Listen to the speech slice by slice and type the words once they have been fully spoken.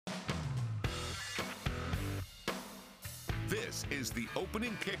This is the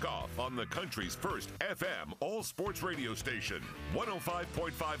opening kickoff on the country's first FM all-sports radio station,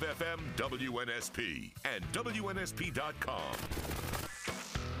 105.5 FM WNSP and WNSP.com.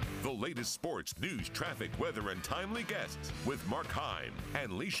 The latest sports, news, traffic, weather, and timely guests with Mark Heim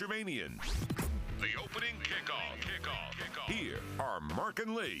and Lee Shervanian. The opening kickoff. Here are Mark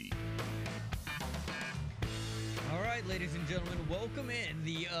and Lee. All right, ladies and gentlemen, welcome in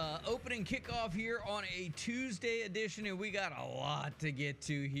the opening kickoff here on a Tuesday edition, and we got a lot to get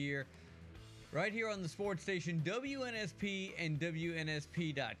to here. Right here on the sports station, WNSP and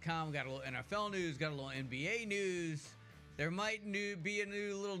WNSP.com. Got a little NFL news, got a little NBA news. There might be a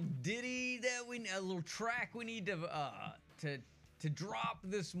new little ditty a little track we need to drop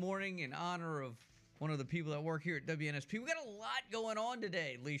this morning in honor of one of the people that work here at WNSP. We got a lot going on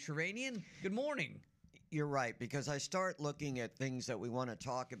today, Lee Shervanian. Good morning. You're right, because I start looking at things that we want to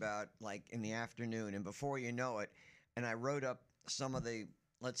talk about like in the afternoon, and before you know it, and I wrote up some of the,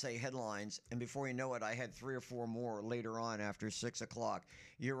 let's say, headlines, and before you know it, I had 3 or 4 more later on after 6 o'clock.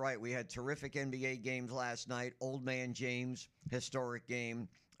 You're right, we had terrific NBA games last night. Old Man James, historic game.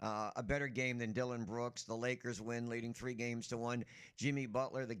 A better game than Dillon Brooks. The Lakers win, leading 3-1. Jimmy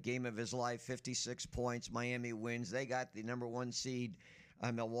Butler, the game of his life, 56 points. Miami wins. They got the number 1 seed.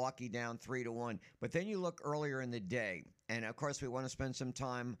 Milwaukee down 3-1. But then you look earlier in the day, and of course we want to spend some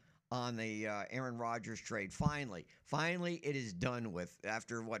time on the Aaron Rodgers trade. Finally, it is done with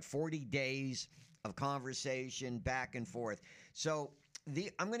after 40 days of conversation back and forth. So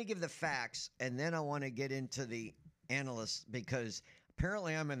I'm going to give the facts, and then I want to get into the analysts because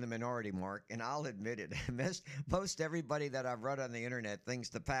apparently I'm in the minority, Mark, and I'll admit it. Most everybody that I've read on the internet thinks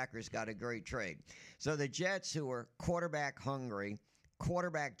the Packers got a great trade. So the Jets, who are quarterback hungry,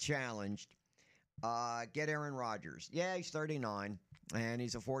 quarterback challenged, get Aaron Rodgers. Yeah, he's 39, and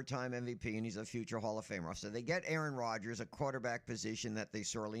he's a 4-time MVP, and he's a future Hall of Famer. So they get Aaron Rodgers, a quarterback position that they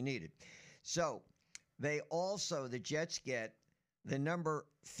sorely needed. So the Jets get the number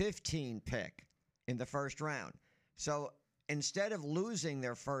 15 pick in the first round. So instead of losing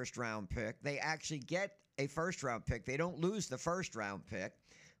their first-round pick, they actually get a first-round pick. They don't lose the first-round pick.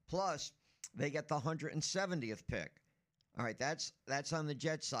 Plus, they get the 170th pick. All right, that's on the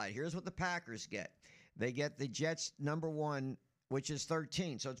Jets side. Here's what the Packers get. They get the Jets number 1, which is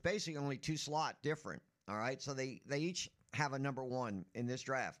 13. So it's basically only 2 slot different. All right, so they each have a number 1 in this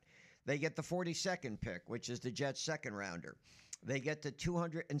draft. They get the 42nd pick, which is the Jets' second rounder. They get the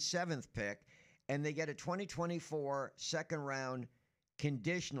 207th pick, and they get a 2024 second-round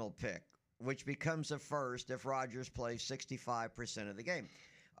conditional pick, which becomes a first if Rodgers plays 65% of the game.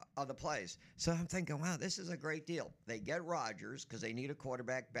 Of the plays. So I'm thinking, wow, this is a great deal. They get Rodgers because they need a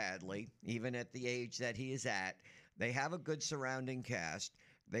quarterback badly, even at the age that he is at. They have a good surrounding cast.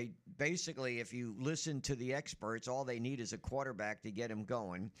 They basically, if you listen to the experts, all they need is a quarterback to get him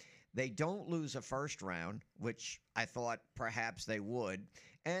going. They don't lose a first round, which I thought perhaps they would.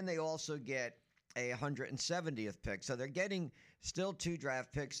 And they also get a 170th pick. So they're getting still 2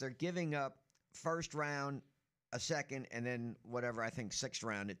 draft picks. They're giving up first round, a second, and then whatever, I think 6th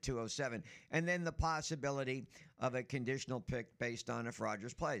round at 207. And then the possibility of a conditional pick based on if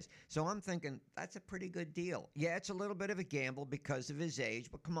Rodgers plays. So I'm thinking that's a pretty good deal. Yeah, it's a little bit of a gamble because of his age,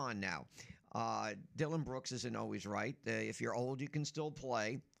 but come on now. Dillon Brooks isn't always right. If you're old, you can still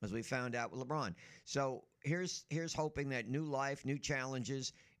play, as we found out with LeBron. So here's hoping that new life, new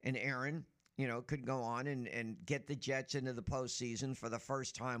challenges, and Aaron, could go on and get the Jets into the postseason for the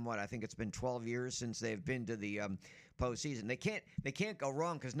first time. I think it's been 12 years since they've been to the postseason. They can't go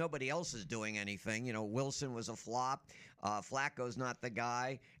wrong because nobody else is doing anything. Wilson was a flop. Flacco's not the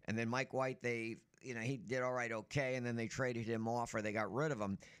guy. And then Mike White, he did all right, okay, and then they traded him off or they got rid of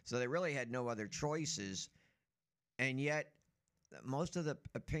him. So they really had no other choices. And yet, most of the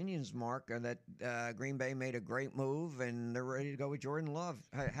opinions, Mark, are that Green Bay made a great move and they're ready to go with Jordan Love.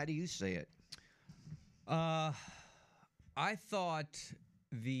 How do you see it? I thought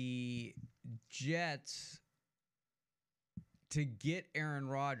the Jets, to get Aaron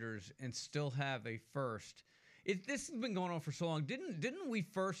Rodgers and still have a first, this has been going on for so long. Didn't we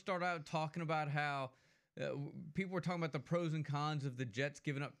first start out talking about how people were talking about the pros and cons of the Jets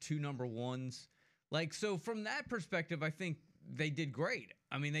giving up 2 number 1s? So from that perspective, I think they did great.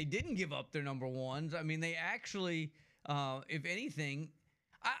 I mean, they didn't give up their number 1s. I mean, they actually, if anything,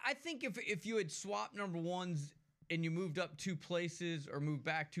 I think if you had swapped number 1s and you moved up 2 places or moved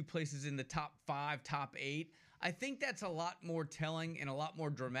back 2 places in the top 5, top 8, I think that's a lot more telling and a lot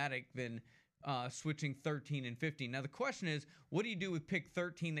more dramatic than switching 13 and 15. Now, the question is, what do you do with pick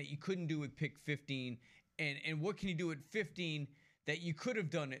 13 that you couldn't do with pick 15? And what can you do at 15 that you could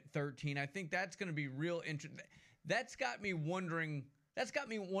have done at 13? I think that's going to be real interesting. that's got me wondering. That's got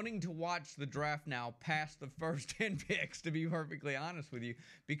me wanting to watch the draft now past the first 10 picks, to be perfectly honest with you,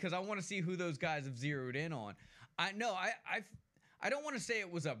 because I want to see who those guys have zeroed in on. I don't want to say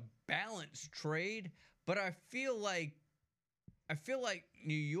it was a balanced trade, but I feel like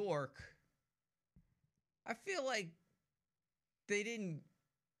New York, I feel like they didn't,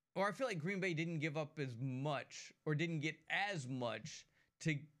 or I feel like Green Bay didn't give up as much or didn't get as much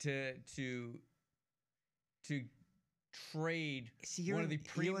to trade one of the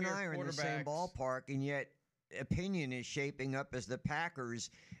premier you and I are in the same ballpark, and yet opinion is shaping up as the Packers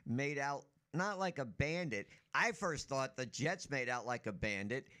made out not like a bandit. I first thought the Jets made out like a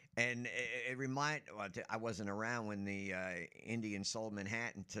bandit, and I wasn't around when the Indians sold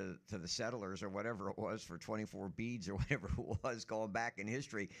Manhattan to the settlers or whatever it was for 24 beads or whatever it was going back in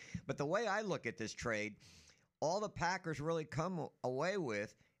history. But the way I look at this trade, all the Packers really come away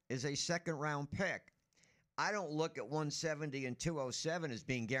with is a second-round pick. I don't look at 170 and 207 as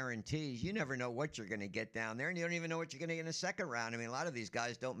being guarantees. You never know what you're going to get down there, and you don't even know what you're going to get in the second round. I mean, a lot of these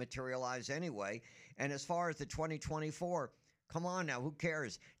guys don't materialize anyway. And as far as the 2024, come on now, who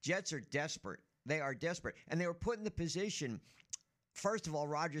cares? Jets are desperate. They are desperate. And they were put in the position. First of all,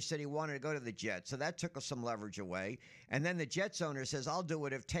 Rodgers said he wanted to go to the Jets, so that took some leverage away. And then the Jets owner says, I'll do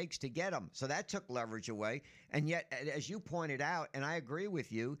what it takes to get him. So that took leverage away. And yet, as you pointed out, and I agree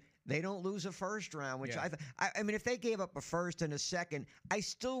with you, they don't lose a first round, which I mean, if they gave up a first and a second, I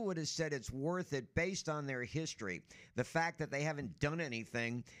still would have said it's worth it based on their history. The fact that they haven't done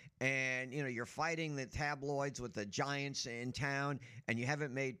anything, and you're fighting the tabloids with the Giants in town, and you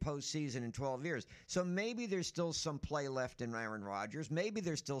haven't made postseason in 12 years. So maybe there's still some play left in Aaron Rodgers. Maybe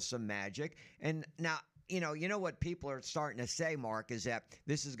there's still some magic. And now, you know what people are starting to say, Mark, is that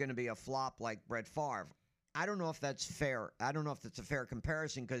this is going to be a flop like Brett Favre. I don't know if that's fair. I don't know if that's a fair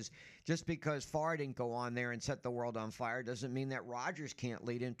comparison, because just because Favre didn't go on there and set the world on fire doesn't mean that Rodgers can't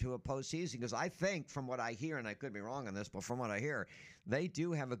lead into a postseason. Because I think, from what I hear, and I could be wrong on this, but from what I hear, they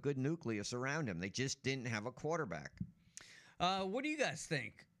do have a good nucleus around him. They just didn't have a quarterback. What do you guys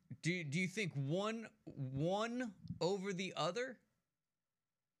think? Do you think one over the other?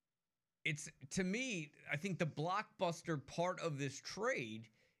 It's, to me, I think the blockbuster part of this trade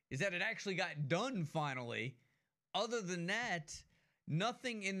is that it actually got done finally. Other than that,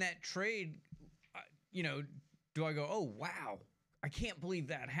 nothing in that trade, do I go, oh, wow, I can't believe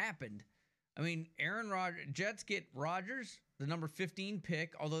that happened. I mean, Jets get Rodgers, the number 15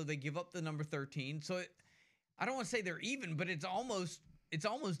 pick, although they give up the number 13. So I don't want to say they're even, but it's almost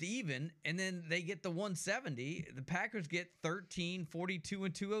even. And then they get the 170. The Packers get 13, 42,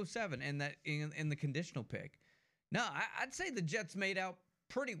 and 207 and that in the conditional pick. No, I'd say the Jets made out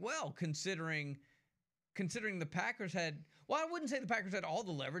pretty well, considering the Packers had. Well, I wouldn't say the Packers had all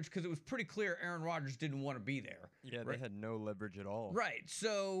the leverage, because it was pretty clear Aaron Rodgers didn't want to be there. Yeah, right? They had no leverage at all. Right.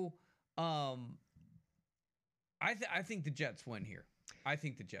 So, I think the Jets win here. I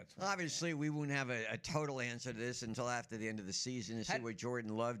think the Jets win. Obviously, we won't have a total answer to this until after the end of the season to see what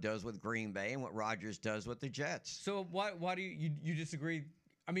Jordan Love does with Green Bay and what Rodgers does with the Jets. So why do you disagree?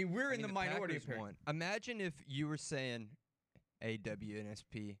 I mean, we're in the minority apparently. Imagine if you were saying,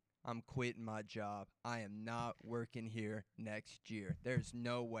 WNSP, I'm quitting my job. I am not working here next year. There's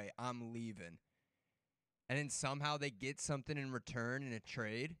no way. I'm leaving. And then somehow they get something in return in a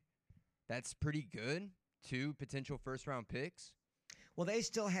trade. That's pretty good. 2 potential first-round picks. Well, they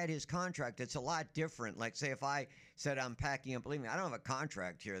still had his contract. It's a lot different. Like, say, if I said I'm packing up, believe me, I don't have a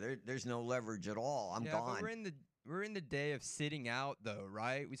contract here. There's no leverage at all. I'm gone. But we're in the day of sitting out, though,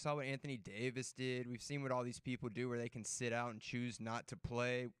 right? We saw what Anthony Davis did. We've seen what all these people do where they can sit out and choose not to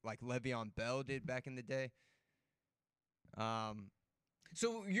play, like Le'Veon Bell did back in the day.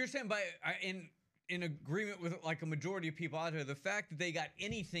 So you're saying in agreement with like a majority of people out there, the fact that they got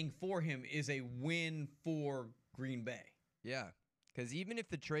anything for him is a win for Green Bay. Yeah, because even if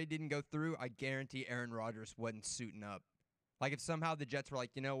the trade didn't go through, I guarantee Aaron Rodgers wasn't suiting up. Like, if somehow the Jets were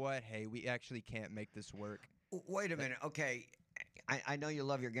like, you know what, hey, we actually can't make this work. Wait a minute. Okay, I know you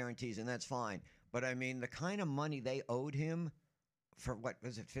love your guarantees, and that's fine. But, I mean, the kind of money they owed him for, what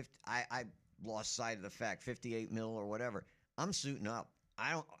was it, 50? I lost sight of the fact, 58 mil or whatever. I'm suiting up.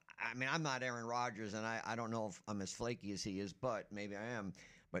 I'm not Aaron Rodgers, and I don't know if I'm as flaky as he is, but maybe I am.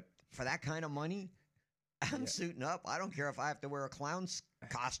 But for that kind of money, I'm suiting up. I don't care if I have to wear a clown's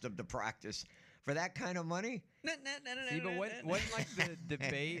costume to practice. For that kind of money? See, but wasn't like the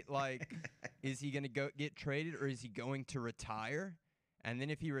debate, like, is he going to get traded or is he going to retire? And then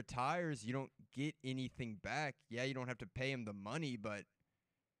if he retires, you don't get anything back. Yeah, you don't have to pay him the money, but,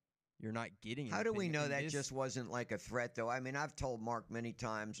 you're not getting How do we anything. know And that this- just wasn't like a threat, though? I mean, I've told Mark many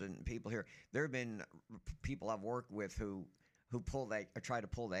times, and people here, there have been people I've worked with who pull that or try to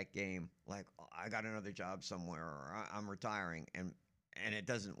pull that game, like, "Oh, I got another job somewhere, or I'm retiring, and it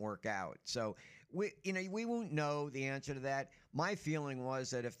doesn't work out. So we won't know the answer to that. My feeling was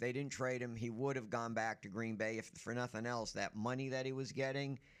that if they didn't trade him, he would have gone back to Green Bay, if for nothing else, that money that he was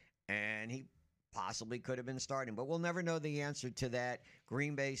getting, and he possibly could have been starting. But we'll never know the answer to that.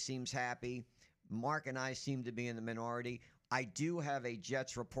 Green Bay seems happy. Mark and I seem to be in the minority. I do have a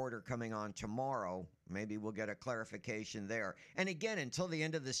Jets reporter coming on tomorrow. Maybe we'll get a clarification there. And again, until the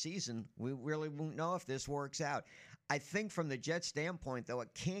end of the season, we really won't know if this works out. I think from the Jets standpoint, though,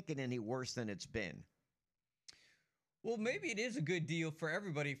 it can't get any worse than it's been. Well, maybe it is a good deal for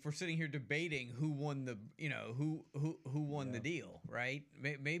everybody if we're sitting here debating who won the, who won the deal, right?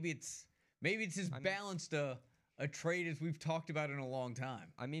 Maybe it's as balanced a trade as we've talked about in a long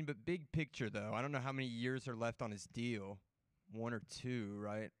time. I mean, but big picture, though, I don't know how many years are left on his deal. 1 or 2,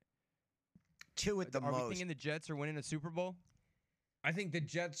 right? 2 at the Are most. we thinking the Jets are winning a Super Bowl? I think the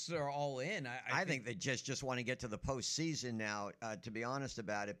Jets are all in. I think the Jets just want to get to the postseason now, to be honest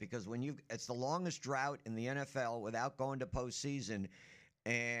about it, because it's the longest drought in the NFL without going to postseason.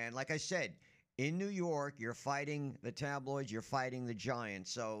 And like I said, in New York, you're fighting the tabloids, you're fighting the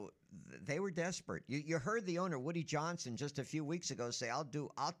Giants. So they were desperate. You heard the owner, Woody Johnson, just a few weeks ago say, I'll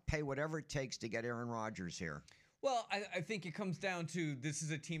pay whatever it takes to get Aaron Rodgers here. Well, I think it comes down to this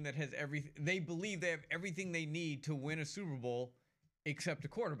is a team that has everything. They believe they have everything they need to win a Super Bowl except a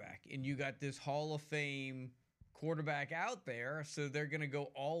quarterback. And you got this Hall of Fame quarterback out there, so they're going to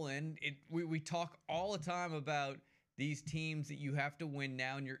go all in. We talk all the time about these teams that you have to win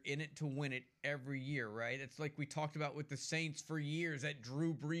now, and you're in it to win it every year, right? It's like we talked about with the Saints for years, that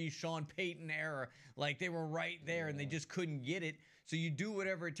Drew Brees, Sean Payton era. Like they were right there, and they just couldn't get it. So you do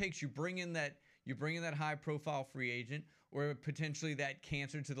whatever it takes. You bring in that high-profile free agent or potentially that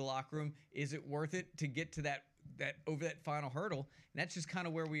cancer to the locker room. Is it worth it to get to that over that final hurdle? And that's just kind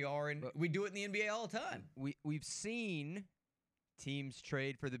of where we are, and we do it in the NBA all the time. We've seen teams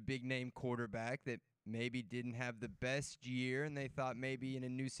trade for the big-name quarterback that maybe didn't have the best year, and they thought maybe in a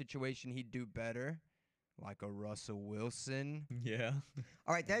new situation he'd do better, like a Russell Wilson. Yeah.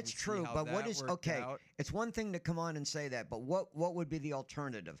 All right, that's true. But what is okay? Out. It's one thing to come on and say that, but what would be the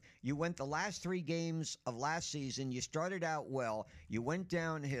alternative? You went the last 3 games of last season. You started out well. You went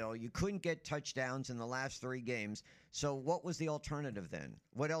downhill. You couldn't get touchdowns in the last 3 games. So what was the alternative then?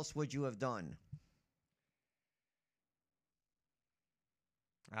 What else would you have done?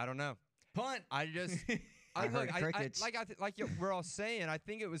 I don't know. Punt. I just. I heard crickets. We're all saying, I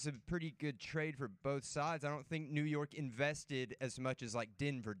think it was a pretty good trade for both sides. I don't think New York invested as much as like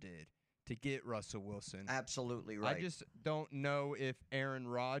Denver did to get Russell Wilson. Absolutely right. I just don't know if Aaron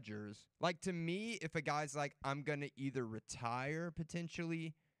Rodgers, like to me, if a guy's like, I'm going to either retire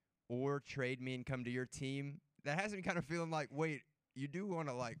potentially or trade me and come to your team, that has me kind of feeling like, wait, you do want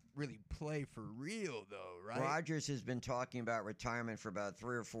to like really play for real though, right? Rodgers has been talking about retirement for about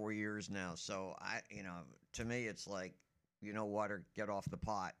 3 or 4 years now. So to me, it's like, water, get off the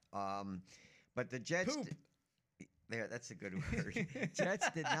pot. But the Jets, that's a good word. Jets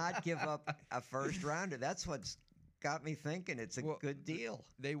did not give up a first rounder. That's what's got me thinking it's a good deal.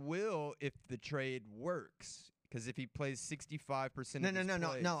 They will if the trade works, because if he plays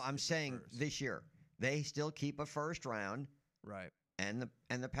 65% No. I'm saying this year they still keep a first round. Right. And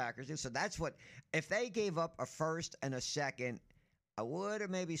the Packers do. So that's what, if they gave up a first and a second, I would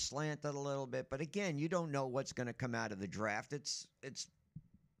have maybe slanted a little bit. But again, you don't know what's going to come out of the draft. It's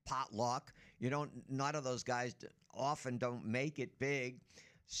pot luck. None of those guys often don't make it big.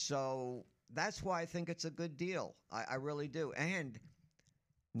 So that's why I think it's a good deal. I really do. And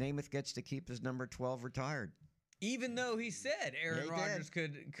Namath gets to keep his number 12 retired. Even though he said Aaron Rodgers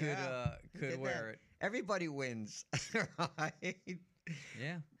could wear it. Everybody wins, right?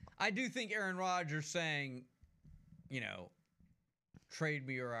 Yeah. I do think Aaron Rodgers saying, trade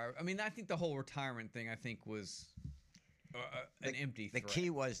me I mean, I think the whole retirement thing, was an empty threat. The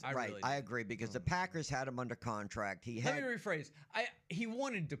key was, I agree, because the Packers had him under contract. Let me rephrase. He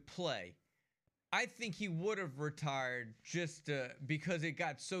wanted to play. I think he would have retired just because it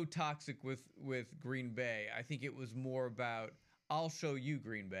got so toxic with Green Bay. I think it was more about, I'll show you,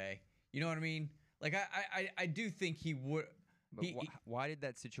 Green Bay. You know what I mean? Like, I do think he would. But why did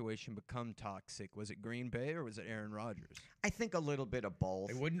that situation become toxic? Was it Green Bay or was it Aaron Rodgers? I think a little bit of both.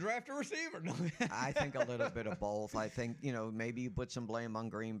 They wouldn't draft a receiver. No. I think a little bit of both. I think, maybe you put some blame on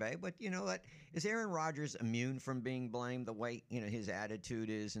Green Bay, but you know what? Is Aaron Rodgers immune from being blamed the way, his attitude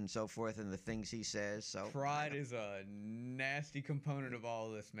is and so forth and the things he says? So Pride is a nasty component of all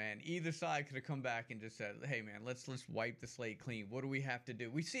this, man. Either side could have come back and just said, hey, man, let's wipe the slate clean. What do we have to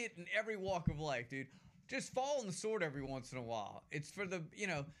do? We see it in every walk of life, dude. Just fall on the sword every once in a while. It's for the,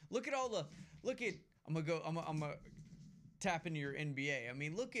 look at I'm gonna tap into your NBA. I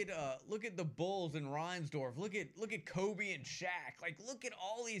mean, look at the Bulls and Reinsdorf. Look at Kobe and Shaq. Like, look at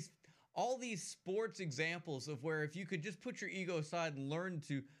all these sports examples of where if you could just put your ego aside and learn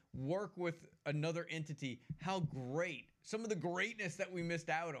to work with another entity, how great, some of the greatness that we missed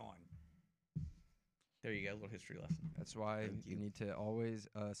out on. There you go, a little history lesson. That's why you need to always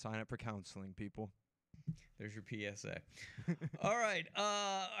sign up for counseling, people. There's your PSA. All right.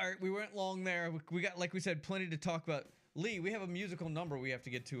 We went long there. We got, like we said, plenty to talk about. Lee, we have a musical number we have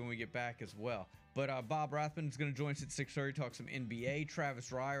to get to when we get back as well. But Bob Rathman is going to join us at 6:30, talk some NBA. Travis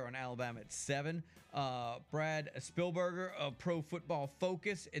Reier on Alabama at 7. Brad Spielberger of Pro Football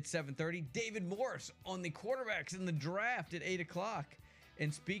Focus at 7:30. David Morris on the quarterbacks in the draft at 8 o'clock.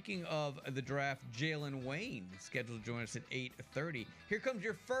 And speaking of the draft, Jalen Wayne is scheduled to join us at 8:30. Here comes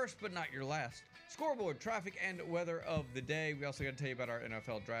your first but not your last scoreboard, traffic, and weather of the day. We also got to tell you about our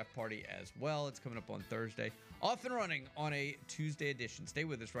NFL draft party as well. It's coming up on Thursday. Off and running on a Tuesday edition. Stay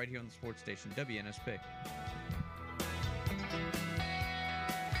with us right here on the sports station, WNSP.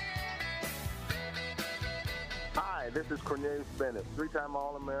 Hi, this is Cornelius Bennett, 3-time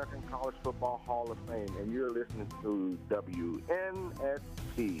All-American College Football Hall of Fame, and you're listening to WNSP.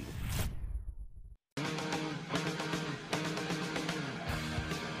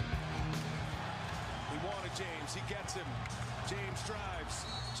 James, he gets him. James drives.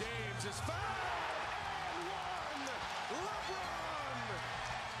 James is fouled and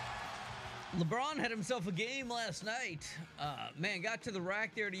one. LeBron had himself a game last night. Man, got to the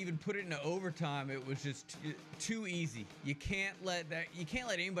rack there to even put it into overtime. It was just too easy. You can't let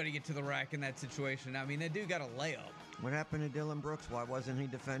anybody get to the rack in that situation. I mean, that dude got a layup. What happened to Dylan Brooks? Why wasn't he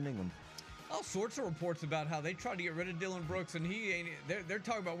defending him? All sorts of reports about how they tried to get rid of Dylan Brooks, and they're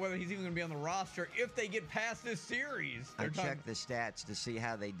talking about whether he's even going to be on the roster if they get past this series. I checked the stats to see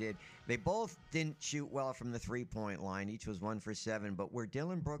how they did. They both didn't shoot well from the three-point line. Each was 1 for 7. But where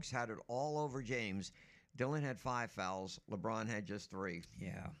Dylan Brooks had it all over James, Dylan had 5 fouls. LeBron had just 3.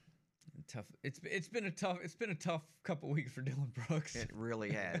 Yeah, tough. It's been a tough couple weeks for Dylan Brooks. It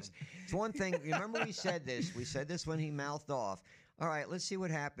really has. It's one thing. Remember we said this. We said this when he mouthed off. All right, let's see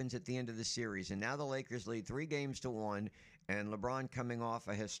what happens at the end of the series. And now the Lakers lead 3-1, and LeBron coming off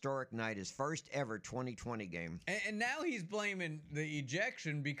a historic night, his first ever 2020 game. And now he's blaming the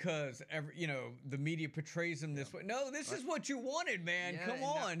ejection because the media portrays him this way. No, this is what you wanted, man. Yeah, Come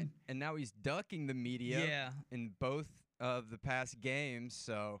on. And now he's ducking the media in both of the past games,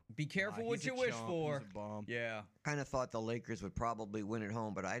 so be careful what you wish for. He's a bomb. Yeah. Kind of thought the Lakers would probably win at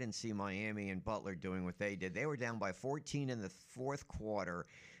home, but I didn't see Miami and Butler doing what they did. They were down by 14 in the fourth quarter.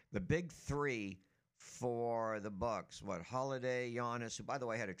 The big three for the Bucks, Holiday, Giannis, who by the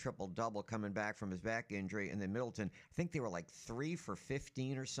way had a triple-double coming back from his back injury, and then Middleton. I think they were like 3 for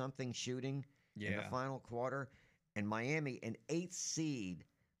 15 or something shooting in the final quarter. And Miami, an 8th seed,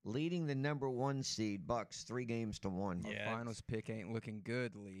 leading the number 1 seed, Bucks, 3-1. Our finals pick ain't looking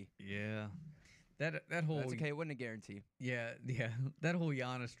good, Lee. Yeah. That whole... That's okay. It wasn't a guarantee. Yeah. That whole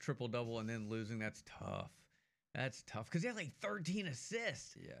Giannis triple-double and then losing, that's tough. That's tough because he had like 13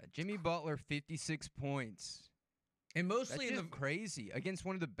 assists. Yeah. Jimmy Butler, 56 points. And mostly That's just crazy against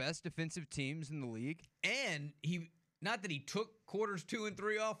one of the best defensive teams in the league. And not that he took quarters 2 and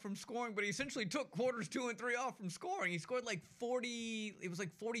 3 off from scoring, but he essentially took quarters 2 and 3 off from scoring. He scored like 40. It was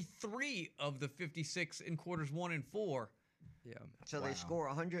like 43 of the 56 in quarters 1 and 4. Yeah. So they score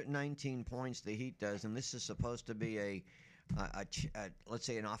 119 points. The Heat does, and this is supposed to be a let's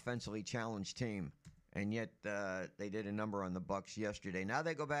say an offensively challenged team. And yet they did a number on the Bucks yesterday. Now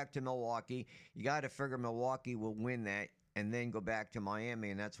they go back to Milwaukee. You got to figure Milwaukee will win that, and then go back to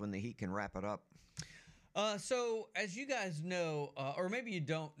Miami, and that's when the Heat can wrap it up. So, as you guys know, or maybe you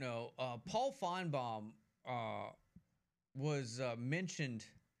don't know, Paul Feinbaum was mentioned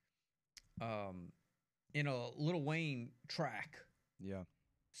in a Lil Wayne track. Yeah.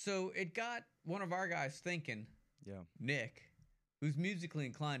 So it got one of our guys thinking. Yeah. Nick, who's musically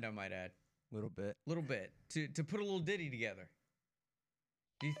inclined, I might add. Little bit, to put a little ditty together.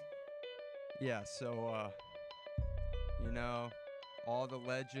 Yeah. So, all the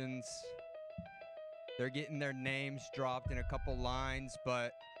legends They're getting their names dropped in a couple lines,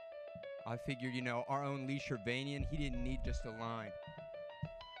 but I figured, our own Lee Shervanian, he didn't need just a line.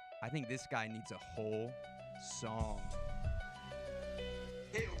 I think this guy needs a whole song.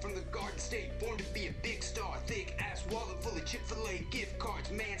 Hail from the Garden State, born to be a big star. Thick ass wallet full of Chick-fil-A gift cards.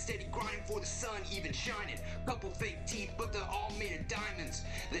 Man steady grinding for the sun, even shining. Couple fake teeth, but they're all made of diamonds.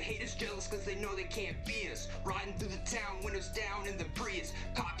 The haters jealous cause they know they can't be us. Riding through the town, windows down in the Prius.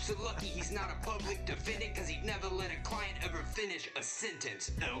 Cops are lucky he's not a public defendant, cause he'd never let a client ever finish a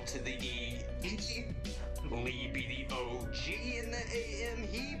sentence. L to the E. Lee be the OG in the AM,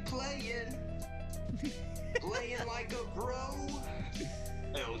 he playing. Playing like a pro.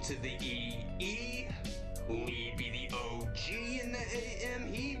 L to the E. Lee be the OG in the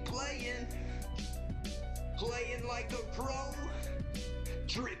AM, he playing. Playing like a pro.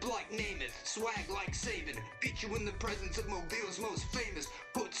 Drip like Namath, swag like Saban. Beat you in the presence of Mobile's most famous.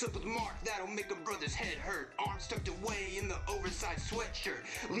 Puts up with Mark, that'll make a brother's head hurt. Arms tucked away in the oversized sweatshirt.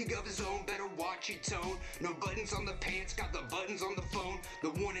 League of his own, better watch your tone. No buttons on the pants, got the buttons on the phone.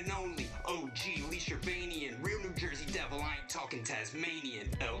 The one and only OG Lee Shervanian. Real New Jersey Devil, I ain't talking Tasmanian.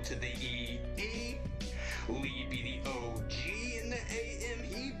 L to the E. Lee be the OG in the AM,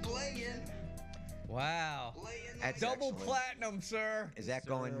 he playing. Wow. That's Double excellent. platinum, sir. Is that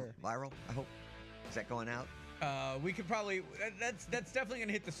going viral? I hope. Is that going out? We could probably. That's definitely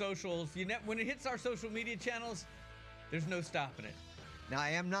gonna hit the socials. When it hits our social media channels, there's no stopping it. Now, I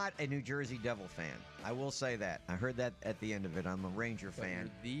am not a New Jersey Devil fan. I will say that. I heard that at the end of it. I'm a Ranger But fan.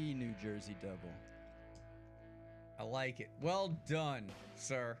 you're the New Jersey Devil. I like it. Well done,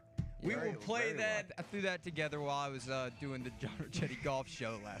 sir. We Very- will play very that. I threw that together while I was doing the John Ricchetti golf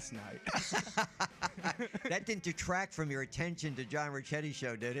show last night. That didn't detract from your attention to John Ricchetti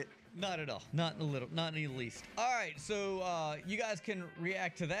show, did it? Not at all. Not in a little. Not in the least. All right. So you guys can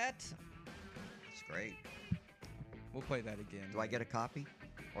react to that. It's great. We'll play that again. Do I get a copy,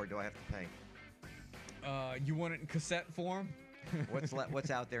 or do I have to pay? You want it in cassette form? What's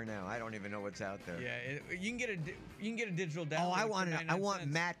out there now? I don't even know what's out there. Yeah. You can get a digital download. Oh, I for want 99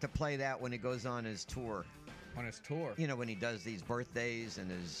 cents Matt to play that when he goes on his tour. on his tour. You know, when he does these birthdays and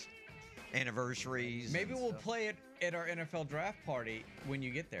his anniversaries. Maybe and we'll stuff. play it at our NFL draft party when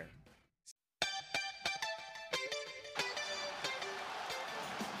you get there.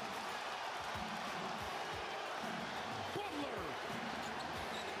 Butler.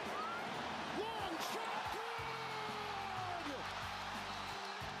 Long shot. Good.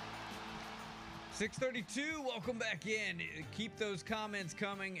 632, welcome back in. Keep those comments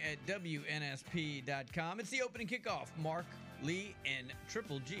coming at WNSP.com. It's the opening kickoff. Mark, Lee, and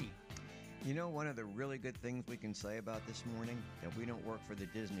Triple G. You know, one of the really good things we can say about this morning, that we don't work for the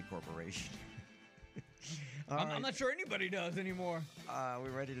Disney Corporation. All I'm right. not sure anybody does anymore. We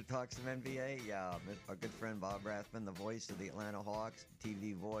ready to talk some NBA? Yeah, our good friend Bob Rathman, the voice of the Atlanta Hawks,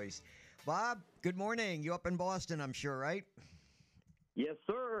 TV voice. Bob, good morning. You up in Boston, I'm sure, right? Yes,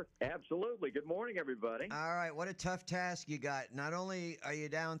 sir. Absolutely. Good morning, everybody. All right, what a tough task you got. Not only are you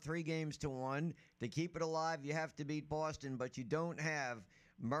down 3-1, to keep it alive, you have to beat Boston, but you don't have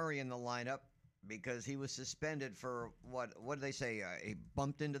Murray in the lineup because he was suspended for what did they say? He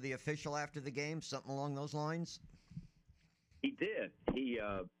bumped into the official after the game, something along those lines? He did. He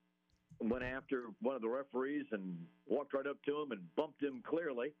went after one of the referees and walked right up to him and bumped him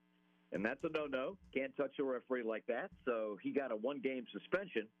clearly. And that's a no-no. Can't touch a referee like that. So he got a 1-game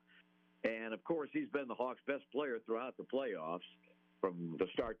suspension. And, of course, he's been the Hawks' best player throughout the playoffs from the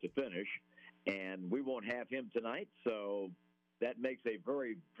start to finish. And we won't have him tonight. So that makes a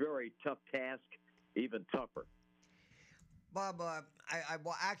very, very tough task even tougher. Bob, I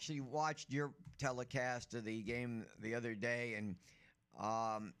actually watched your telecast of the game the other day, and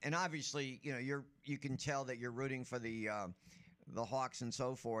obviously, you know, you can tell that you're rooting for the Hawks and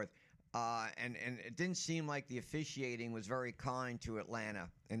so forth. And it didn't seem like the officiating was very kind to Atlanta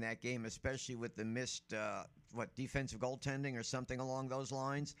in that game, especially with the missed defensive goaltending or something along those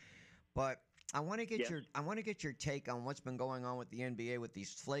lines. But I want to get your take on what's been going on with the NBA with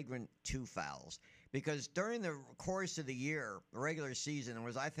these flagrant 2 fouls, because during the course of the year, the regular season, there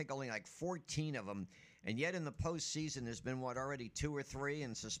was I think only like 14 of them, and yet in the postseason there's been already 2 or 3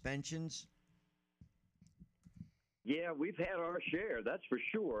 in suspensions. Yeah, we've had our share, that's for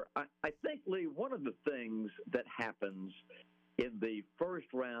sure. I think, Lee, one of the things that happens in the first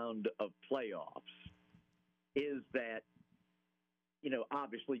round of playoffs is that, you know,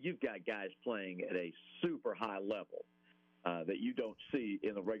 obviously you've got guys playing at a super high level that you don't see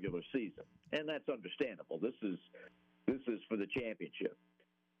in the regular season, and that's understandable. This is for the championship.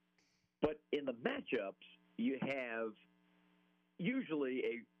 But in the matchups, you have usually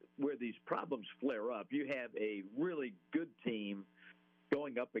where these problems flare up. You have a really good team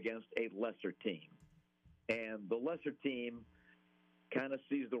going up against a lesser team. And the lesser team kind of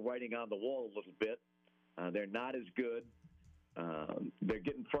sees the writing on the wall a little bit. They're not as good. They're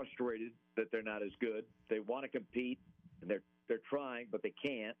getting frustrated that they're not as good. They want to compete, and they're trying, but they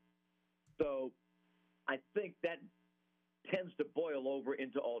can't. So I think that tends to boil over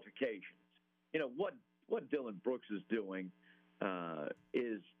into altercations. What Dylan Brooks is doing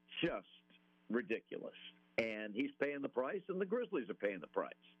is just ridiculous. And he's paying the price, and the Grizzlies are paying the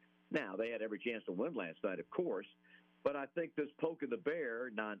price. Now, they had every chance to win last night, of course, but I think this poke of the bear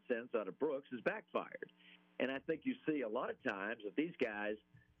nonsense out of Brooks has backfired. And I think you see a lot of times that these guys,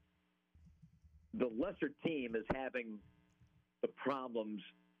 the lesser team is having the problems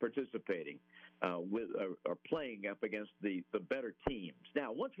participating with or playing up against the better teams.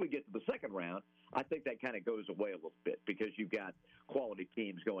 Now, once we get to the second round, I think that kind of goes away a little bit because you've got quality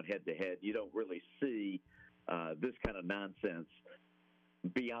teams going head-to-head. You don't really see this kind of nonsense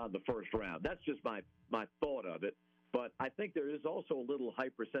beyond the first round. That's just my thought of it. But I think there is also a little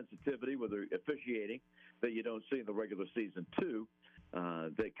hypersensitivity with the officiating that you don't see in the regular season, too,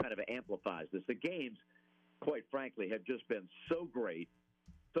 that kind of amplifies this. The games, quite frankly, have just been so great,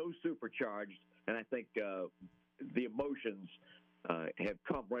 so supercharged, and I think the emotions have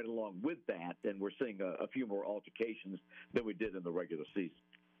come right along with that, and we're seeing a few more altercations than we did in the regular season.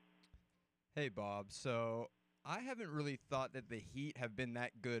 Hey, Bob. So I haven't really thought that the Heat have been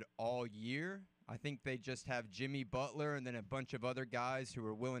that good all year. I think they just have Jimmy Butler and then a bunch of other guys who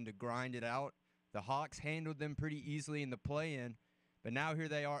are willing to grind it out. The Hawks handled them pretty easily in the play-in, but now here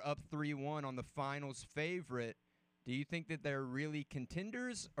they are up 3-1 on the finals favorite. Do you think that they're really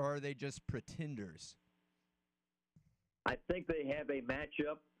contenders, or are they just pretenders? I think they have a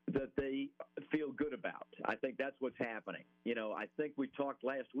matchup that they feel good about. I think that's what's happening. I think we talked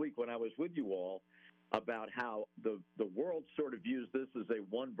last week when I was with you all about how the world sort of views this as a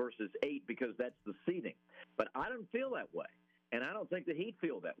 1 versus 8 because that's the seeding. But I don't feel that way, and I don't think the Heat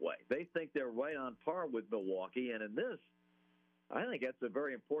feel that way. They think they're right on par with Milwaukee, and in this, I think that's a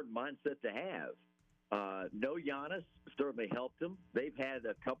very important mindset to have. No Giannis certainly helped them. They've had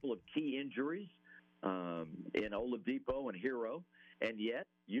a couple of key injuries in Oladipo and Hero, and yet,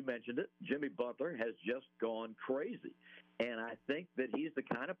 you mentioned it, Jimmy Butler has just gone crazy. And I think that he's the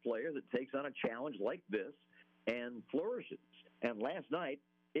kind of player that takes on a challenge like this and flourishes. And last night,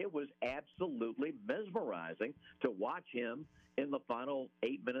 it was absolutely mesmerizing to watch him in the final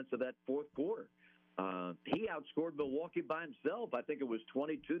 8 minutes of that fourth quarter. He outscored Milwaukee by himself. I think it was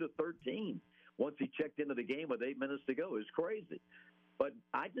 22-13 once he checked into the game with 8 minutes to go. It was crazy. But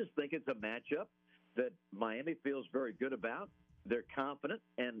I just think it's a matchup that Miami feels very good about. They're confident.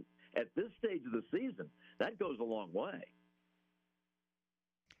 And at this stage of the season, that goes a long way.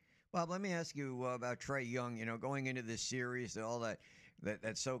 Bob, let me ask you about Trae Young. Going into this series, all that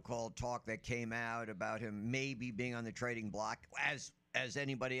so-called talk that came out about him maybe being on the trading block, as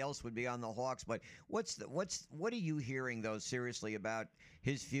anybody else would be on the Hawks. But what are you hearing though seriously about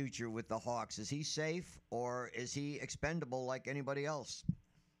his future with the Hawks? Is he safe or is he expendable like anybody else?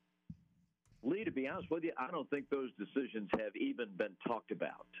 Lee, to be honest with you, I don't think those decisions have even been talked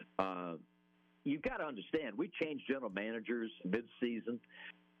about. You've got to understand, we changed general managers mid-season.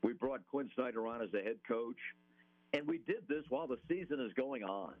 We brought Quinn Snyder on as the head coach, and we did this while the season is going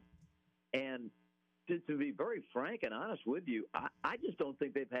on. And to be very frank and honest with you, I just don't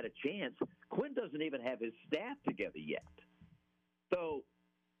think they've had a chance. Quinn doesn't even have his staff together yet. So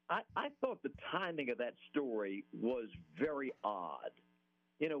I thought the timing of that story was very odd.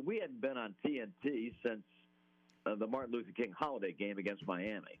 We hadn't been on TNT since the Martin Luther King holiday game against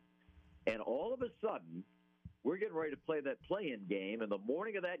Miami. And all of a sudden, we're getting ready to play that play-in game. And the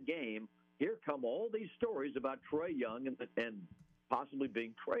morning of that game, here come all these stories about Trae Young and possibly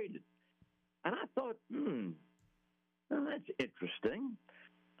being traded. And I thought, that's interesting.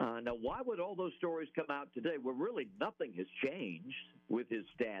 Now, why would all those stories come out today? Well, really, nothing has changed with his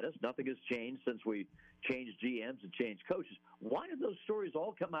status. Nothing has changed since we changed GMs and changed coaches. Why did those stories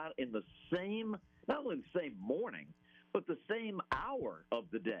all come out in the same, not only the same morning, but the same hour of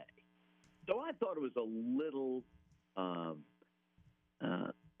the day? So I thought it was a little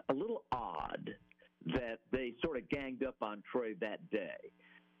odd that they sort of ganged up on Trae that day.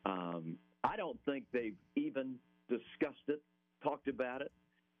 I don't think they've even discussed it, talked about it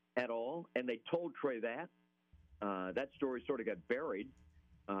at all, and they told Trae that. That story sort of got buried,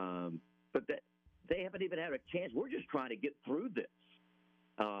 but they haven't even had a chance. We're just trying to get through this.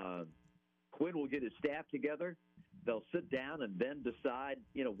 Quinn will get his staff together. they'll sit down and then decide,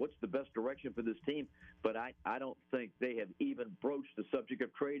 what's the best direction for this team. But I don't think they have even broached the subject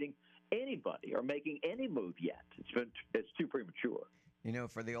of trading anybody or making any move yet. It's too premature.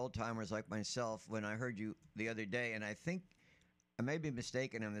 For the old timers like myself, when I heard you the other day, and I think I may be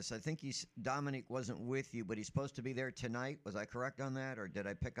mistaken on this. I think Dominic wasn't with you, but he's supposed to be there tonight. Was I correct on that, or did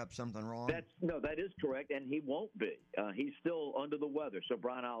I pick up something wrong? That is correct, and he won't be. He's still under the weather, so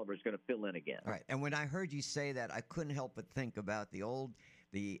Brian Oliver's going to fill in again. All right. And when I heard you say that, I couldn't help but think about the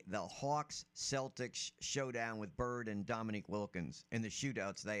Hawks Celtics showdown with Bird and Dominic Wilkins and the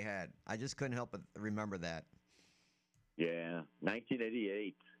shootouts they had. I just couldn't help but remember that. Yeah,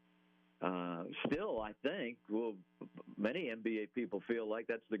 1988. Still, I think, many NBA people feel like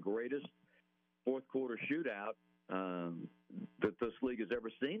that's the greatest fourth quarter shootout that this league has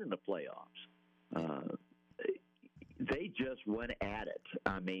ever seen in the playoffs. They just went at it.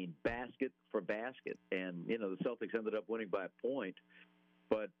 I mean, basket for basket. And, the Celtics ended up winning by a point.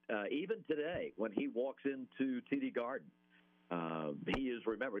 But even today, when he walks into TD Garden, he is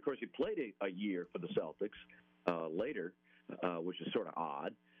remembered. Of course, he played a year for the Celtics later, which is sort of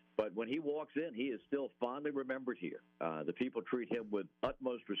odd. But when he walks in, he is still fondly remembered here. The people treat him with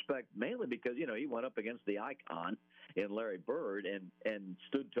utmost respect, mainly because, he went up against the icon in Larry Bird and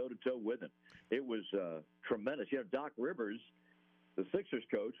stood toe-to-toe with him. It was tremendous. Doc Rivers, the Sixers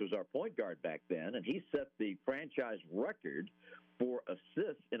coach, was our point guard back then, and he set the franchise record for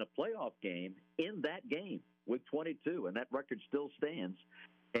assists in a playoff game in that game with 22, and that record still stands.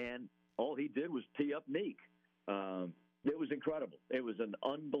 And all he did was tee up Meek. It was incredible. It was an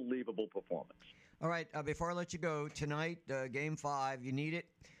unbelievable performance. All right, before I let you go, tonight, Game 5, you need it.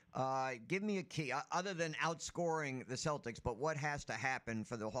 Give me a key, other than outscoring the Celtics, but what has to happen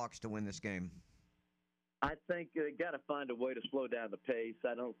for the Hawks to win this game? I think they got to find a way to slow down the pace.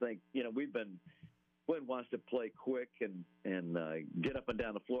 I don't think, Quinn wants to play quick and get up and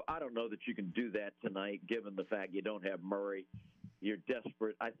down the floor. I don't know that you can do that tonight, given the fact you don't have Murray. You're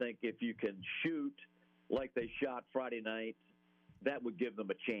desperate. I think if you can shoot like they shot Friday night, that would give them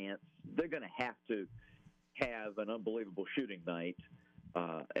a chance. They're going to have an unbelievable shooting night,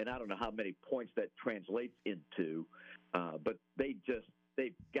 and I don't know how many points that translates into, but they've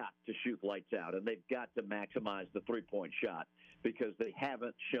got to shoot lights out, and they've got to maximize the three-point shot because they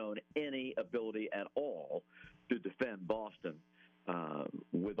haven't shown any ability at all to defend Boston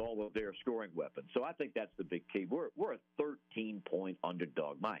with all of their scoring weapons. So I think that's the big key. We're a 13-point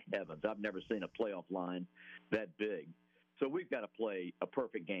underdog. My heavens, I've never seen a playoff line that big. So we've got to play a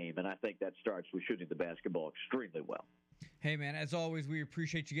perfect game, and I think that starts with shooting the basketball extremely well. Hey, man, as always, we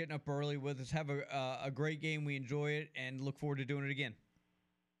appreciate you getting up early with us. Have a great game. We enjoy it and look forward to doing it again.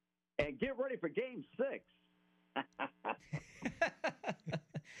 And get ready for Game 6.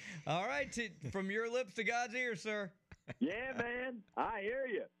 All right, from your lips to God's ears, sir. Yeah, man. I hear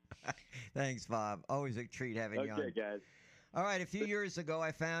you. Thanks, Bob. Always a treat having you on. Okay, guys. All right, a few years ago,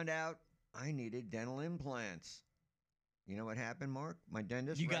 I found out I needed dental implants. You know what happened, Mark? My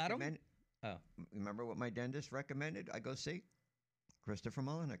dentist recommended. You got them? Oh. Remember what my dentist recommended? I go see Christopher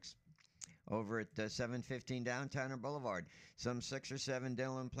Mullenix over at 715 Downtown Boulevard. Some 6 or 7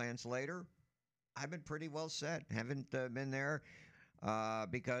 dental implants later, I've been pretty well set. Haven't been there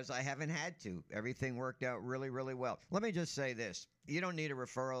because I haven't had to. Everything worked out really, really well. Let me just say this. You don't need a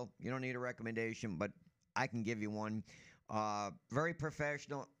referral. You don't need a recommendation, but I can give you one. Very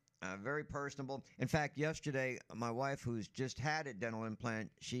professional, very personable. In fact, yesterday, my wife, who's just had a dental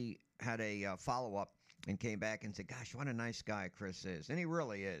implant, she had a follow-up and came back and said, gosh, what a nice guy Chris is. And he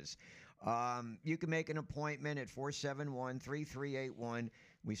really is. You can make an appointment at 471-3381.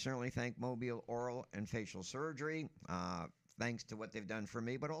 We certainly thank Mobile Oral and Facial Surgery. Thanks to what they've done for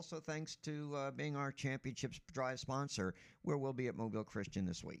me, but also thanks to being our Championships Drive sponsor, where we'll be at Mobile Christian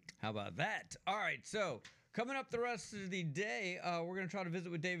this week. How about that? All right, so coming up the rest of the day, we're going to try to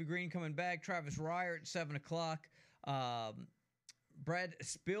visit with David Green coming back, Travis Reier at 7 o'clock, Brad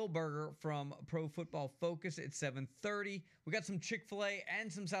Spielberger from Pro Football Focus at 7:30. We got some Chick-fil-A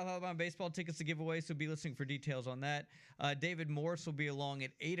and some South Alabama baseball tickets to give away, so be listening for details on that. David Morse will be along at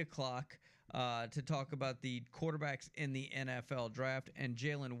 8 o'clock to talk about the quarterbacks in the NFL draft, and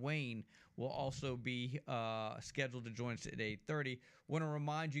Jalen Wayne will also be scheduled to join us at 8:30. Want to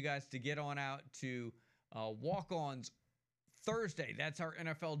remind you guys to get on out to Walk-Ons Thursday. That's our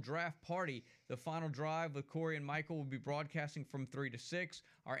NFL draft party. The final drive with Corey and Michael will be broadcasting from 3 to 6.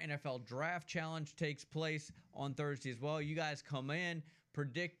 Our NFL draft challenge takes place on Thursday as well. You guys come in,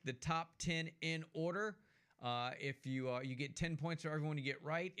 predict the top 10 in order. If you get 10 points for everyone you get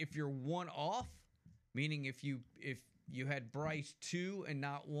right. If you're one off, meaning if you had Bryce 2 and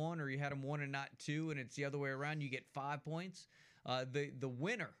not 1, or you had him 1 and not 2, and it's the other way around, you get 5 points. The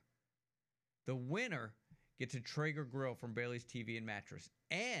winner gets a Traeger grill from Bailey's TV and Mattress.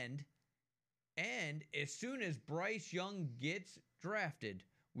 And as soon as Bryce Young gets drafted,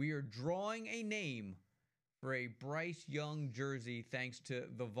 we are drawing a name for a Bryce Young jersey thanks to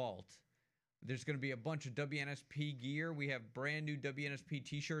The Vault. There's going to be a bunch of WNSP gear. We have brand new WNSP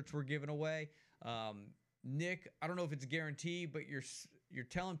t-shirts we're giving away. Nick, I don't know if it's a guarantee, but you're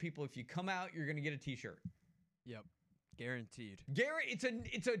telling people if you come out, you're going to get a t-shirt. Yep. Guaranteed.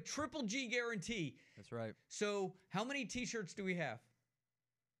 It's a triple G guarantee. That's right. So how many t-shirts do we have?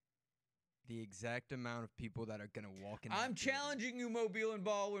 The exact amount of people that are going to walk in. I'm challenging you, Mobile and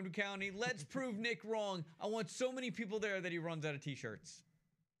Baldwin County. Let's prove Nick wrong. I want so many people there that he runs out of t-shirts.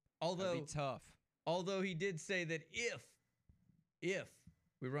 That'd be tough. Although he did say that if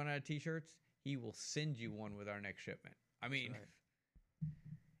we run out of t-shirts, he will send you one with our next shipment. I mean, right.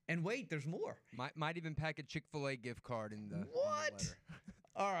 And wait, there's more. Might even pack a Chick-fil-A gift card in the what? In the letter.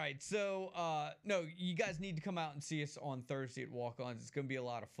 All right, so no, you guys need to come out and see us on Thursday at Walk-Ons. It's going to be a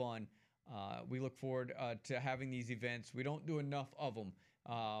lot of fun. We look forward to having these events. We don't do enough of them,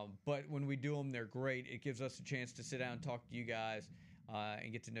 but when we do them, they're great. It gives us a chance to sit down and talk to you guys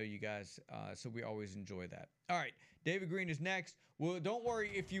and get to know you guys, so we always enjoy that. All right, David Green is next. Well, don't worry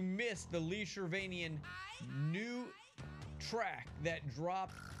if you missed the Lee Shervanian new track that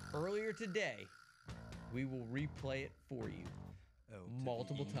dropped earlier today. We will replay it for you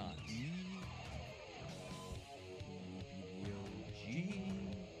multiple times. It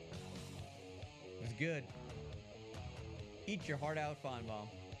was good. Eat your heart out, Feinbaum.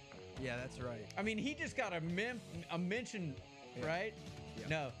 Yeah, that's right. I mean, he just got a mention, yeah. Right? Yeah.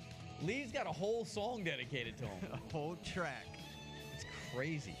 No. Lee's got a whole song dedicated to him. A whole track. It's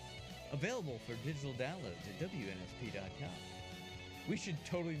crazy. Available for digital downloads at WNSP.com. We should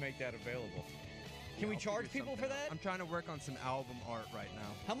totally make that available. Can we charge people for that? I'm trying to work on some album art right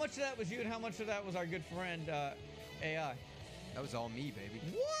now. How much of that was you and how much of that was our good friend AI? That was all me, baby.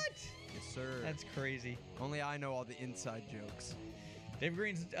 What? Yes, sir. That's crazy. Only I know all the inside jokes. Dave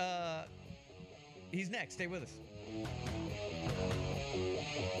Green's, he's next. Stay with us.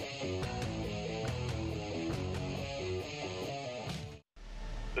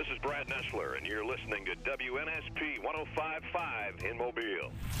 This is Brad Nessler, and you're listening to WNSP 105.5 in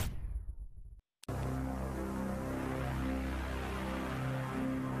Mobile.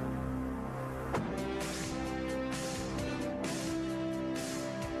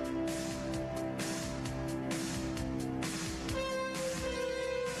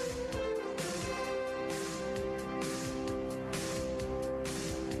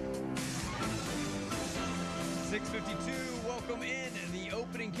 Welcome in the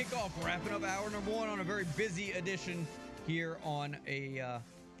opening kickoff, wrapping up hour number 1 on a very busy edition here on in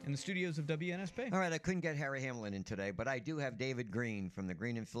the studios of WNSP. All right, I couldn't get Harry Hamlin in today, but I do have David Green from the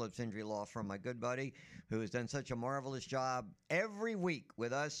Green and Phillips Injury Law Firm, my good buddy, who has done such a marvelous job every week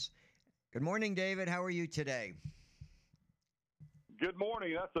with us. Good morning, David. How are you today? Good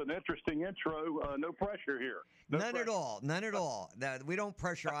morning. That's an interesting intro. No pressure here. None at all. None at all. We don't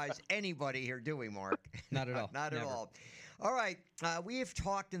pressurize anybody here, do we, Mark? Not at all. Not at all. All right. We have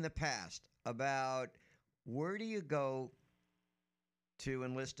talked in the past about where do you go to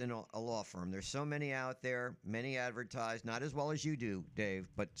enlist in a law firm. There's so many out there, many advertise, not as well as you do, Dave,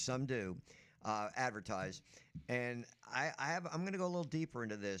 but some do advertise. And I'm going to go a little deeper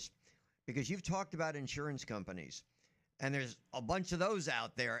into this because you've talked about insurance companies. And there's a bunch of those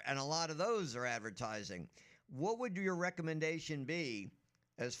out there, and a lot of those are advertising. What would your recommendation be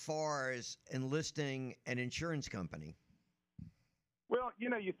as far as enlisting an insurance company? Well,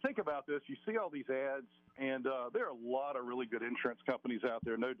 you think about this. You see all these ads, and there are a lot of really good insurance companies out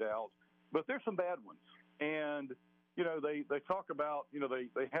there, no doubt. But there's some bad ones. And, they talk about,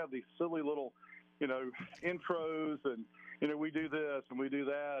 they have these silly little, intros and, we do this and we do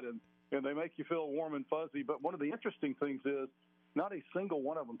that. And they make you feel warm and fuzzy. But one of the interesting things is not a single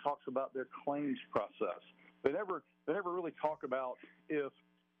one of them talks about their claims process. They never really talk about if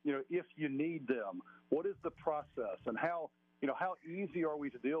you need them, what is the process and how easy are we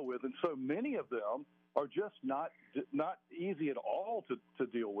to deal with? And so many of them are just not easy at all to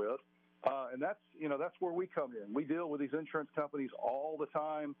deal with. And that's where we come in. We deal with these insurance companies all the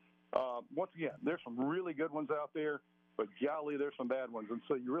time. Once again, there's some really good ones out there. But golly, there's some bad ones. And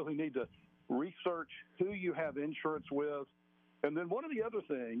so you really need to research who you have insurance with. And then one of the other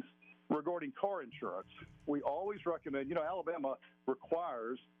things regarding car insurance, we always recommend, Alabama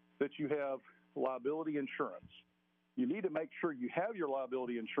requires that you have liability insurance. you need to make sure you have your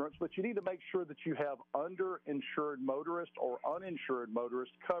liability insurance, but you need to make sure that you have underinsured motorist or uninsured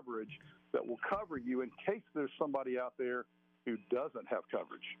motorist coverage that will cover you in case there's somebody out there who doesn't have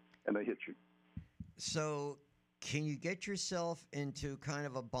coverage and they hit you. So can you get yourself into kind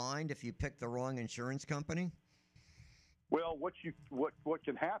of a bind if you pick the wrong insurance company? Well, what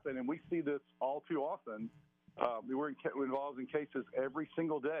can happen, and we see this all too often, we're involved in cases every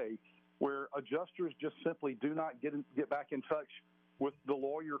single day where adjusters just simply do not get back in touch with the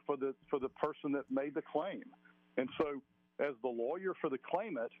lawyer for the person that made the claim. And so as the lawyer for the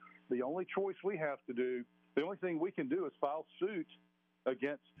claimant, the only choice we have to do, the only thing we can do is file suit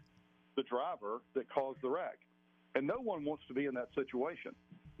against the driver that caused the wreck. And no one wants to be in that situation.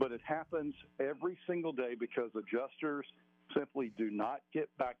 But it happens every single day because adjusters simply do not get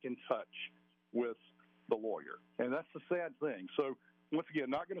back in touch with the lawyer. And that's the sad thing. So once again,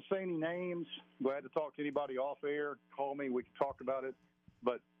 not going to say any names. Glad to talk to anybody off air. Call me. We can talk about it.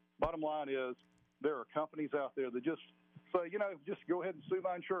 But bottom line is there are companies out there that just say, just go ahead and sue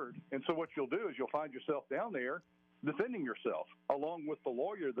my insured. And so what you'll do is you'll find yourself down there defending yourself along with the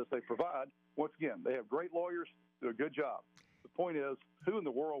lawyer that they provide. Once again, they have great lawyers, do a good job. The point is, who in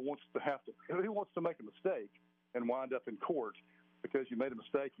the world wants to make a mistake and wind up in court because you made a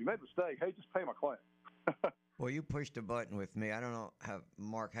mistake? You made a mistake. Hey, just pay my claim. Well, you pushed a button with me. I don't know,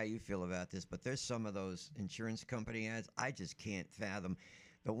 Mark, how you feel about this, but there's some of those insurance company ads I just can't fathom.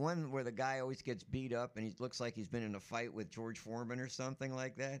 The one where the guy always gets beat up and he looks like he's been in a fight with George Foreman or something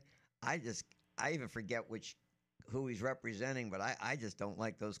like that. I even forget who he's representing, but I just don't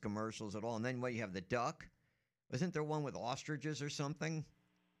like those commercials at all. And then you have the duck. Isn't there one with ostriches or something?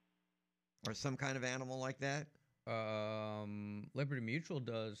 Or some kind of animal like that? Liberty Mutual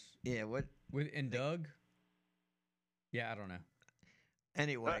does. Yeah, what? And Doug? Yeah, I don't know.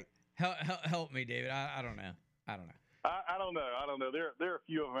 Anyway. Help me, David. I don't know. I don't know. There are a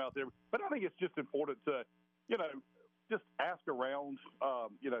few of them out there. But I think it's just important to, just ask around,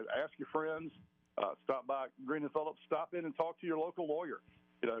 ask your friends, stop by Green & Phillips, stop in and talk to your local lawyer.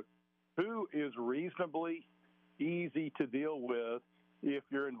 Who is reasonably easy to deal with if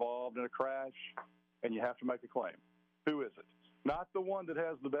you're involved in a crash and you have to make a claim? Who is it? Not the one that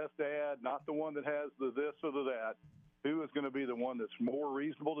has the best ad, not the one that has the this or the that. Who is going to be the one that's more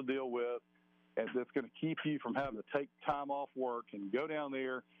reasonable to deal with and that's going to keep you from having to take time off work and go down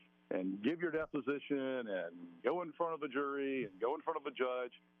there and give your deposition and go in front of a jury and go in front of a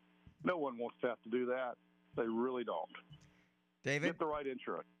judge? No one wants to have to do that. They really don't. David? Get the right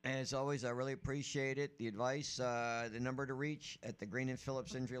insurance. As always, I really appreciate it. The advice, the number to reach at the Green &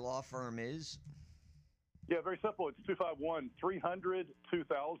 Phillips Injury Law Firm is? Yeah, very simple. It's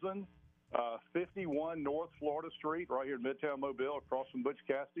 251-300-2000, 51 North Florida Street, right here in Midtown Mobile, across from Butch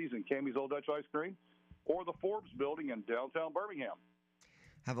Cassidy's and Cammy's Old Dutch Ice Cream, or the Forbes Building in downtown Birmingham.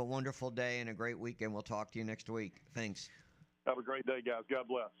 Have a wonderful day and a great weekend. We'll talk to you next week. Thanks. Have a great day, guys. God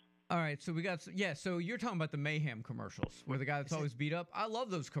bless. All right, so so you're talking about the Mayhem commercials where the guy that's always beat up. I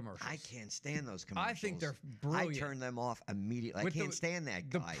love those commercials. I can't stand those commercials. I think they're brilliant. I turn them off immediately. I can't stand that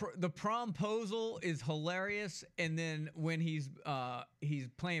guy. The promposal is hilarious, and then when he's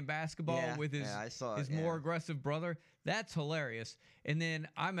playing basketball with his more aggressive brother, that's hilarious. And then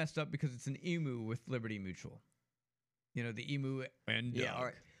I messed up because it's an emu with Liberty Mutual. The emu and Doug. All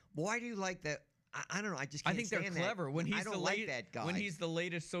right. Why do you like that? I don't know. I just can't stand that. I think they're clever. When he's like that guy. When he's the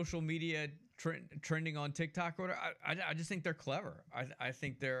latest social media trending on TikTok or whatever, I just think they're clever. I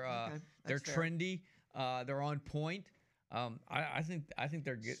think they're trendy. They're on point. I think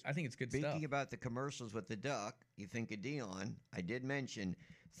they're good. I think it's good stuff. Speaking about the commercials with the duck, you think of Dion. I did mention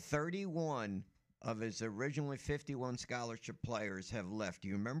 31 of his originally 51 scholarship players have left. Do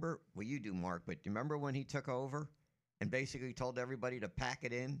you remember? Well, you do, Mark, but do you remember when he took over and basically told everybody to pack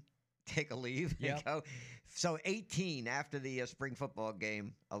it in? Take a leave and go. So 18 after the spring football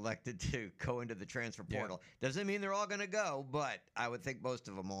game elected to go into the transfer portal. Doesn't mean they're all going to go, but I would think most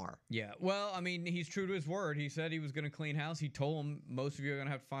of them are. Yeah. Well, I mean, he's true to his word. He said he was going to clean house. He told them most of you are going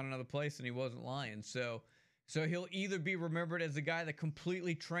to have to find another place, and he wasn't lying. So he'll either be remembered as the guy that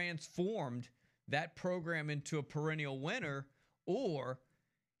completely transformed that program into a perennial winner, or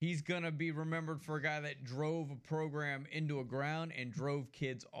he's going to be remembered for a guy that drove a program into a ground and drove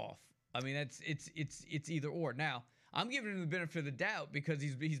kids off. I mean, it's either or. Now, I'm giving him the benefit of the doubt because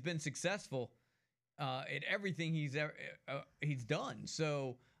he's been successful at everything he's done.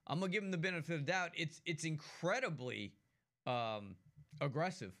 So I'm gonna give him the benefit of the doubt. It's incredibly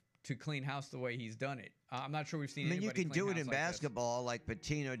aggressive to clean house the way he's done it. I'm not sure we've seen. I mean, you can do it in like basketball like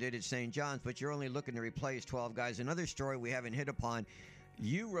Patino did at St. John's, but you're only looking to replace 12 guys. Another story we haven't hit upon.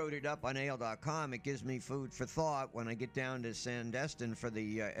 You wrote it up on AL.com. It gives me food for thought when I get down to Sandestin for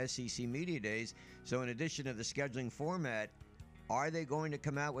the SEC Media Days. So in addition to the scheduling format, are they going to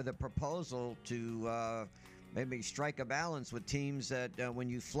come out with a proposal to maybe strike a balance with teams that when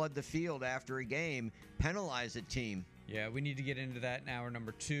you flood the field after a game, penalize a team? Yeah, we need to get into that in hour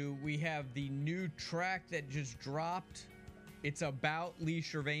number 2. We have the new track that just dropped. It's about Lee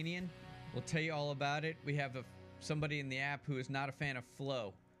Shervanian. We'll tell you all about it. We have somebody in the app who is not a fan of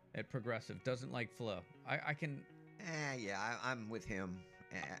Flow at Progressive, doesn't like Flow. I can... I'm with him.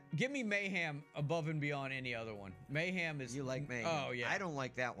 Give me Mayhem above and beyond any other one. Mayhem is... You like Mayhem? Oh, yeah. I don't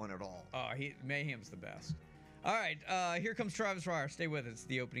like that one at all. Oh, Mayhem's the best. All right, here comes Travis Reier. Stay with us. It's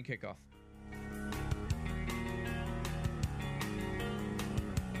the opening kickoff.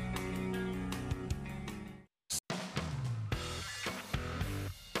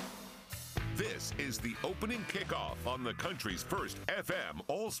 This is the opening kickoff on the country's first FM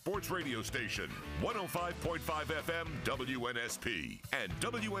all-sports radio station, 105.5 FM WNSP and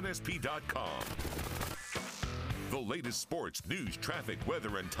WNSP.com. The latest sports, news, traffic,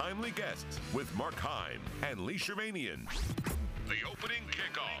 weather, and timely guests with Mark Heim and Lee Shervanian. The opening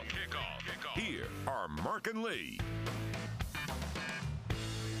kickoff. Here are Mark and Lee.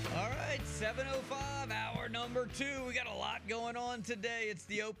 All right, 7:05, hour number 2. We got a lot going on today. It's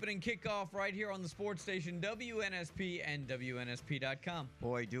the opening kickoff right here on the sports station, WNSP and WNSP.com.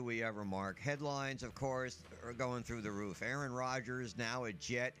 Boy, do we ever, Mark. Headlines, of course, are going through the roof. Aaron Rodgers, now a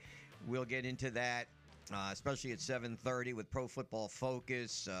Jet. We'll get into that, especially at 7:30 with Pro Football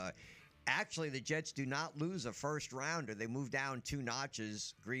Focus. Actually, the Jets do not lose a first rounder. They move down 2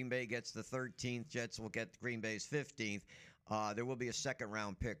 notches. Green Bay gets the 13th. Jets will get Green Bay's 15th. There will be a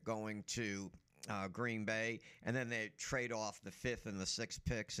second-round pick going to Green Bay, and then they trade off the 5th and the 6th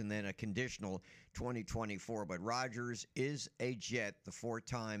picks, and then a conditional 2024. But Rodgers is a Jet, the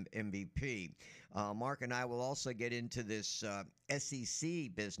 4-time MVP. Mark and I will also get into this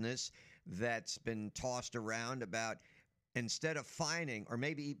SEC business that's been tossed around about instead of fining, or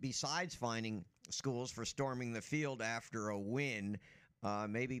maybe besides fining schools for storming the field after a win,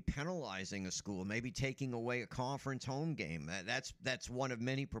 maybe penalizing a school, maybe taking away a conference home game. That's one of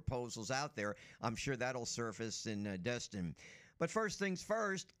many proposals out there. I'm sure that'll surface in Destin. But first things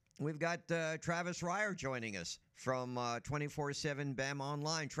first, we've got Travis Reier joining us from 24/7 BAM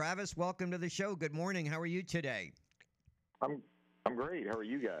Online. Travis, welcome to the show. Good morning. How are you today? I'm great. How are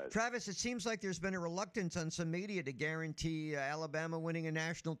you guys? Travis, it seems like there's been a reluctance on some media to guarantee Alabama winning a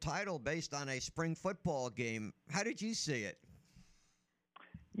national title based on a spring football game. How did you see it?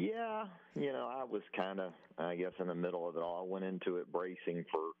 Yeah, I was kind of, I guess, in the middle of it all. I went into it bracing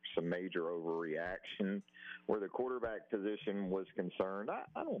for some major overreaction. Where the quarterback position was concerned,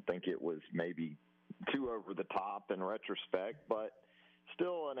 I don't think it was maybe too over the top in retrospect, but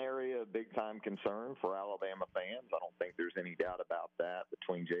still an area of big-time concern for Alabama fans. I don't think there's any doubt about that.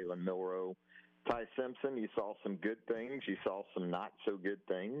 Between Jalen Milroe, Ty Simpson, you saw some good things. You saw some not-so-good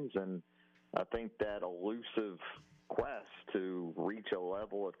things. And I think that elusive quest to reach a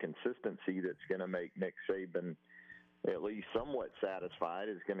level of consistency that's going to make Nick Saban at least somewhat satisfied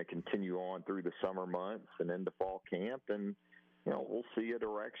is going to continue on through the summer months and into fall camp. And we'll see a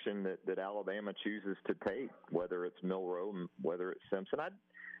direction that Alabama chooses to take, whether it's Milroe, whether it's Simpson.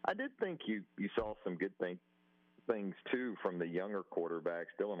 I did think you saw some good things, too, from the younger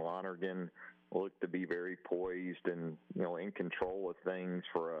quarterbacks. Dylan Lonergan looked to be very poised and, in control of things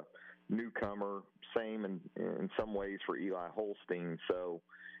for a newcomer. Same in some ways for Eli Holstein. So,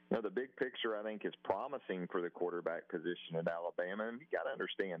 the big picture, I think, is promising for the quarterback position at Alabama. And you got to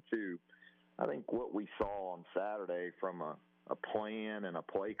understand, too, I think what we saw on Saturday from a plan and a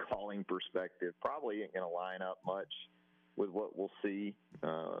play calling perspective probably ain't going to line up much with what we'll see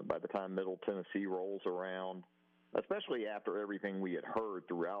by the time Middle Tennessee rolls around, especially after everything we had heard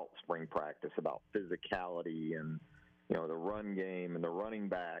throughout spring practice about physicality and, the run game and the running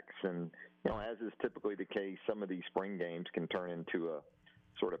backs. And, as is typically the case, some of these spring games can turn into a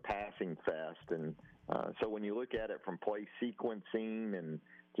sort of passing fest. And so when you look at it from play sequencing and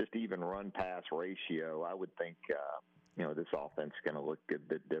just even run-pass ratio, I would think this offense is going to look a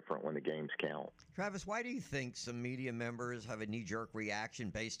bit different when the games count. Travis, why do you think some media members have a knee-jerk reaction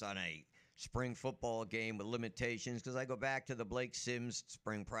based on a spring football game with limitations? Because I go back to the Blake Sims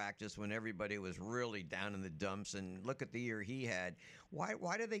spring practice when everybody was really down in the dumps, and look at the year he had.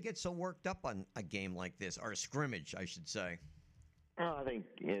 Why do they get so worked up on a game like this, or a scrimmage, I should say? Well, I think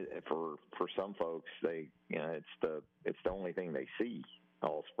for some folks, it's the only thing they see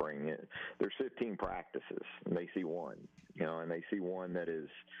all spring. There's 15 practices, and they see one, and they see one that is,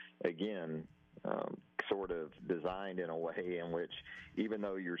 again, sort of designed in a way in which, even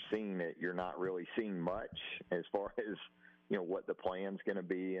though you're seeing it, you're not really seeing much as far as what the plan's going to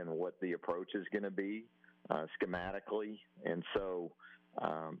be and what the approach is going to be schematically. And so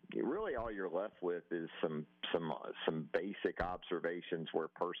really all you're left with is some basic observations where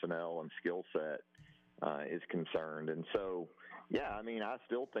personnel and skill set is concerned. And so, yeah, I mean, I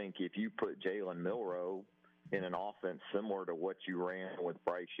still think if you put Jalen Milroe in an offense similar to what you ran with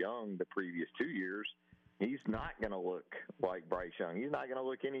Bryce Young the previous 2 years, he's not going to look like Bryce Young. He's not going to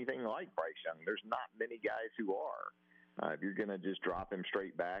look anything like Bryce Young. There's not many guys who are. If you're going to just drop him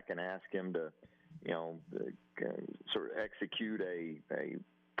straight back and ask him to, sort of execute a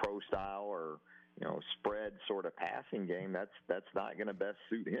pro style or spread sort of passing game, that's not going to best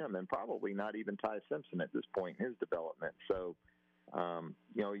suit him, and probably not even Ty Simpson at this point in his development. So,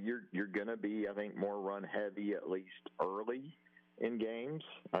 you're going to be, I think, more run heavy at least early in games.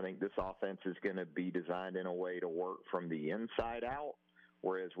 I think this offense is going to be designed in a way to work from the inside out,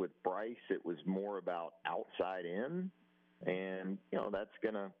 whereas with Bryce it was more about outside in. And that's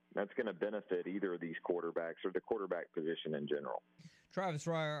gonna benefit either of these quarterbacks or the quarterback position in general. Travis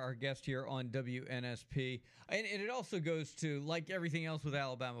Reier, our guest here on WNSP, and it also goes to, like everything else with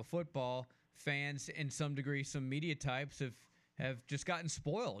Alabama football, fans in some degree, some media types have just gotten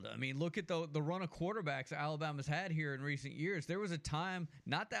spoiled. I mean, look at the run of quarterbacks Alabama's had here in recent years. There was a time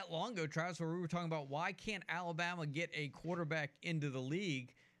not that long ago, Travis, where we were talking about why can't Alabama get a quarterback into the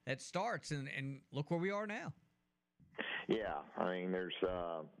league that starts, and look where we are now. Yeah, I mean, there's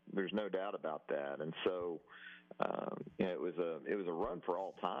no doubt about that, and so it was a run for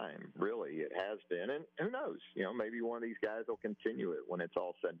all time. Really, it has been, and who knows? Maybe one of these guys will continue it when it's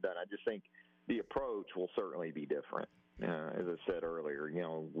all said and done. I just think the approach will certainly be different. As I said earlier,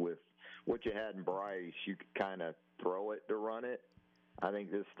 with what you had in Bryce, you could kind of throw it to run it. I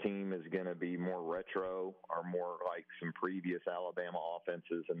think this team is going to be more retro or more like some previous Alabama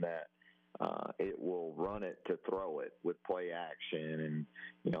offenses in that. It will run it to throw it with play action,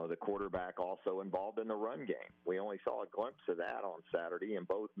 and the quarterback also involved in the run game. We only saw a glimpse of that on Saturday, and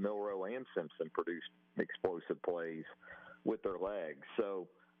both Milroe and Simpson produced explosive plays with their legs. So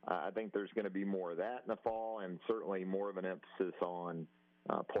I think there's going to be more of that in the fall, and certainly more of an emphasis on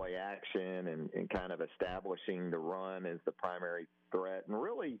play action and kind of establishing the run as the primary threat, and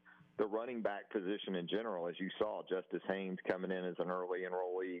really the running back position in general. As you saw, Justice Haynes coming in as an early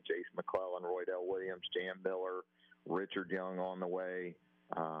enrollee, Jason McClellan, Roydell Williams, Jam Miller, Richard Young on the way.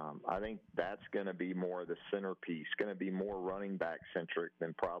 I think that's going to be more of the centerpiece, going to be more running back centric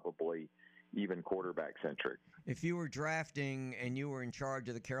than probably even quarterback centric. If you were drafting and you were in charge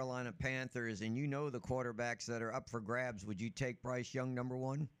of the Carolina Panthers and the quarterbacks that are up for grabs, would you take Bryce Young number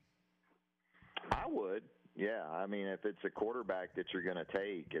one? I would. Yeah, I mean, if it's a quarterback that you're going to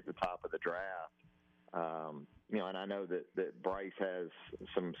take at the top of the draft, and I know that Bryce has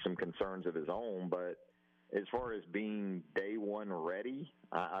some concerns of his own, but as far as being day one ready,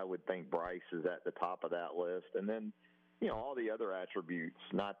 I would think Bryce is at the top of that list. And then, all the other attributes,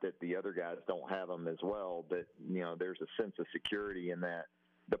 not that the other guys don't have them as well, but, there's a sense of security in that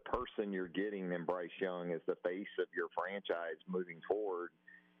the person you're getting in Bryce Young is the face of your franchise moving forward.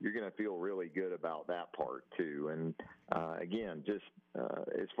 You're going to feel really good about that part too. And again, just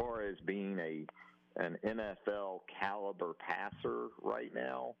as far as being an NFL caliber passer right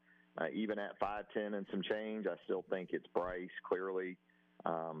now, even at 5'10" and some change, I still think it's Bryce clearly.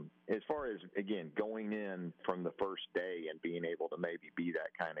 As far as, again, going in from the first day and being able to maybe be that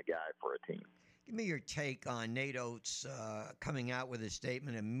kind of guy for a team. Give me your take on Nate Oates coming out with a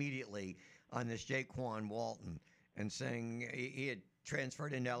statement immediately on this Jaquan Walton and saying he had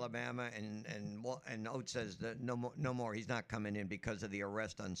transferred into Alabama, and Oates says that no more. He's not coming in because of the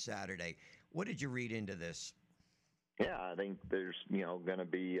arrest on Saturday. What did you read into this? Yeah, I think there's going to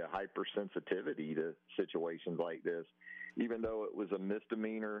be a hypersensitivity to situations like this, even though it was a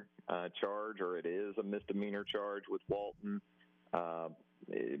misdemeanor charge, or it is a misdemeanor charge with Walton.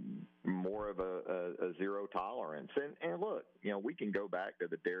 More of a zero tolerance. And look, we can go back to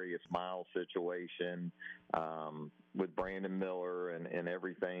the Darius Miles situation with Brandon Miller and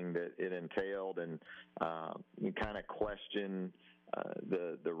everything that it entailed, and you kind of question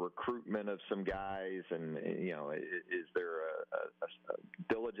the recruitment of some guys, and is there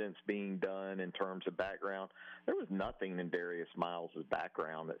a diligence being done in terms of background? There was nothing in Darius Miles'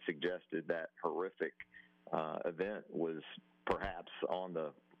 background that suggested that horrific event was perhaps on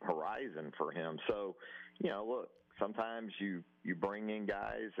the horizon for him. So, look, sometimes you bring in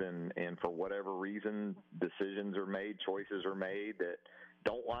guys and for whatever reason, decisions are made, choices are made that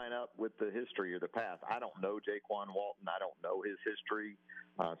don't line up with the history or the past. I don't know Jaquan Walton. I don't know his history.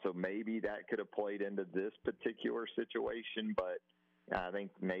 So maybe that could have played into this particular situation. But I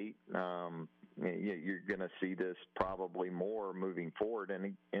think, Nate, you're going to see this probably more moving forward.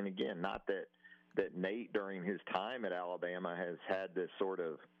 And again, not that Nate during his time at Alabama has had this sort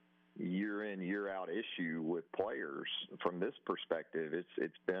of year in, year out issue with players. From this perspective,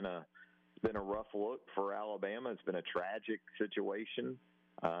 it's been a rough look for Alabama. It's been a tragic situation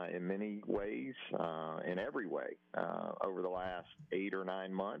in many ways, in every way, over the last 8 or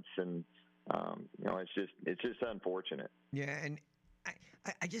 9 months, and it's just unfortunate. Yeah, and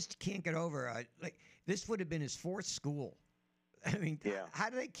I just can't get over like this would have been his fourth school. I mean, how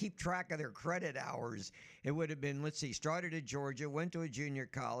do they keep track of their credit hours? It would have been, let's see, started at Georgia, went to a junior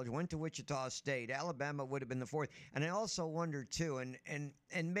college, went to Wichita State. Alabama would have been the fourth. And I also wonder, too, and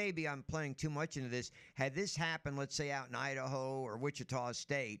maybe I'm playing too much into this, had this happened, let's say, out in Idaho or Wichita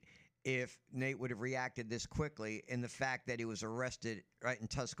State, if Nate would have reacted this quickly, and the fact that he was arrested right in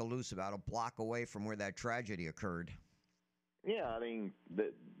Tuscaloosa, about a block away from where that tragedy occurred. Yeah, I mean,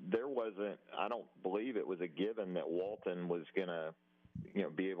 there wasn't. I don't believe it was a given that Walton was going to,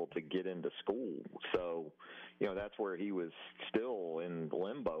 be able to get into school. So, that's where he was still in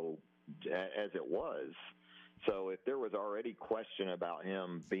limbo, as it was. So, if there was already question about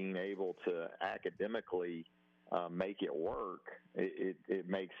him being able to academically make it work, it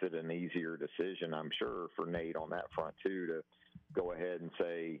makes it an easier decision, I'm sure, for Nate on that front too, to go ahead and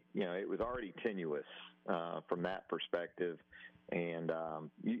say, it was already tenuous from that perspective. And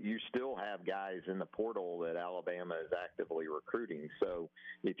you still have guys in the portal that Alabama is actively recruiting. So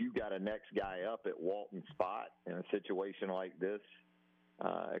if you've got a next guy up at Walton's spot in a situation like this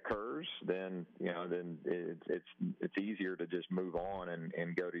occurs, then it's easier to just move on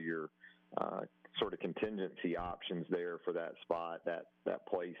and go to your sort of contingency options there for that spot, that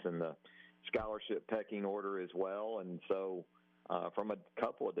place in the scholarship pecking order as well. And so from a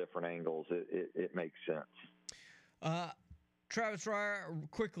couple of different angles, it makes sense. Travis Reier,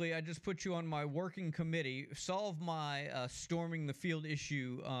 quickly, I just put you on my working committee. Solve my storming the field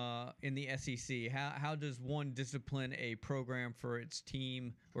issue in the SEC. How does one discipline a program for its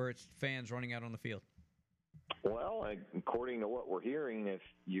team or its fans running out on the field? Well, according to what we're hearing, if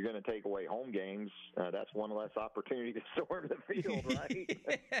you're going to take away home games, that's one less opportunity to storm the field, right?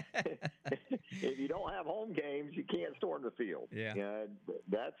 If you don't have home games, you can't storm the field. Yeah.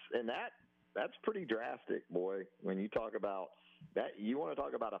 That's pretty drastic, boy. When you talk about that, you want to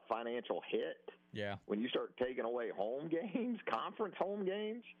talk about a financial hit. Yeah. When you start taking away home games, conference home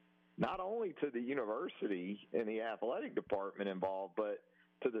games, not only to the university and the athletic department involved, but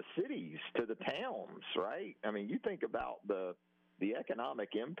to the cities, to the towns, right? I mean, you think about the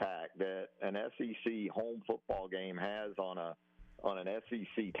economic impact that an SEC home football game has on an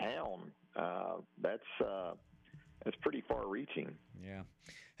SEC town. That's pretty far-reaching. Yeah.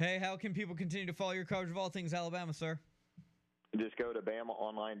 Hey, how can people continue to follow your coverage of all things Alabama, sir? Just go to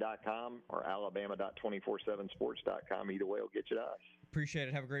BamaOnline.com or Alabama.247sports.com. Either way will get you to us. Appreciate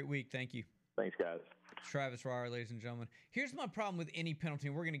it. Have a great week. Thank you. Thanks, guys. Travis Reier, ladies and gentlemen. Here's my problem with any penalty,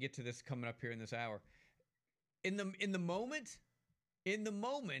 and we're going to get to this coming up here in this hour. In the moment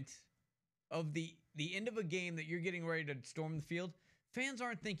of the end of a game that you're getting ready to storm the field, fans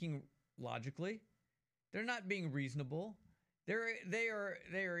aren't thinking logically. They're not being reasonable. They are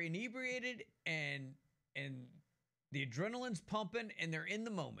inebriated and the adrenaline's pumping and they're in the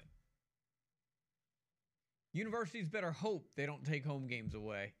moment. Universities better hope they don't take home games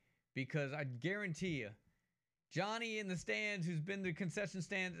away, because I guarantee you, Johnny in the stands, who's been to the concession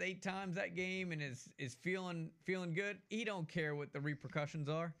stands 8 times that game and is feeling good, he don't care what the repercussions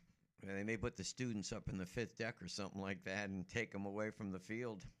are. Yeah, they may put the students up in the 5th deck or something like that and take them away from the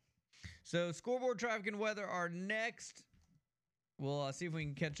field. So scoreboard, traffic, and weather are next. We'll see if we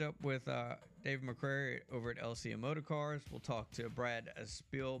can catch up with David McCrary over at LCM Motor Cars. We'll talk to Brad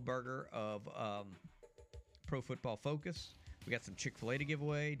Spielberger of Pro Football Focus. We got some Chick-fil-A to give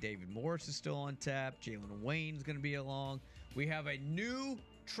away. David Morris is still on tap. Jalen Wayne's going to be along. We have a new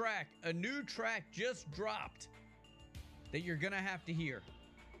track just dropped that you're going to have to hear.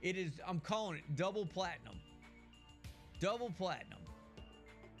 It is, I'm calling it double platinum. Double platinum.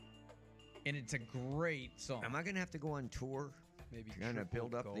 And it's a great song. Am I going to have to go on tour? Maybe you're going to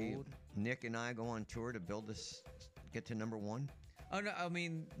build up gold. Nick and I go on tour to build this, get to number 1? Oh, no, I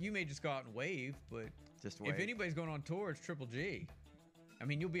mean, you may just go out and wave, but just wave. If anybody's going on tour, it's Triple G. I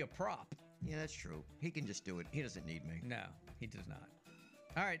mean, you'll be a prop. Yeah, that's true. He can just do it. He doesn't need me. No, he does not.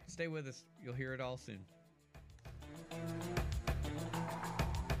 All right, stay with us. You'll hear it all soon.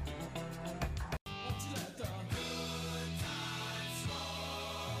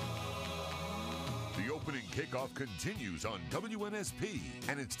 Opening Kickoff continues on WNSP,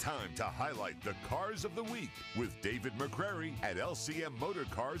 and it's time to highlight the cars of the week with David McCrary at LCM Motor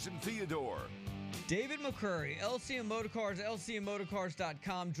Cars in Theodore. David McCrary, LCM Motorcars,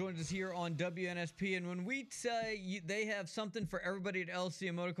 LCMmotorcars.com, joins us here on WNSP. And when we say they have something for everybody at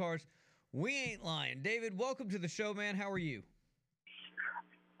LCM Motorcars, we ain't lying. David, welcome to the show, man. How are you?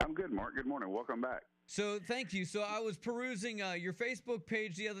 I'm good, Mark. Good morning. Welcome back. So thank you. So I was perusing your Facebook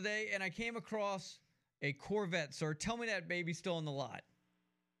page the other day, and I came across a Corvette, sir. Tell me that baby's still in the lot.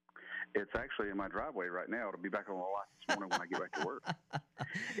 It's actually in my driveway right now. It'll be back on the lot this morning when I get back to work.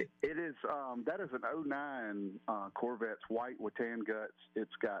 It is that is an 09 Corvette, white with tan guts.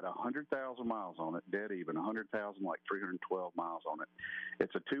 It's got 100,000 miles on it, dead even, 100,000, like 312 miles on it.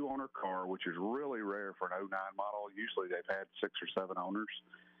 It's a two-owner car, which is really rare for an 09 model. Usually they've had 6 or 7 owners.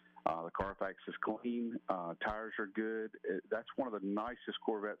 The Carfax is clean. Tires are good. That's one of the nicest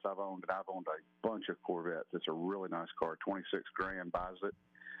Corvettes I've owned, and I've owned a bunch of Corvettes. It's a really nice car. $26,000 buys it.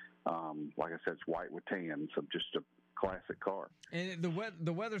 Like I said, it's white with tan, so just a classic car. And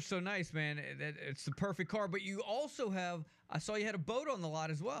the weather's so nice, man. It's the perfect car. But you also have, I saw you had a boat on the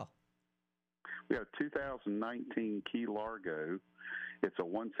lot as well. We have a 2019 Key Largo. It's a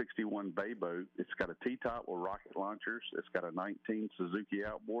 161 bay boat. It's got a T-top with rocket launchers. It's got a 19 Suzuki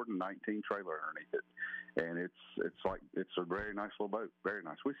outboard and 19 trailer underneath it. And it's a very nice little boat. Very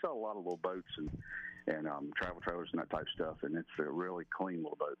nice. We sell a lot of little boats and travel trailers and that type of stuff, and it's a really clean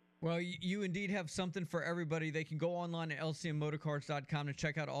little boat. Well, you indeed have something for everybody. They can go online at lcmmotorcars.com to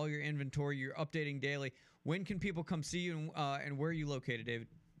check out all your inventory. You're updating daily. When can people come see you, and where are you located, David?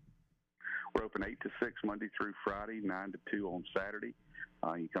 We're open 8 to 6 Monday through Friday, 9 to 2 on Saturday.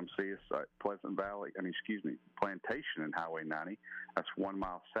 You come see us at Plantation and Highway 90. That's 1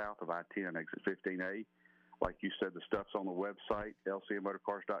 mile south of I-10, exit 15A. Like you said, the stuff's on the website,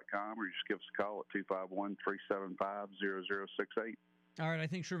 lcmmotorcars.com, or you just give us a call at 251-375-0068. All right, I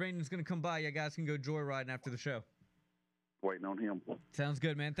think Shervanian's going to come by. You guys can go joyriding after the show. Waiting on him. Sounds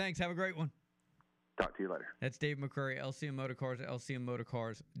good, man. Thanks. Have a great one. Talk to you later. That's Dave McCrary, LCM Motorcars at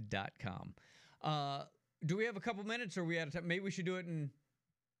lcmmotorcars.com. Do we have a couple minutes, or are we out of time? Maybe we should do it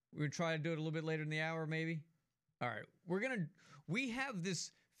we're try to do it a little bit later in the hour, maybe. All right, we have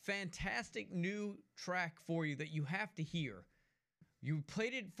this fantastic new track for you that you have to hear. You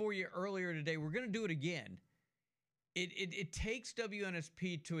played it for you earlier today. We're going to do it again. It takes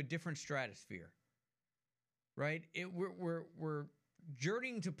WNSP to a different stratosphere, right? We're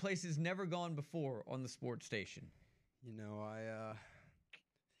journeying to places never gone before on the sports station.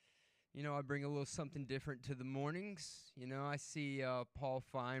 I bring a little something different to the mornings. I see Paul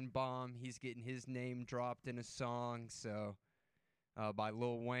Feinbaum. He's getting his name dropped in a song, so by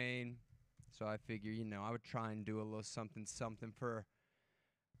Lil Wayne. So I figure, I would try and do a little something for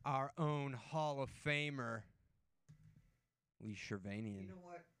our own Hall of Famer, Lee Shervanian. You know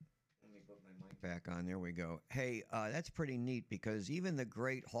what? Let me put my mic back on. There we go. Hey, that's pretty neat because even the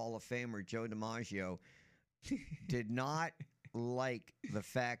great Hall of Famer Joe DiMaggio did not like the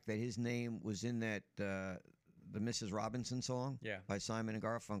fact that his name was in that the Mrs. Robinson song by Simon and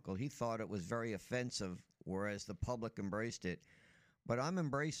Garfunkel. He thought it was very offensive, whereas the public embraced it. But I'm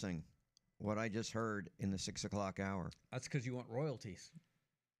embracing what I just heard in the 6 o'clock hour. That's because you want royalties.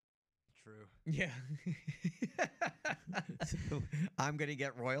 True. Yeah. So I'm going to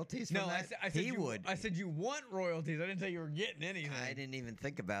get royalties from that? I said he would. I said you want royalties. I didn't say you were getting anything. I didn't even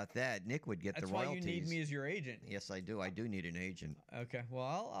think about that. Nick would get the royalties. That's why you need me as your agent. Yes, I do. I do need an agent. Okay.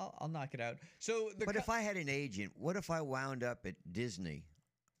 Well, I'll knock it out. So, but if I had an agent, what if I wound up at Disney?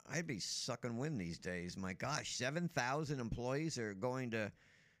 I'd be sucking wind these days. My gosh, 7,000 employees are going to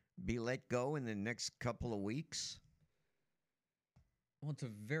be let go in the next couple of weeks. Well, it's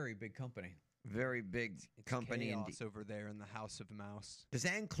a very big company. Very big company. Chaos over there in the House of Mouse. Does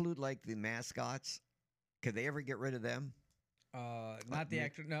that include like the mascots? Could they ever get rid of them? Not the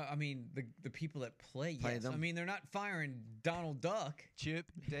actor. No, I mean the people that play yes. them? I mean they're not firing Donald Duck.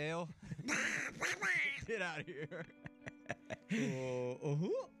 Chip, Dale. Get out of here.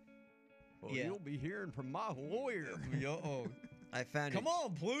 Well, you'll be hearing from my lawyer. I found Come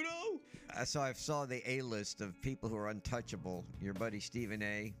on, Pluto. So I saw the A-list of people who are untouchable. Your buddy Stephen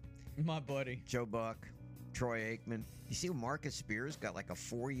A. My buddy. Joe Buck. Troy Aikman. You see Marcus Spears got like a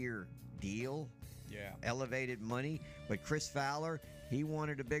 4-year deal? Yeah. Elevated money. But Chris Fowler, he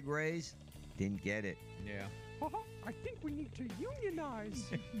wanted a big raise. Didn't get it. Yeah. I think we need to unionize.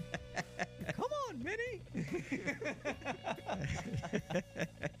 Come on, Minnie.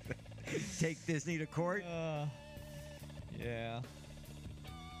 Take Disney to court? Yeah.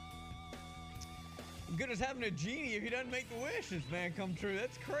 Good as having a genie if he doesn't make the wishes, man, come true.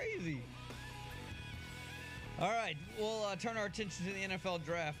 That's crazy. All right, we'll turn our attention to the NFL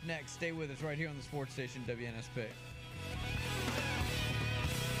draft next. Stay with us right here on the sports station WNSP.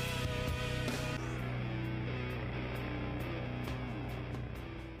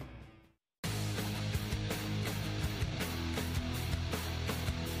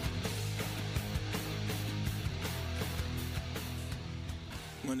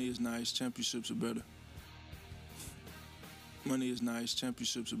 Money is nice, championships are better. Money is nice,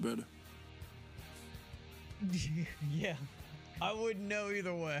 championships are better. Yeah, I wouldn't know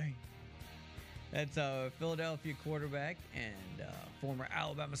either way. That's Philadelphia quarterback and former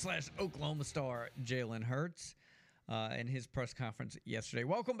Alabama/Oklahoma star Jalen Hurts in his press conference yesterday.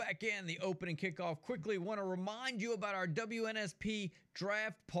 Welcome back in the opening kickoff. Quickly, want to remind you about our WNSP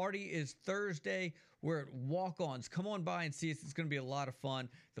draft party is Thursday. We're at Walk-Ons. Come on by and see us. It's going to be a lot of fun.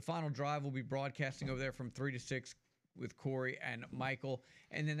 The final drive will be broadcasting over there from 3 to 6 with Corey and Michael.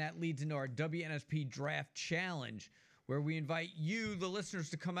 And then that leads into our WNSP Draft Challenge, where we invite you, the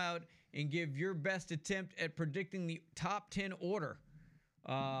listeners, to come out and give your best attempt at predicting the top 10 order.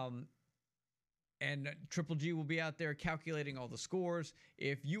 And Triple G will be out there calculating all the scores.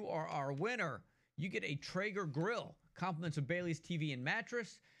 If you are our winner, you get a Traeger grill, compliments of Bailey's TV and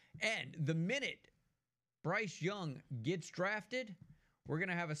mattress. And the minute Bryce Young gets drafted, we're going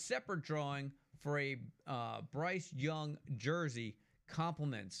to have a separate drawing for a Bryce Young jersey,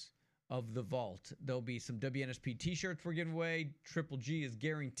 compliments of the vault. There'll be some WNSP t-shirts we're giving away. Triple G is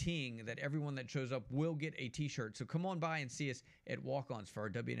guaranteeing that everyone that shows up will get a t-shirt. So come on by and see us at Walk-Ons for our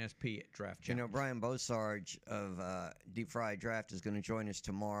WNSP Draft Challenge. You know, Brian Bosarge of Deep Fried Draft is going to join us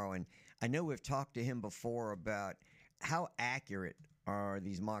tomorrow. And I know we've talked to him before about how accurate are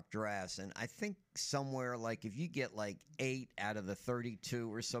these mock drafts. And I think somewhere like if you get like 8 out of the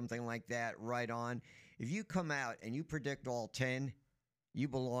 32 or something like that right on, if you come out and you predict all 10, you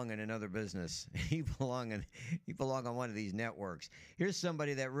belong in another business. You belong on one of these networks. Here's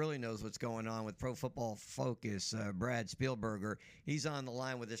somebody that really knows what's going on with Pro Football Focus, Brad Spielberger. He's on the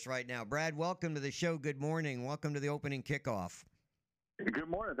line with us right now. Brad, welcome to the show. Good morning. Welcome to the opening kickoff. Good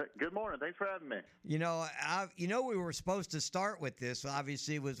morning. Good morning. Thanks for having me. You know, we were supposed to start with this.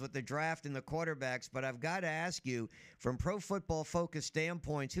 Obviously, was with the draft and the quarterbacks. But I've got to ask you, from Pro Football Focus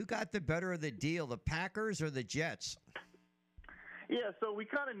standpoints, who got the better of the deal, the Packers or the Jets? Yeah, so we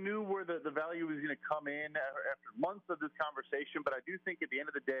kind of knew where the value was going to come in after months of this conversation. But I do think at the end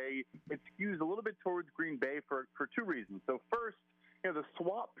of the day, it skews a little bit towards Green Bay for 2 reasons. So first, the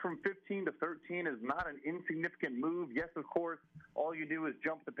swap from 15 to 13 is not an insignificant move. Yes, of course, all you do is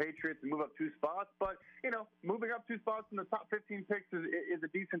jump the Patriots and move up 2 spots. But, moving up 2 spots in the top 15 picks is a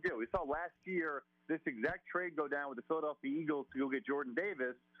decent deal. We saw last year this exact trade go down with the Philadelphia Eagles to go get Jordan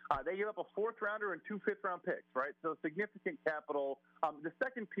Davis. They gave up a 4th rounder and 2 5th-round picks, right? So significant capital. The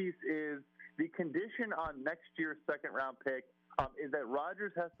second piece is the condition on next year's 2nd-round pick is that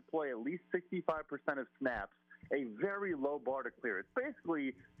Rodgers has to play at least 65% of snaps, a very low bar to clear. It's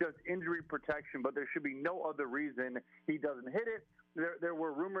basically just injury protection, but there should be no other reason he doesn't hit it. There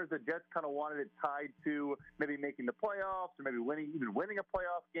were rumors that Jets kind of wanted it tied to maybe making the playoffs or maybe winning a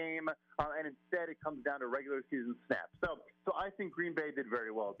playoff game, and instead it comes down to regular season snaps. So I think Green Bay did very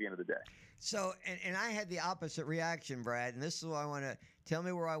well at the end of the day. So, and I had the opposite reaction, Brad, and this is why I want to tell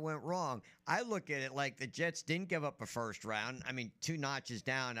me where I went wrong. I look at it like the Jets didn't give up a 1st round. I mean, 2 notches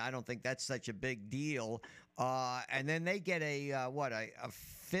down. I don't think that's such a big deal. And then they get a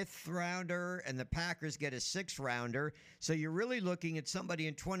 5th rounder, and the Packers get a 6th rounder. So you're really looking at somebody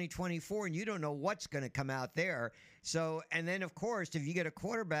in 2024, and you don't know what's going to come out there. So, and then of course, if you get a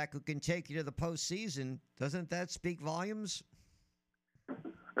quarterback who can take you to the postseason, doesn't that speak volumes?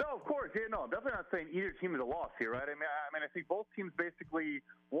 No, of course. Yeah, no, I'm definitely not saying either team is a loss here, right? I mean, I think both teams basically,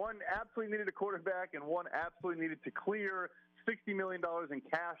 one absolutely needed a quarterback and one absolutely needed to clear $60 million in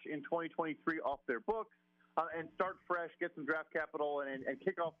cash in 2023 off their books. And start fresh, get some draft capital, and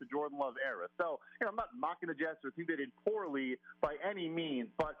kick off the Jordan Love era. So, I'm not mocking the Jets or think they did poorly by any means,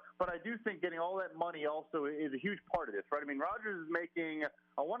 but I do think getting all that money also is a huge part of this, right? I mean, Rodgers is making,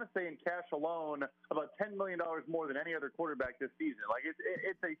 I want to say in cash alone, about $10 million more than any other quarterback this season. Like,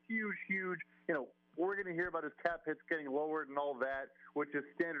 it's a huge, we're going to hear about his cap hits getting lowered and all that, which is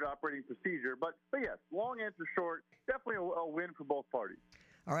standard operating procedure. But yes, long answer short, definitely a win for both parties.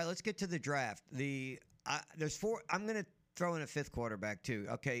 All right, let's get to the draft. There's 4. I'm going to throw in a 5th quarterback too.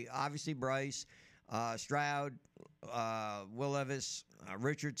 Okay, obviously Bryce, Stroud, Will Levis,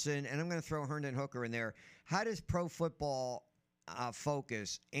 Richardson, and I'm going to throw Herndon Hooker in there. How does Pro Football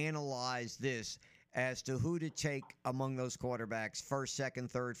Focus analyze this as to who to take among those quarterbacks, 1st,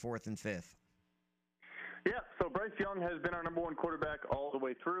 2nd, 3rd, 4th, and 5th? Yeah, so Bryce Young has been our number one quarterback all the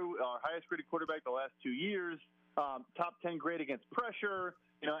way through, our highest graded quarterback the last 2 years, top 10 grade against pressure.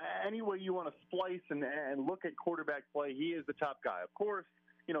 Any way you want to splice and look at quarterback play, he is the top guy. Of course,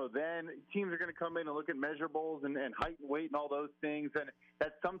 then teams are going to come in and look at measurables and height and weight and all those things, and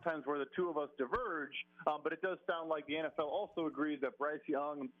that's sometimes where the two of us diverge. But it does sound like the NFL also agrees that Bryce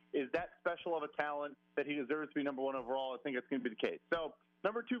Young is that special of a talent that he deserves to be number one overall. I think it's going to be the case. So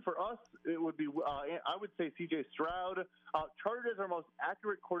number two for us, it would be, I would say, C.J. Stroud. Charted as our most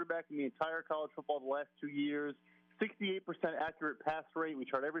accurate quarterback in the entire college football the last 2 years. 68% accurate pass rate. We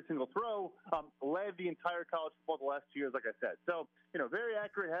chart every single throw. Led the entire college football the last 2 years, like I said. So, very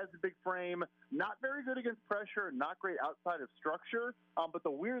accurate, has a big frame, not very good against pressure, not great outside of structure. But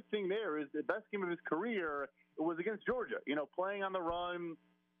the weird thing there is the best game of his career was against Georgia, playing on the run,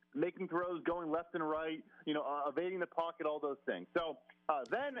 making throws, going left and right, evading the pocket, all those things. So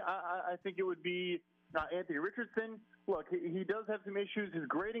then I think it would be Anthony Richardson. Look, he does have some issues. His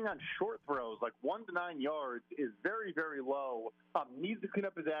grading on short throws, like 1 to 9 yards, is very, very low. Needs to clean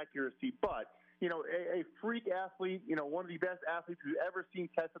up his accuracy, but a freak athlete, one of the best athletes we've ever seen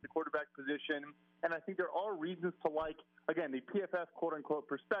test at the quarterback position. And I think there are reasons to like, again, the PFF quote-unquote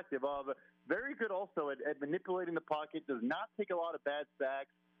perspective of very good also at manipulating the pocket, does not take a lot of bad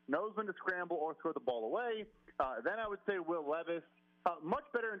sacks, knows when to scramble or throw the ball away. Then I would say Will Levis, much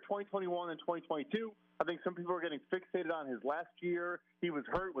better in 2021 than 2022. I think some people are getting fixated on his last year. He was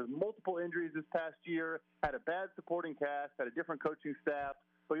hurt with multiple injuries this past year, had a bad supporting cast, had a different coaching staff.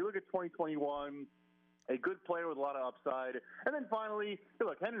 But you look at 2021, a good player with a lot of upside. And then finally,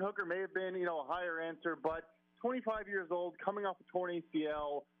 look, Hendon Hooker may have been, a higher answer, but 25 years old, coming off a torn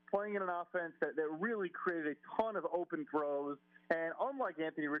ACL, playing in an offense that really created a ton of open throws. And unlike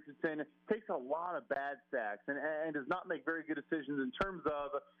Anthony Richardson, takes a lot of bad sacks and does not make very good decisions in terms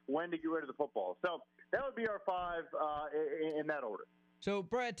of when to get rid of the football. So that would be our five in that order. So,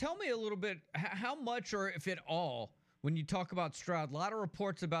 Brad, tell me a little bit how much, or if at all, when you talk about Stroud, a lot of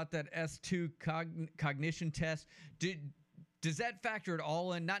reports about that S2 cognition test. Does that factor at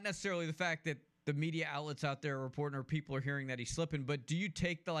all in? Not necessarily the fact that the media outlets out there are reporting or people are hearing that he's slipping, but do you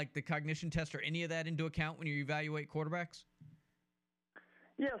take the cognition test or any of that into account when you evaluate quarterbacks?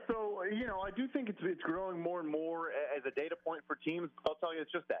 Yeah, so, I do think it's growing more and more as a data point for teams. I'll tell you,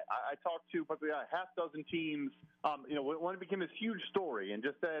 it's just that. I talked to probably a half dozen teams, when it became this huge story and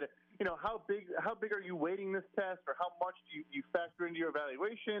just said, how big are you weighting this test, or how much do you factor into your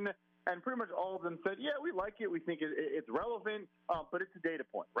evaluation? And pretty much all of them said, yeah, we like it. We think it's relevant, but it's a data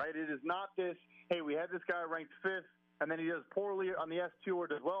point, right? It is not this, hey, we had this guy ranked 5th, and then he does poorly on the S2 or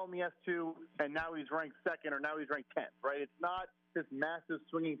does well on the S2, and now he's ranked 2nd or now he's ranked 10th, right? It's not this massive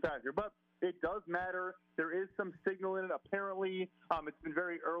swinging factor, but it does matter. There is some signal in it. Apparently, it's been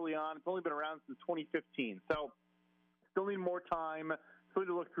very early on. It's only been around since 2015, so still need more time. Still need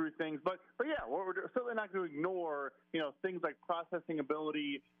to look through things, but yeah, we're certainly not going to ignore things like processing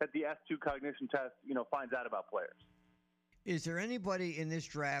ability that the S2 cognition test finds out about players. Is there anybody in this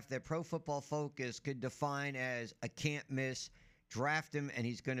draft that Pro Football Focus could define as a can't miss? Draft him, and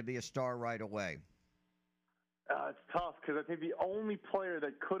he's going to be a star right away. It's tough because I think the only player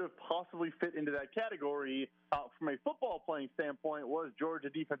that could have possibly fit into that category from a football playing standpoint was Georgia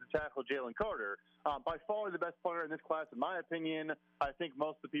defensive tackle Jalen Carter. By far the best player in this class, in my opinion. I think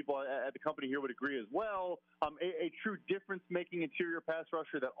most of the people at the company here would agree as well. A true difference-making interior pass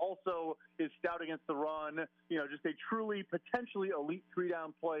rusher that also is stout against the run. Just a truly potentially elite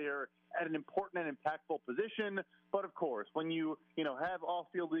three-down player at an important and impactful position. But of course, when you have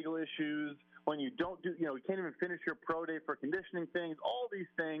off-field legal issues, when you don't do, you can't even finish your pro day for conditioning things, all these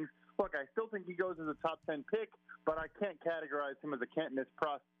things. Look, I still think he goes as a top 10 pick, but I can't categorize him as a can't miss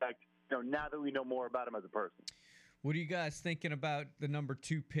prospect. Now that we know more about him as a person. What are you guys thinking about the number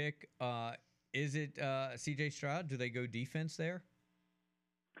 2 pick? Is it C.J. Stroud? Do they go defense there?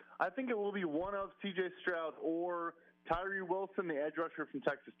 I think it will be one of C.J. Stroud or Tyree Wilson, the edge rusher from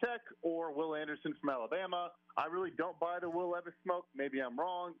Texas Tech, or Will Anderson from Alabama. I really don't buy the Will Levis smoke. Maybe I'm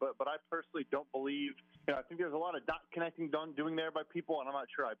wrong, but I personally don't believe. I think there's a lot of dot connecting doing there by people, and I'm not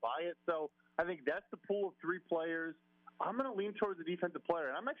sure I buy it. So I think that's the pool of 3 players. I'm going to lean towards the defensive player,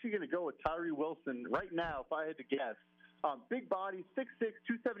 and I'm actually going to go with Tyree Wilson right now if I had to guess. Big body, 6'6",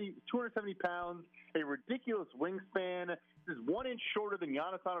 270 pounds, a ridiculous wingspan. This is 1 inch shorter than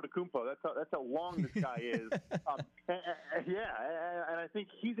Giannis Antetokounmpo. That's how long this guy is. And I think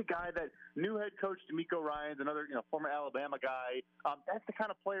he's a guy that new head coach D'Amico Ryans, another former Alabama guy. That's the kind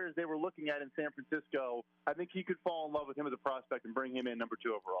of players they were looking at in San Francisco. I think he could fall in love with him as a prospect and bring him in number 2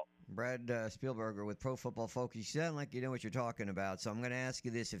 overall. Brad Spielberger with Pro Football Focus. You sound like you know what you're talking about, so I'm going to ask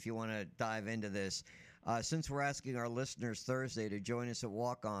you this if you want to dive into this. Since we're asking our listeners Thursday to join us at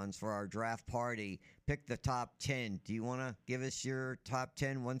Walk-Ons for our draft party, pick the top 10. Do you want to give us your top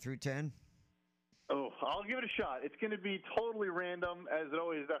 10, 1 through 10? Oh, I'll give it a shot. It's going to be totally random, as it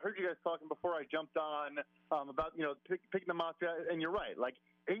always is. I heard you guys talking before I jumped on about picking the mock draft, and you're right. Like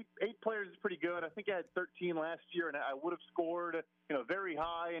eight players is pretty good. I think I had 13 last year, and I would have scored very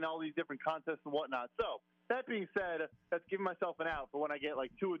high in all these different contests and whatnot. So that being said, that's giving myself an out for when I get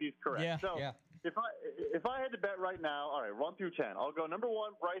like 2 of these correct. Yeah. If I had to bet right now, all right, 1 through 10. I'll go number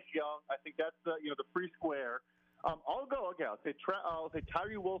 1, Bryce Young. I think that's the free square. I'll say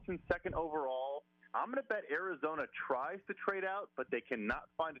Tyree Wilson 2nd overall. I'm going to bet Arizona tries to trade out, but they cannot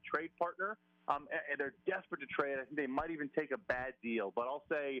find a trade partner. And they're desperate to trade. I think they might even take a bad deal. But I'll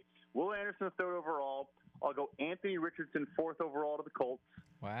say Will Anderson 3rd overall. I'll go Anthony Richardson 4th overall to the Colts.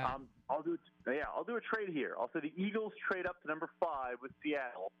 Wow. I'll do a trade here. I'll say the Eagles trade up to number 5 with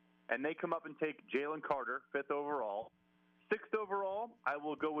Seattle, and they come up and take Jalen Carter 5th overall. 6th overall, I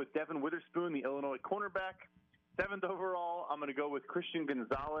will go with Devin Witherspoon, the Illinois cornerback. 7th overall, I'm going to go with Christian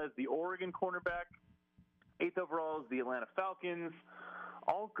Gonzalez, the Oregon cornerback. 8th overall is the Atlanta Falcons.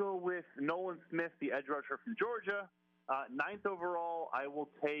 I'll go with Nolan Smith, the edge rusher from Georgia. 9th overall, I'll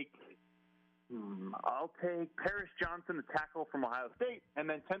take Paris Johnson, the tackle from Ohio State. And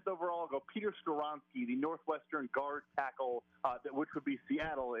then 10th overall, I'll go Peter Skoronski, the Northwestern guard tackle, which would be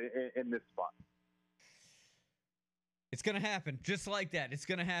Seattle in this spot. It's going to happen. Just like that. It's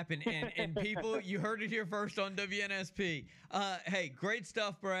going to happen. And people, you heard it here first on WNSP. Hey, great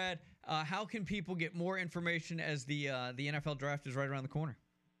stuff, Brad. How can people get more information as the NFL draft is right around the corner?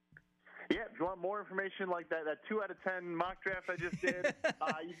 Yeah, if you want more information like that 2 out of 10 mock draft I just did,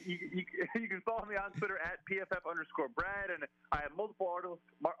 you can follow me on Twitter at PFF_Brad, and I have multiple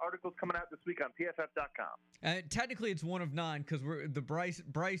articles coming out this week on PFF.com. Technically, it's 1 of 9 because the Bryce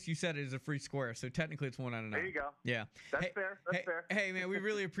you said is a free square, so technically it's 1 out of 9. There you go. Yeah, that's fair. That's fair. Hey, man, we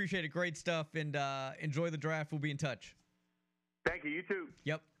really appreciate it. Great stuff, and enjoy the draft. We'll be in touch. Thank you. You too.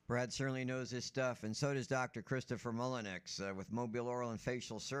 Yep. Brad certainly knows his stuff, and so does Dr. Christopher Mullinex with Mobile Oral and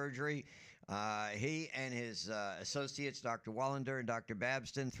Facial Surgery. He and his associates, Dr. Wallander and Dr.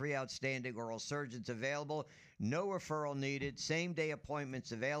 Babston, 3 outstanding oral surgeons available. No referral needed. Same-day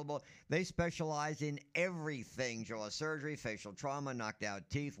appointments available. They specialize in everything: jaw surgery, facial trauma, knocked out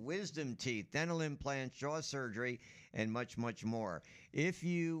teeth, wisdom teeth, dental implants, jaw surgery, and much, much more. If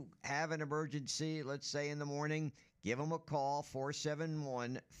you have an emergency, let's say in the morning, give them a call,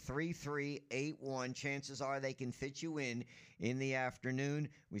 471-3381. Chances are they can fit you in the afternoon.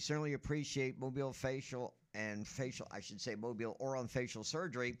 We certainly appreciate Mobile Oral and Facial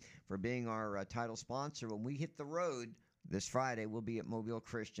Surgery for being our title sponsor. When we hit the road this Friday, we'll be at Mobile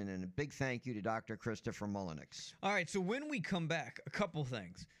Christian. And a big thank you to Dr. Christopher Mullinex. All right, so when we come back, a couple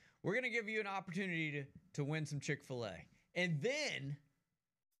things. We're going to give you an opportunity to win some Chick-fil-A. And then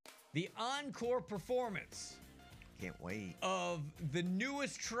the encore performance. Can't wait. Of the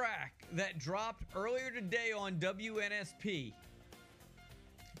newest track that dropped earlier today on WNSP.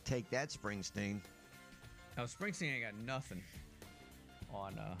 Take that, Springsteen. Now, Springsteen ain't got nothing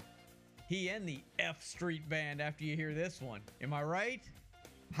on he and the F Street Band after you hear this one. Am I right?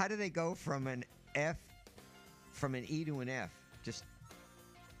 How do they go from an E to an F? Just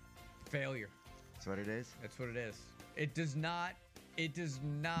failure. That's what it is? That's what it is. It does not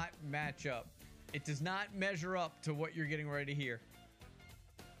match up. It does not measure up to what you're getting ready to hear.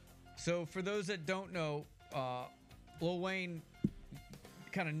 So for those that don't know, Lil Wayne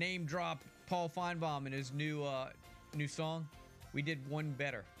kind of name dropped Paul Feinbaum in his new song. We did one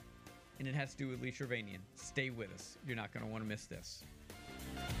better, and it has to do with Lee Shervanian. Stay with us. You're not going to want to miss this.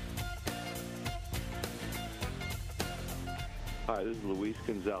 Hi, this is Luis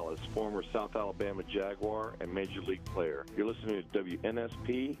Gonzalez, former South Alabama Jaguar and Major League player. You're listening to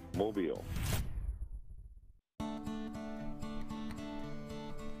WNSP Mobile.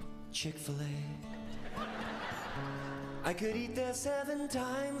 Chick-fil-A, I could eat there 7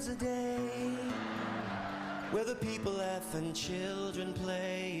 times a day, where the people laugh and children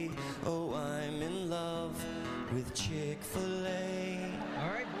play. Oh, I'm in love with Chick-fil-A. All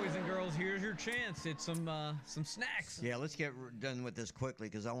right, boys and girls, here's your chance. It's some snacks. Yeah, let's get done with this quickly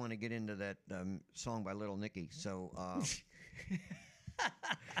because I want to get into that song by Little Nicky. So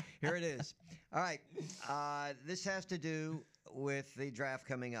here it is. All right. This has to do with the draft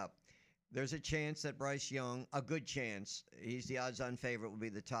coming up. There's a chance that Bryce Young, a good chance, he's the odds-on favorite, will be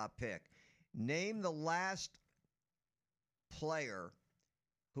the top pick. Name the last player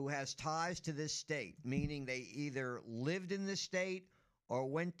who has ties to this state, meaning they either lived in this state or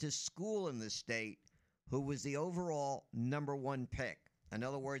went to school in this state, who was the overall number one pick. In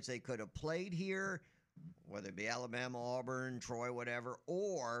other words, they could have played here, whether it be Alabama, Auburn, Troy, whatever,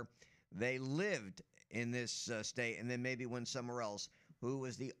 or they lived in this state and then maybe went somewhere else, who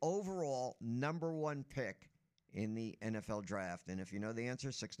was the overall number one pick in the NFL draft. And if you know the answer,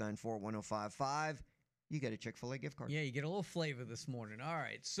 694-1055, you get a Chick-fil-A gift card. Yeah, you get a little flavor this morning. All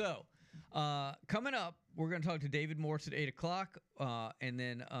right, so coming up, we're going to talk to David Morse at 8 o'clock, and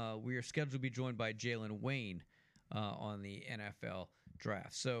then we are scheduled to be joined by Jalen Wayne on the NFL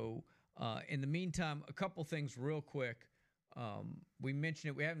draft. So in the meantime, a couple things real quick. We mentioned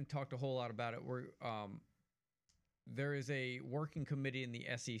it. We haven't talked a whole lot about it. There is a working committee in the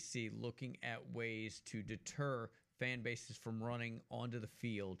SEC looking at ways to deter fan bases from running onto the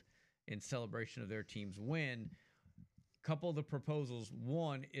field in celebration of their team's win. A couple of the proposals: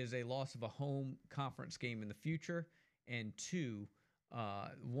 one is a loss of a home conference game in the future, and two,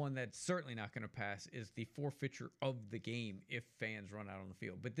 one that's certainly not going to pass is the forfeiture of the game if fans run out on the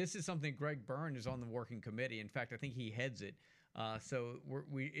field. But this is something Greg Byrne is on the working committee. In fact, I think he heads it. So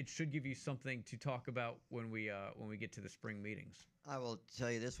it should give you something to talk about when we get to the spring meetings. I will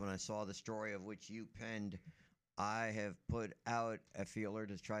tell you this: when I saw the story of which you penned, I have put out a feeler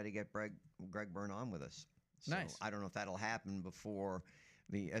to try to get Greg Byrne on with us. So Nice. I don't know if that'll happen before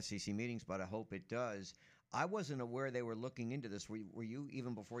the SEC meetings, but I hope it does. I wasn't aware they were looking into this. Were you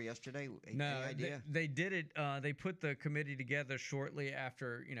even before yesterday? No, Any idea? They did it. They put the committee together shortly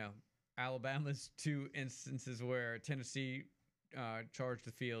after Alabama's two instances where Tennessee charged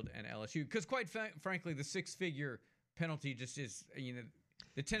the field and LSU. Because quite frankly, the six-figure penalty just is,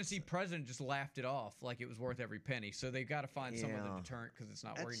 the Tennessee president just laughed it off like it was worth every penny. So they've got to find some of the deterrent because it's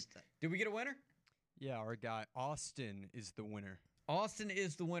not working. Did we get a winner? Yeah, our guy Austin is the winner. Austin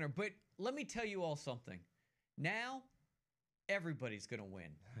is the winner. But let me tell you all something. Now, everybody's going to win.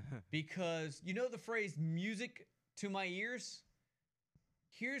 Because you know the phrase, music to my ears?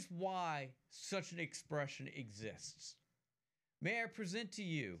 Here's why such an expression exists. May I present to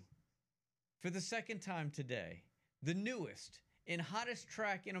you, for the second time today, the newest and hottest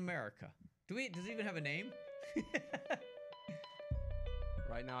track in America. Does it even have a name?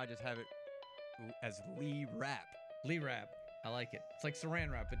 Right now, I just have it as Lee Rap. Lee Rap. I like it. It's like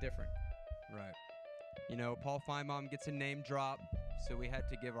Saran Wrap, but different. Right. Paul Feinbaum gets a name drop, so we had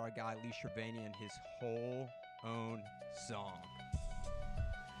to give our guy Lee Shervanian his whole own song.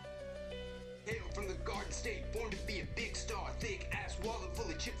 Hail from the Garden State, born to be a big star. Thick ass wallet full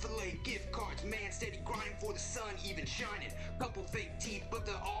of Chick-fil-A gift cards. Man steady grinding for the sun, even shining. Couple fake teeth, but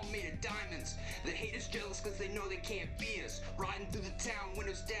they're all made of diamonds. The haters jealous cause they know they can't be us. Riding through the town,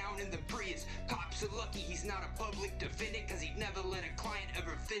 windows down in the Prius. Cops are lucky he's not a public defendant, cause he'd never let a client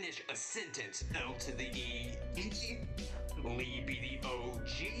ever finish a sentence. L to the E. Lee be the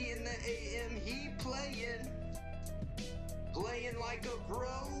OG in the AM, he playing like a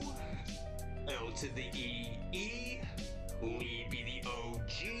pro. L to the E. Lee be the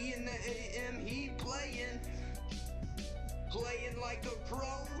OG in the AM, he playing like a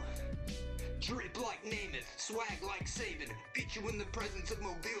pro. Drip like Namath, swag like Saban. Beat you in the presence of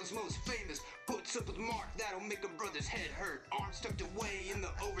Mobile's most famous. Puts up with Mark, that'll make a brother's head hurt. Arms tucked away in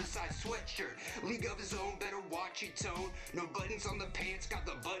the oversized sweatshirt. League of his own, better watch your tone. No buttons on the pants, got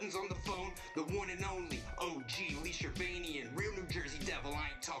the buttons on the phone. The one and only OG, Lee Shervanian. Real New Jersey devil,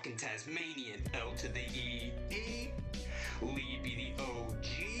 I ain't talking Tasmanian. L to the E. Lee be the OG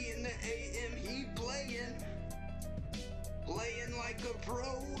in the AM, he playing like a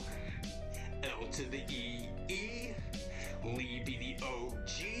pro. L to the E. Lee be the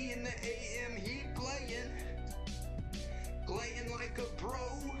OG in the AM, he playing like a pro.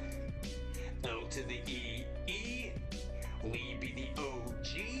 L to the E. Lee be the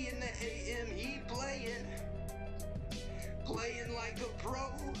OG in the AM, he playing like a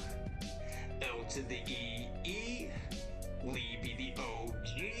pro. L to the E. Lee be the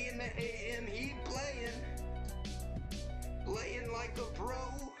OG in the AM, he playing like a pro.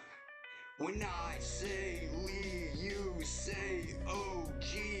 When I say Lee, you say OG.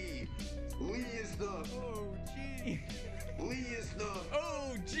 Lee is the OG. Lee is the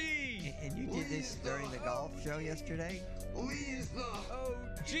OG. And you did this during the golf show yesterday? Lee is the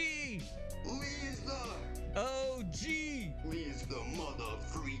OG. Lee is the OG. Lee is the mother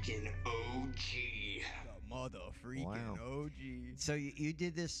freaking OG. The mother freaking OG. So you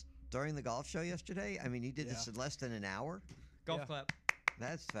did this during the golf show yesterday? I mean, you did this in less than an hour. Golf clap.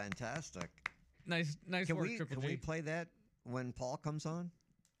 That's fantastic. Nice Can work, we Triple can G. we play that when Paul comes on,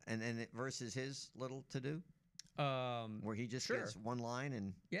 and versus his little to do, where he just gets one line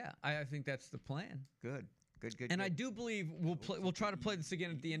and Yeah, I think that's the plan. Good. And I do believe we'll try to play this again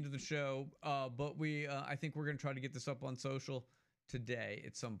at the end of the show. But I think we're gonna try to get this up on social today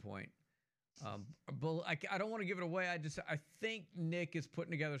at some point. But I don't want to give it away. I think Nick is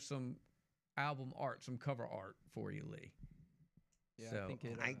putting together some album art, some cover art for you, Lee. Yeah, so I think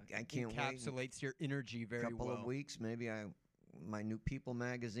it I can't encapsulates wait. your energy very well. Couple of weeks, maybe my New People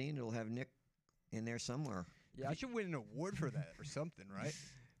magazine. It'll have Nick in there somewhere. Yeah, I should win an award for that or something, right?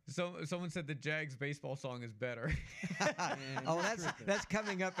 So someone said the Jags baseball song is better. That's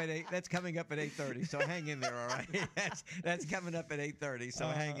coming up at 8. That's coming up at 8:30. So hang in there, all right. That's coming up at 8:30. So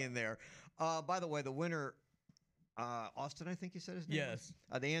hang in there. By the way, the winner, Austin, I think you said his name. Yes.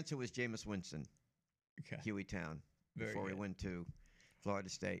 The answer was Jameis Winston. Okay. Hueytown. Very before good. he went to Florida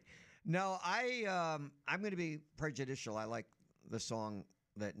State. No, I'm going to be prejudicial. I like the song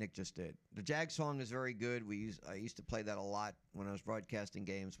that Nick just did. The Jag song is very good. I used to play that a lot when I was broadcasting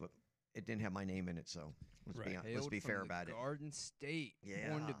games, but it didn't have my name in it, so let's be fair about it. Garden State,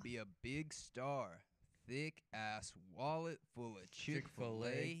 born to be a big star. Thick ass wallet full of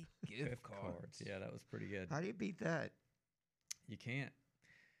Chick-fil-A gift cards. Yeah, that was pretty good. How do you beat that? You can't.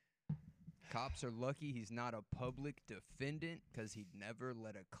 Cops are lucky he's not a public defendant because he'd never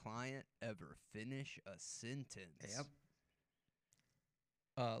let a client ever finish a sentence. Yep.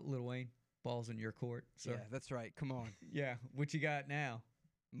 Lil Wayne, ball's in your court, sir. Yeah, that's right. Come on. Yeah, what you got now?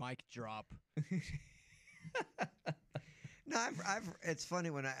 Mic drop. No, it's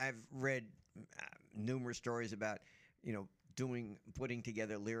funny when I've read numerous stories about, putting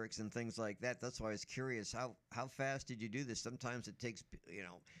together lyrics and things like that. That's why I was curious. How fast did you do this? Sometimes it takes,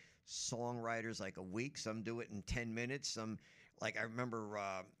 songwriters like a week. Some do it in 10 minutes. Some, like I remember,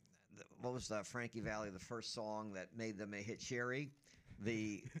 what was Frankie Valli, the first song that made them a hit, Sherry?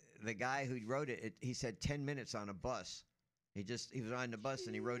 The guy who wrote it, he said 10 minutes on a bus. He was on the bus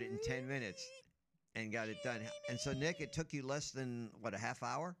and he wrote it in 10 minutes and got it done. And so, Nick, it took you less than, a half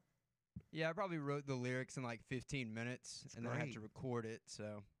hour? Yeah, I probably wrote the lyrics in like 15 minutes, and then I had to record it,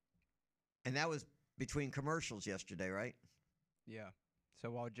 so. And that was between commercials yesterday, right? Yeah.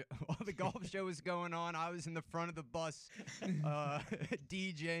 So while the golf show was going on, I was in the front of the bus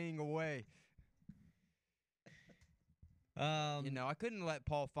DJing away. I couldn't let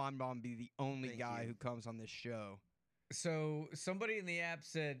Paul Feinbaum be the only guy who comes on this show. So somebody in the app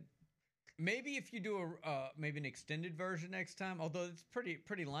said, maybe if you do maybe an extended version next time, although it's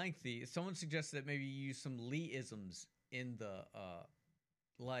pretty lengthy. Someone suggested that maybe you use some Lee-isms in the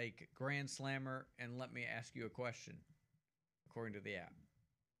like Grand Slammer and Let Me Ask You a Question, according to the app.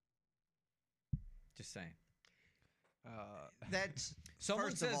 Just saying. That's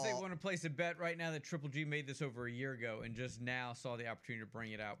someone says they want to place a bet right now that Triple G made this over a year ago and just now saw the opportunity to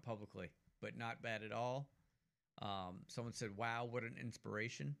bring it out publicly, but not bad at all. Someone said, "Wow, what an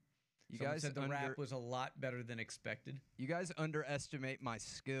inspiration!" Someone said the rap was a lot better than expected. You guys underestimate my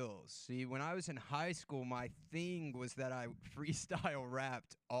skills. See, when I was in high school, my thing was that I freestyle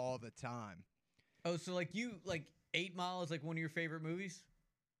rapped all the time. Oh, so like 8 Mile is like one of your favorite movies?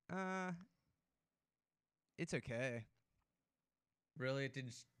 It's okay. Really? It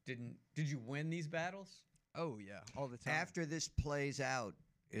didn't. Did you win these battles? Oh yeah, all the time. After this plays out,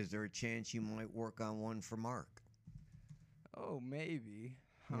 is there a chance you might work on one for Mark? Oh, maybe.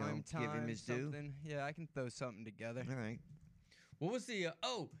 Give him his due. Yeah, I can throw something together. All right. What was the?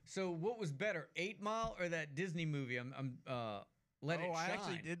 So what was better, 8 Mile or that Disney movie? Let It Shine. I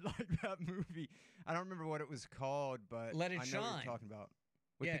actually did like that movie. I don't remember what it was called, but Let It I know Shine. what you're talking about.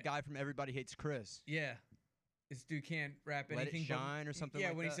 With the guy from Everybody Hates Chris. Yeah. This dude can't rap anything. Let It Shine or something like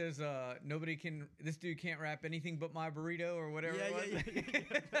that. Yeah, when he says, this dude can't rap anything but my burrito or whatever it was. Yeah,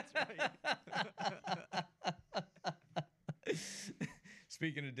 that's right.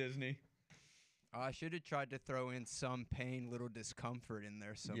 Speaking of Disney. I should have tried to throw in some pain, little discomfort in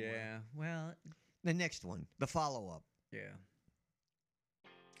there somewhere. Yeah, well. The next one, the follow-up. Yeah.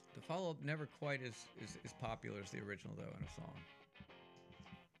 The follow-up never quite as popular as the original, though, in a song.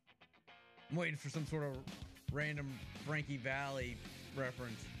 I'm waiting for some sort of random Frankie Valli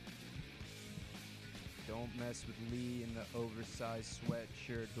reference. Don't mess with Lee in the oversized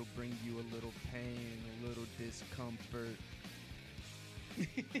sweatshirt. He'll bring you a little pain, a little discomfort.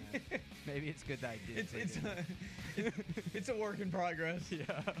 Maybe it's good that I did. It's a work in progress.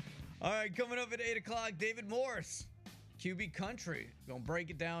 Yeah. All right, coming up at 8 o'clock, David Morse QB Country. Going to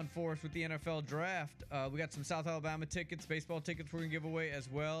break it down for us with the NFL Draft. We got some South Alabama tickets, baseball tickets we're going to give away as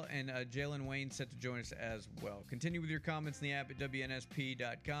well, and Jalen Wayne set to join us as well. Continue with your comments in the app at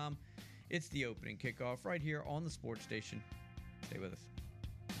WNSP.com. It's the opening kickoff right here on the sports station. Stay with us.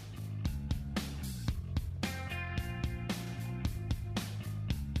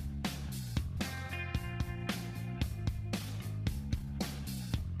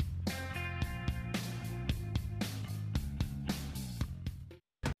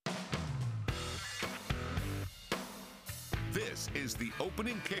 This is the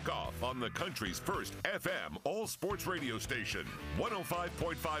opening kickoff on the country's first FM all sports radio station,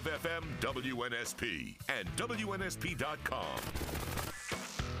 105.5 FM WNSP and WNSP.com.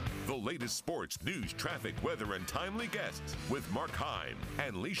 The latest sports, news, traffic, weather, and timely guests with Mark Heim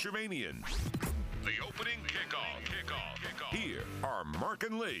and Lee Shermanian. The opening kickoff. Here are Mark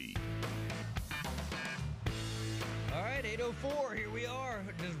and Lee. All right, 8:04, here we are,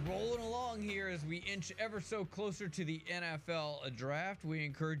 just rolling along here as we inch ever so closer to the NFL draft. We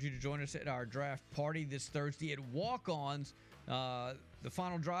encourage you to join us at our draft party this Thursday at Walk-Ons. The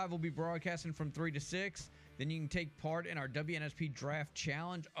final drive will be broadcasting from 3 to 6. Then you can take part in our WNSP Draft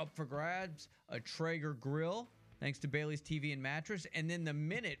Challenge, up for grabs, a Traeger grill, thanks to Bailey's TV and Mattress. And then the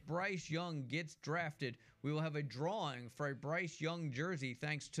minute Bryce Young gets drafted, we will have a drawing for a Bryce Young jersey,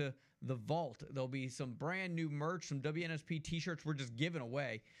 thanks to The Vault. There'll be some brand new merch, some WNSP t-shirts we're just giving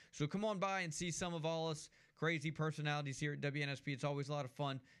away. So come on by and see some of all us crazy personalities here at WNSP. It's always a lot of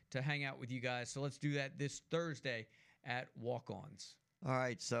fun to hang out with you guys. So let's do that this Thursday at Walk-Ons. All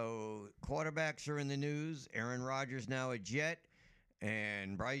right, so quarterbacks are in the news. Aaron Rodgers now a Jet,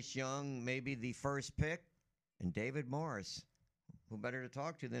 and Bryce Young maybe the first pick, and David Morris. Who better to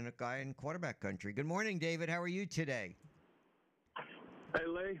talk to than a guy in quarterback country? Good morning, David. How are you today? Hey,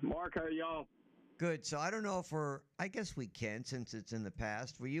 Lee. Mark, how are y'all? Good. So I don't know if I guess we can since it's in the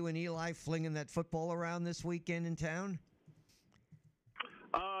past. Were you and Eli flinging that football around this weekend in town?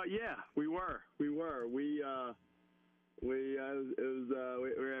 Yeah, we were. We were able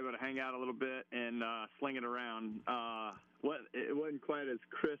to hang out a little bit and sling it around. It wasn't quite as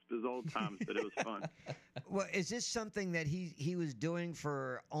crisp as old times, but it was fun. Well, is this something that he was doing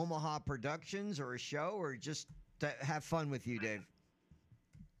for Omaha Productions or a show, or just to have fun with you, Dave?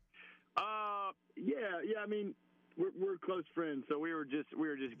 Yeah. I mean, we're close friends, so we were just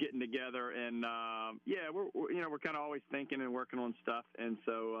getting together, and we're kind of always thinking and working on stuff, and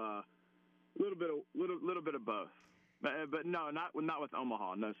so a little bit of both. But no, not with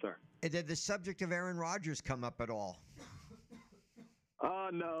Omaha. No, sir. Did the subject of Aaron Rodgers come up at all?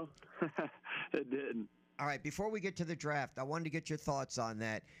 No, it didn't. All right, before we get to the draft, I wanted to get your thoughts on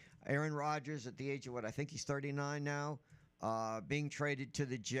that. Aaron Rodgers, at the age of I think he's 39 now, being traded to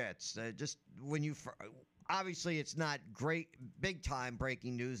the Jets. Just when obviously it's not great, big-time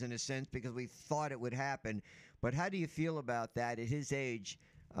breaking news in a sense because we thought it would happen. But how do you feel about that at his age,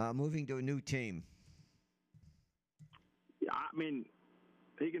 moving to a new team? Yeah, I mean,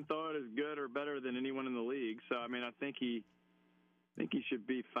 he can throw it as good or better than anyone in the league. So, I mean, I think he should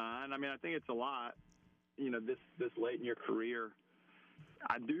be fine. I mean, I think it's a lot, this late in your career.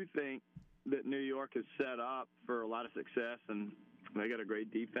 I do think that New York is set up for a lot of success, and they got a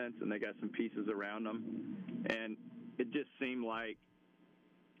great defense, and they got some pieces around them. And it just seemed like,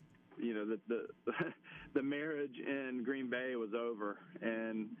 the marriage in Green Bay was over.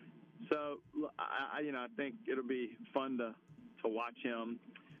 And so, I think it'll be fun to watch him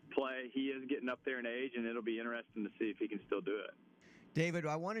play. He is getting up there in age, and it'll be interesting to see if he can still do it. David,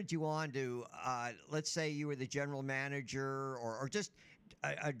 I wanted you on to, let's say you were the general manager or just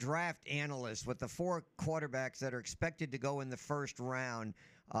a draft analyst with the 4 quarterbacks that are expected to go in the first round.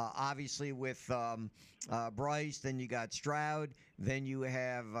 Obviously with Bryce, then you got Stroud, then you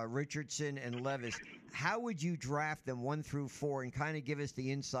have Richardson and Levis. How would you draft them 1 through 4 and kind of give us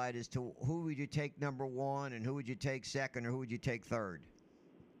the insight as to who would you take number 1 and who would you take second or who would you take third?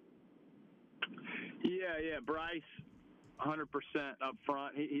 Yeah, Bryce, 100% up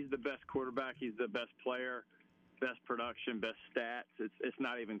front. He's the best quarterback. He's the best player, best production, best stats. It's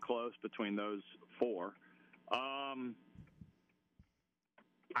not even close between those 4.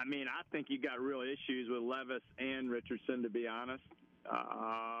 I mean, I think you got real issues with Levis and Richardson, to be honest.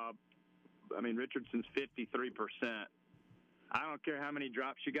 I mean, Richardson's 53%. I don't care how many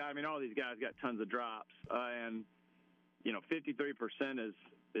drops you got. I mean, all these guys got tons of drops. And, 53%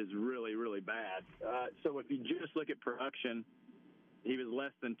 is really, really bad. So if you just look at production, he was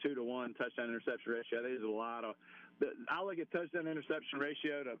less than 2-to-1 touchdown interception ratio. I think there's a lot of – I look at touchdown interception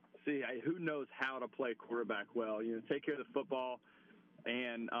ratio to see who knows how to play quarterback well. Take care of the football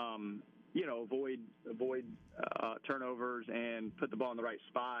and avoid turnovers and put the ball in the right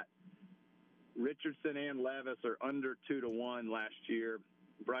spot. Richardson and Levis are under 2-1 last year.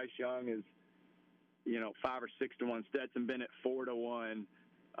 Bryce Young is, 5 or 6-1. Stetson Bennett 4-1.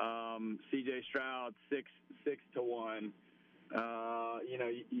 C.J. Stroud 6-1.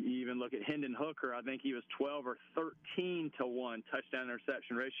 You even look at Hendon Hooker. I think he was 12 or 13-1 touchdown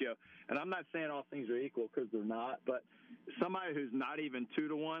interception ratio. And I'm not saying all things are equal because they're not, but somebody who's not even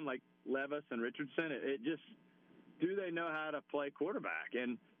 2-1 like Levis and Richardson, it just, do they know how to play quarterback?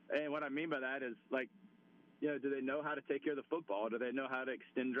 And what I mean by that is, like, do they know how to take care of the football? Do they know how to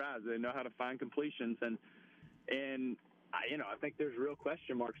extend drives? Do they know how to find completions? And I think there's real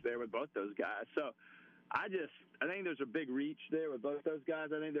question marks there with both those guys. So I think there's a big reach there with both those guys.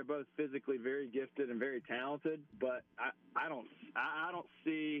 I think they're both physically very gifted and very talented, but I don't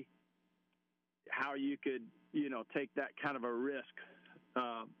see how you could, take that kind of a risk,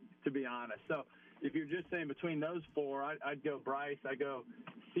 to be honest. So if you're just saying between those four, I'd go Bryce, I'd go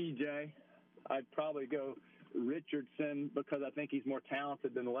CJ, I'd probably go Richardson because I think he's more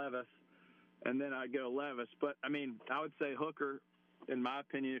talented than Levis, and then I'd go Levis. But, I would say Hooker, in my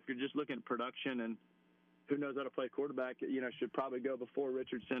opinion, if you're just looking at production and who knows how to play quarterback, should probably go before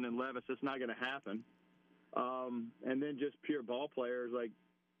Richardson and Levis. It's not going to happen. And then just pure ball players, like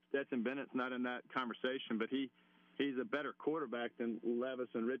Stetson Bennett's not in that conversation, but he's a better quarterback than Levis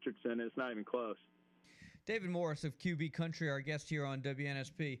and Richardson, and it's not even close. David Morris of QB Country, our guest here on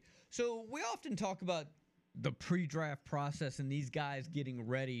WNSP. So we often talk about the pre-draft process and these guys getting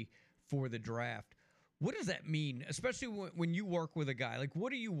ready for the draft. What does that mean, especially when you work with a guy? Like,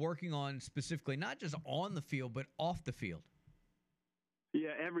 what are you working on specifically, not just on the field, but off the field?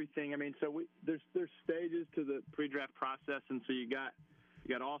 Yeah, everything. So there's stages to the pre-draft process, and so you got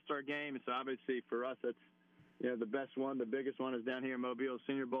All-Star Game. And so obviously for us, that's the best one, the biggest one is down here in Mobile,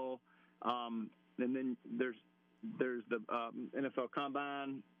 Senior Bowl. And then there's the NFL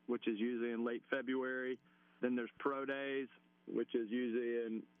Combine, which is usually in late February. Then there's Pro Days, which is usually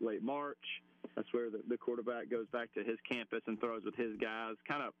in late March. That's where the quarterback goes back to his campus and throws with his guys,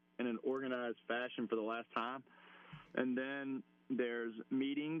 kind of in an organized fashion for the last time. And then there's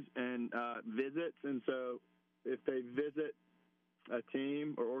meetings and visits. And so if they visit a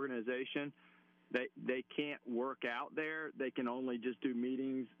team or organization, they can't work out there. They can only just do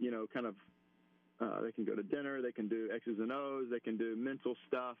meetings, they can go to dinner, they can do X's and O's, they can do mental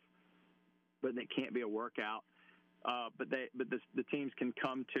stuff, but it can't be a workout. But the teams can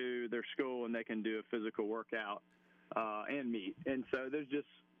come to their school and they can do a physical workout and meet. And so there's just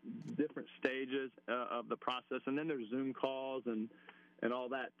different stages of the process, and then there's Zoom calls and all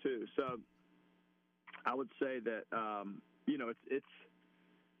that too. So I would say that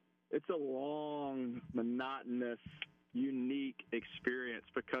it's a long, monotonous, unique experience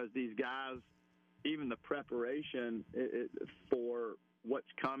because these guys, even the preparation for what's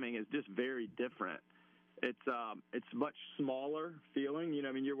coming is just very different. It's much smaller feeling.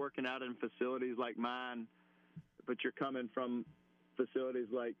 You're working out in facilities like mine, but you're coming from facilities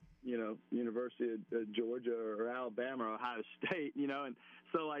like, University of Georgia or Alabama or Ohio State, and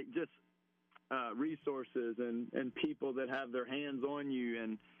so like just resources and people that have their hands on you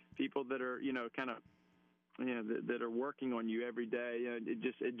and people that are, that are working on you every day. It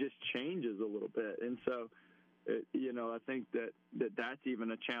just changes a little bit. And so, I think that's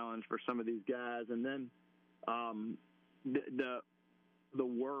even a challenge for some of these guys. And then the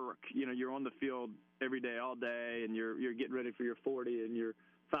work, you're on the field every day, all day, and you're getting ready for your 40 and your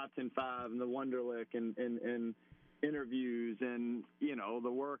 5-10-5 and the Wonderlic and interviews and,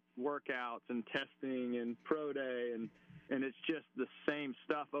 the workouts and testing and pro day and it's just the same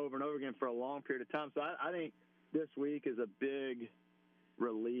stuff over and over again for a long period of time. So I think this week is a big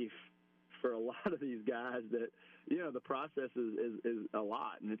relief for a lot of these guys that, the process is a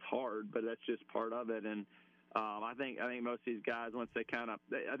lot and it's hard, but that's just part of it. And I think most of these guys, once they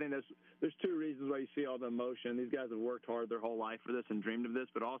I think there's two reasons why you see all the emotion. These guys have worked hard their whole life for this and dreamed of this,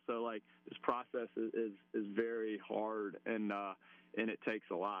 but also like this process is very hard and it takes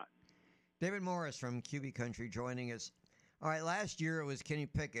a lot. David Morris from QB Country joining us. All right, last year it was Kenny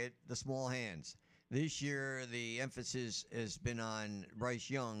Pickett, the small hands. This year the emphasis has been on Bryce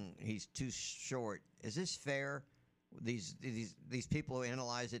Young. He's too short. Is this fair? These people who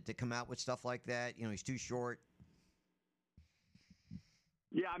analyze it to come out with stuff like that, he's too short.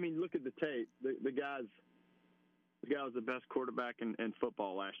 Yeah, look at the tape. The guy was the best quarterback in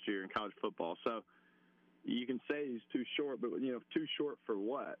football last year in college football. So you can say he's too short, but too short for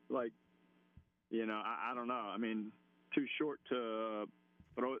what? Like, I don't know. Too short to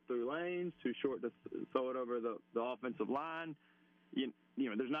throw it through lanes, too short to throw it over the offensive line.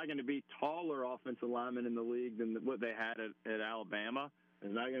 there's not going to be taller offensive linemen in the league than what they had at Alabama.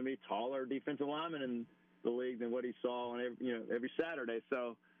 There's not going to be taller defensive linemen in the league than what he saw on every Saturday.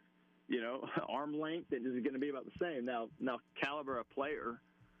 So, arm length is going to be about the same. Now caliber of player,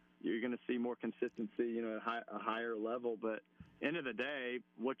 you're going to see more consistency, at a higher level. But end of the day,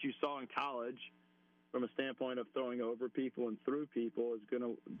 what you saw in college from a standpoint of throwing over people and through people is going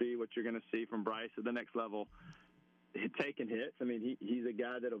to be what you're going to see from Bryce at the next level. Taking hits. I mean, he's a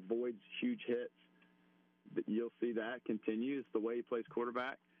guy that avoids huge hits. You'll see that continues the way he plays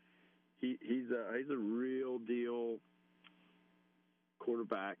quarterback. He's a real deal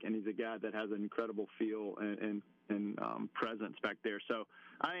quarterback, and he's a guy that has an incredible feel and presence back there. So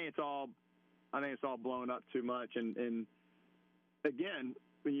I think it's all blown up too much. And again,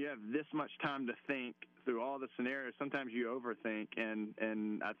 when you have this much time to think through all the scenarios, sometimes you overthink,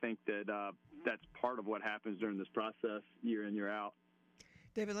 and I think that that's part of what happens during this process, year in, year out.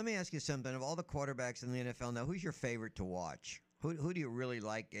 David, let me ask you something. Of all the quarterbacks in the NFL now, who's your favorite to watch? Who do you really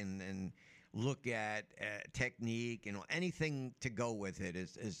like and look at technique and anything to go with it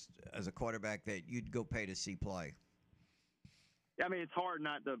as a quarterback that you'd go pay to see play? I mean, it's hard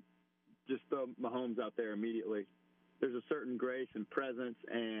not to just throw Mahomes out there immediately. There's a certain grace and presence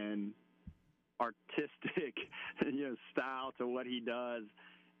and artistic, style to what he does.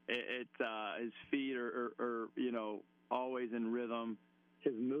 His feet are always in rhythm.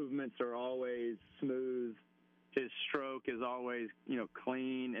 His movements are always smooth. His stroke is always,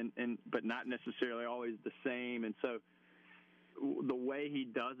 clean and but not necessarily always the same. And so the way he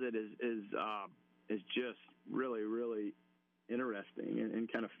does it is just really, really interesting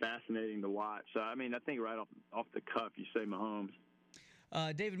and kind of fascinating to watch. So, I mean, I think right off the cuff, you say Mahomes.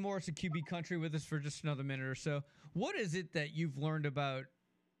 David Morris of QB Country with us for just another minute or so. What is it that you've learned about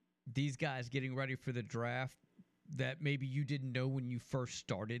these guys getting ready for the draft that maybe you didn't know when you first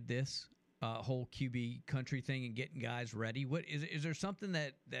started this whole QB Country thing and getting guys ready? What is there something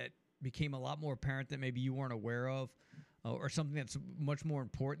that became a lot more apparent that maybe you weren't aware of, or something that's much more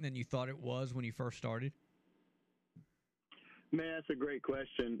important than you thought it was when you first started? Man, that's a great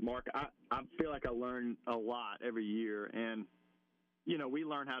question, Mark. I feel like I learn a lot every year, and we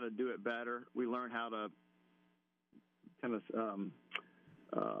learn how to do it better. We learn how to kind of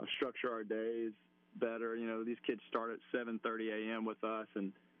structure our days better. These kids start at 7:30 a.m. with us,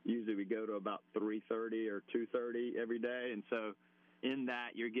 and usually we go to about 3:30 or 2:30 every day. And so in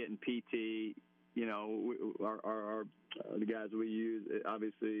that, you're getting PT. The guys we use,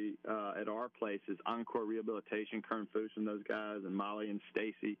 obviously, at our place is Encore Rehabilitation, Kern Fuchs and those guys, and Molly and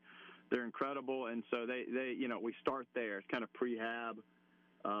Stacy. They're incredible. And so they we start there. It's kind of prehab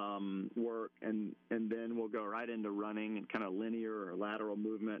work, and then we'll go right into running and kind of linear or lateral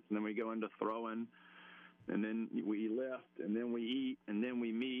movements, and then we go into throwing, and then we lift, and then we eat, and then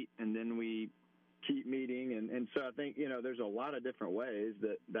we meet, and then we keep meeting. And so I think, there's a lot of different ways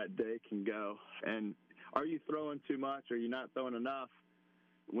that day can go. And are you throwing too much? Are you not throwing enough?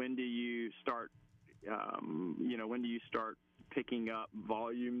 When do you start, when do you start picking up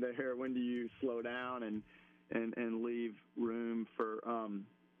volume there? When do you slow down and leave room for,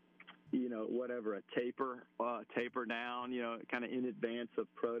 whatever, a taper down, kind of in advance of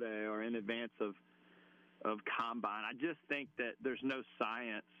pro day or in advance of combine. I just think that there's no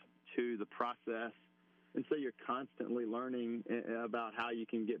science to the process. And so you're constantly learning about how you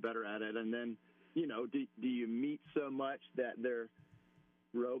can get better at it. And then, do you meet so much that they're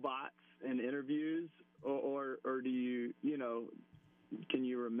robots in interviews, or do you, can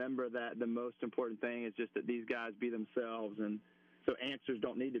you remember that the most important thing is just that these guys be themselves? And so answers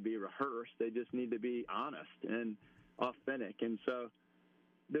don't need to be rehearsed. They just need to be honest and authentic. And so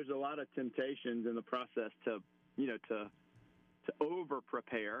there's a lot of temptations in the process to over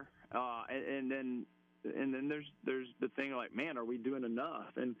prepare. And then there's the thing like, man, are we doing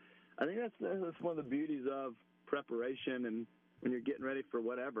enough? And I think that's one of the beauties of preparation. And when you're getting ready for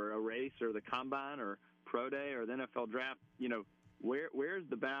whatever, a race or the combine or pro day or the NFL draft, where's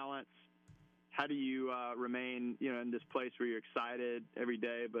the balance? How do you remain, in this place where you're excited every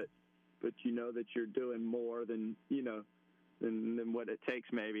day, but you know that you're doing more than what it takes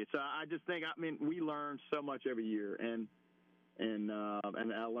maybe. So I just think, we learn so much every year, and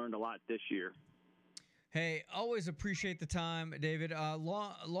I learned a lot this year. Hey, always appreciate the time, David.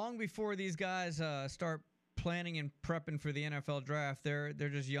 Long before these guys start planning and prepping for the NFL draft, they're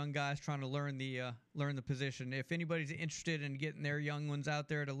just young guys trying to learn the position. If anybody's interested in getting their young ones out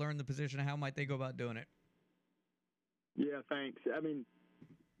there to learn the position, how might they go about doing it? Yeah, thanks.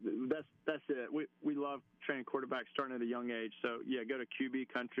 That's it. We love training quarterbacks starting at a young age. So yeah, go to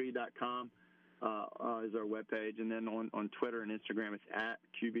qbcountry.com. is our webpage, and then on Twitter and Instagram it's at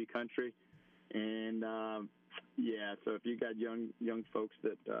QB Country. And so if you got young folks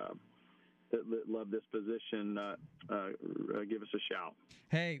that love this position, give us a shout.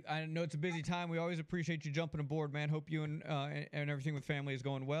 Hey, I know it's a busy time. We always appreciate you jumping aboard, man. Hope you and everything with family is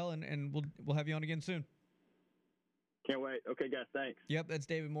going well, and we'll have you on again soon. Can't wait. Okay, guys, thanks. Yep, that's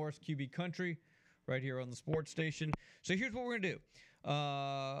David Morris, QB Country, right here on the sports station. So here's what we're going to do.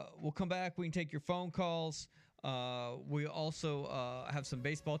 We'll come back. We can take your phone calls. We also have some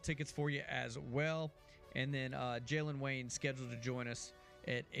baseball tickets for you as well. And then Jalen Wayne scheduled to join us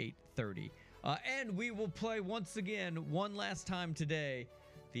at 8:30. And we will play once again, one last time today,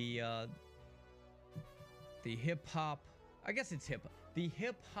 the hip-hop, I guess it's hip-hop, the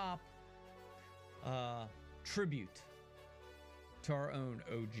hip-hop tribute to our own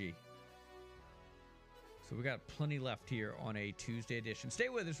OG. So we got plenty left here on a Tuesday edition. Stay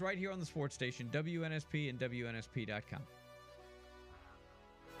with us right here on the sports station, WNSP and WNSP.com.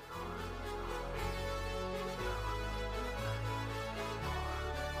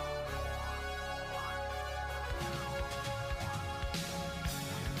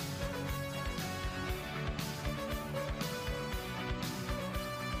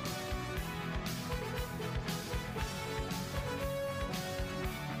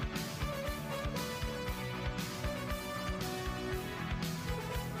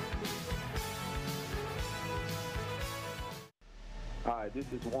 Hi, this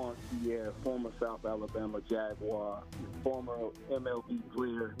is Juan Pierre, former South Alabama Jaguar, former MLB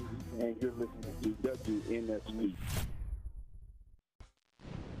player, and you're listening to WNSP.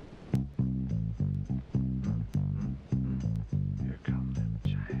 Here come them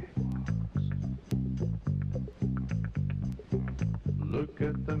Jaguars. Look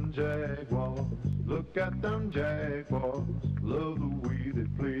at them Jaguars. Look at them Jaguars. Love the way they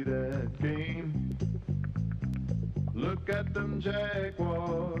play that game. Look at them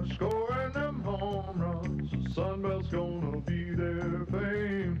Jaguars scoring them home runs. The Sunbelt's gonna be their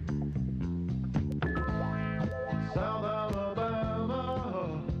fame. South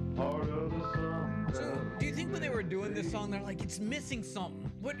Alabama, part of the Sun. So, do you think when they were doing this song, they're like, it's missing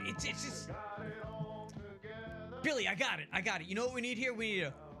something? What? It's just. Billy, I got it. You know what we need here? We need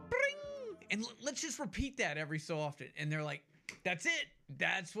a bring, and let's just repeat that every so often. And they're like, that's it.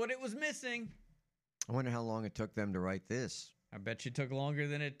 That's what it was missing. I wonder how long it took them to write this. I bet you took longer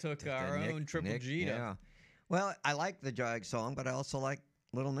than it took our own Triple G. Yeah. Well, I like the Jag song, but I also like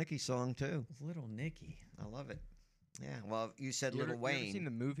Little Nicky's song too. Little Nicky. I love it. Yeah. Well, you said You Little ever, Wayne. You ever seen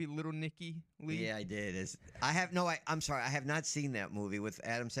the movie Little Nicky? Lee? Yeah, I did. I'm sorry. I have not seen that movie with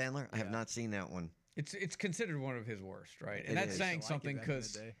Adam Sandler. I have not seen that one. It's considered one of his worst, right? And It that's is. saying something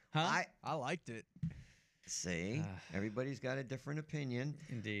because, I liked it. See, everybody's got a different opinion.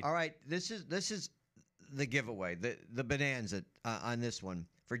 Indeed. All right, this is the giveaway, the bonanza on this one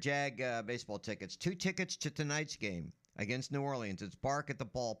for Jag baseball tickets. 2 tickets to tonight's game against New Orleans. It's Bark at the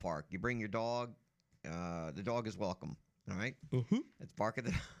Ballpark. You bring your dog. The dog is welcome. All right. It's Bark at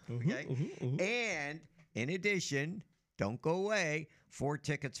the. Okay. And in addition, don't go away. 4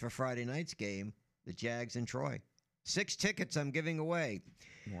 tickets for Friday night's game. The Jags in Troy. 6 tickets I'm giving away.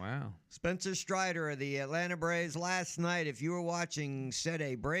 Wow. Spencer Strider of the Atlanta Braves last night, if you were watching, set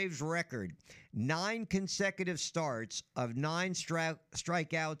a Braves record. 9 consecutive starts of 9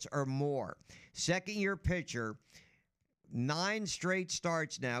 strikeouts or more. Second-year pitcher, 9 straight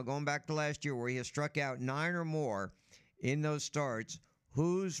starts now, going back to last year, where he has struck out 9 or more in those starts.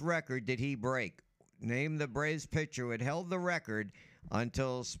 Whose record did he break? Name the Braves pitcher who had held the record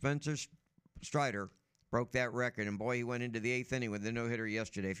until Spencer Strider broke that record. And, boy, he went into the 8th inning with a no-hitter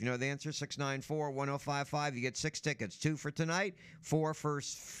yesterday. If you know the answer, 694-1055, you get 6 tickets. 2 for tonight, 4 for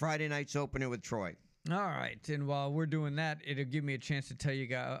Friday night's opener with Troy. All right. And while we're doing that, it'll give me a chance to tell you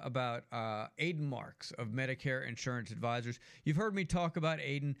guys about Aiden Marks of Medicare Insurance Advisors. You've heard me talk about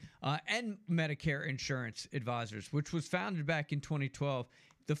Aiden and Medicare Insurance Advisors, which was founded back in 2012.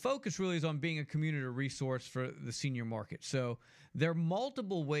 The focus really is on being a community resource for the senior market. So there are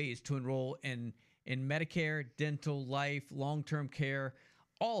multiple ways to enroll in Medicare, dental, life, long-term care,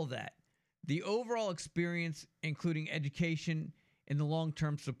 all of that. The overall experience, including education and the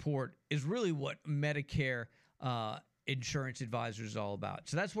long-term support, is really what Medicare Insurance Advisors is all about.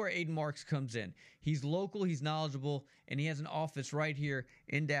 So that's where Aiden Marks comes in. He's local, he's knowledgeable, and he has an office right here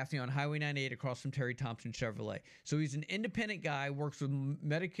in Daphne on Highway 98 across from Terry Thompson Chevrolet. So he's an independent guy, works with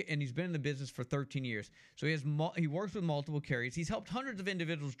Medicare, and he's been in the business for 13 years. So he works with multiple carriers. He's helped hundreds of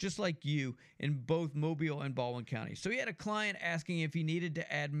individuals just like you in both Mobile and Baldwin County. So he had a client asking if he needed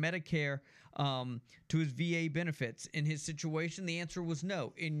to add Medicare to his VA benefits. In his situation, the answer was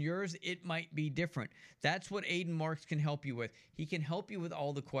no. In yours, it might be different. That's what Aiden Marks can help you with. He can help you with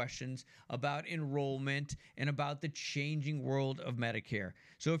all the questions about enrollment and about the changing world of Medicare.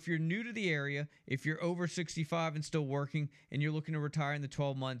 So if you're new to the area, if you're over 65 and still working, and you're looking to retire in the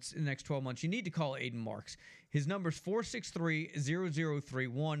next 12 months, you need to call Aiden Marks. His number is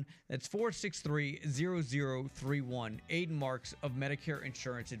 463-0031. That's 463-0031. Aiden Marks of Medicare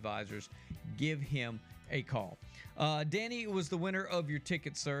Insurance Advisors. Give him a call. Danny was the winner of your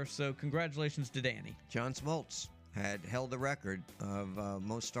ticket, sir, so congratulations to Danny. John Smoltz had held the record of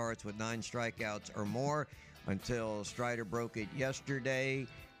most starts with 9 strikeouts or more until Strider broke it yesterday.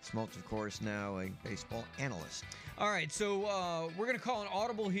 Smoltz, of course, now a baseball analyst. All right, so we're going to call an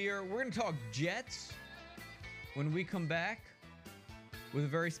audible here. We're going to talk Jets when we come back with a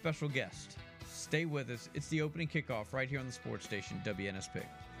very special guest. Stay with us. It's the opening kickoff right here on the sports station, WNSP.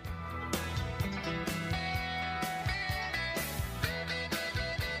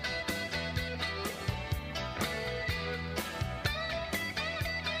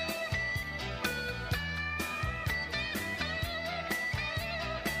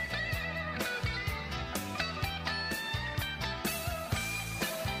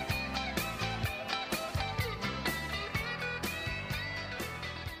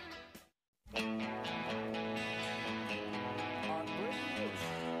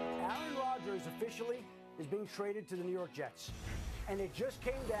 Traded to the New York Jets. And it just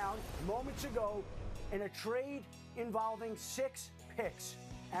came down moments ago in a trade involving 6 picks.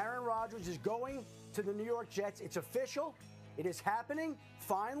 Aaron Rodgers is going to the New York Jets. It's official. It is happening.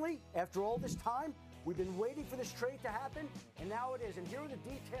 Finally, after all this time, we've been waiting for this trade to happen, and now it is. And here are the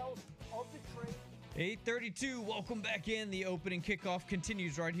details of the trade. 8:32, welcome back in. The opening kickoff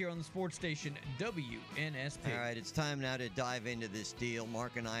continues right here on the sports station, WNSP. All right, it's time now to dive into this deal.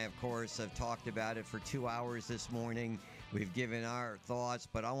 Mark and I, of course, have talked about it for 2 hours this morning. We've given our thoughts,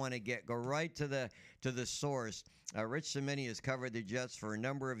 but I want to go right to the source. Rich Cimini has covered the Jets for a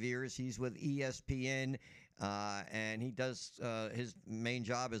number of years. He's with ESPN, and he does his main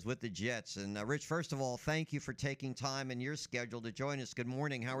job is with the Jets. And Rich, first of all, thank you for taking time in your schedule to join us. Good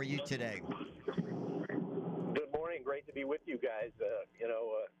morning. How are you today? Great to be with you guys.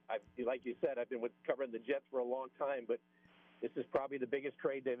 Like you said, I've been covering the Jets for a long time, but this is probably the biggest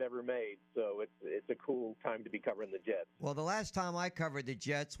trade they've ever made. So it's a cool time to be covering the Jets. Well, the last time I covered the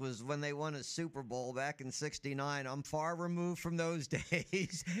Jets was when they won a Super Bowl back in '69. I'm far removed from those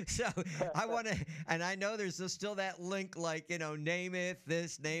days. So I want to, and I know there's still that link, like, name it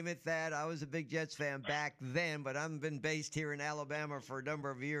this, name it that. I was a big Jets fan back then, but I've been based here in Alabama for a number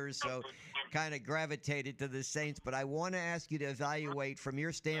of years, so kind of gravitated to the Saints. But I want to ask you to evaluate from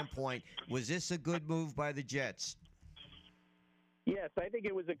your standpoint, was this a good move by the Jets? Yes, I think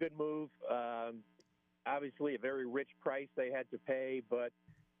it was a good move. Obviously, a very rich price they had to pay, but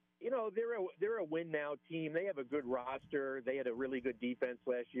they're a win now team. They have a good roster. They had a really good defense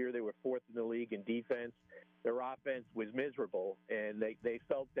last year. They were 4th in the league in defense. Their offense was miserable, and they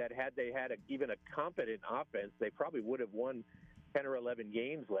felt that had they had even a competent offense, they probably would have won 10 or 11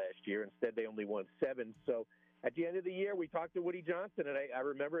 games last year. Instead, they only won 7. So at the end of the year, we talked to Woody Johnson, and I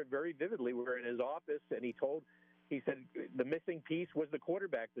remember it very vividly. We were in his office, and he said the missing piece was the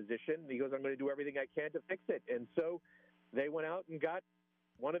quarterback position. He goes, I'm going to do everything I can to fix it. And so they went out and got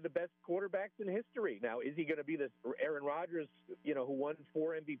one of the best quarterbacks in history. Now, is he going to be this Aaron Rodgers, who won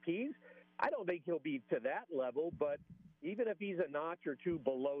 4 MVPs? I don't think he'll be to that level, but even if he's a notch or two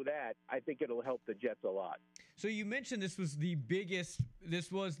below that, I think it'll help the Jets a lot. So you mentioned this was the biggest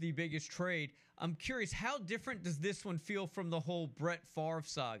trade. I'm curious, how different does this one feel from the whole Brett Favre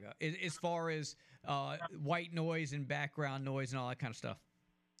saga as far as white noise and background noise and all that kind of stuff?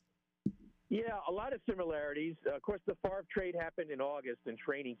 Yeah, a lot of similarities. Of course, the Favre trade happened in August in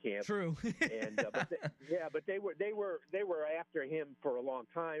training camp. True. But they were after him for a long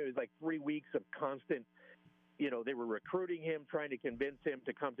time. It was like 3 weeks of constant. They were recruiting him, trying to convince him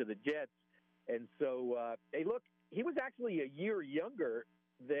to come to the Jets. And so, he was actually a year younger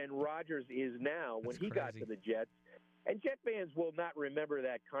than Rodgers is now when he got to the Jets. And Jet fans will not remember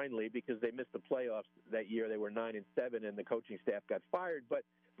that kindly because they missed the playoffs that year. They were 9-7, and the coaching staff got fired. But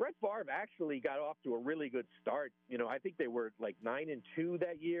Brett Favre actually got off to a really good start. I think they were like 9-2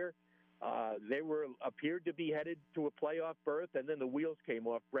 that year. They appeared to be headed to a playoff berth, and then the wheels came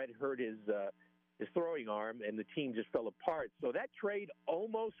off. Brett hurt his throwing arm, and the team just fell apart. So that trade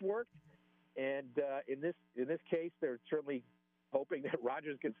almost worked, and in this case, they're certainly hoping that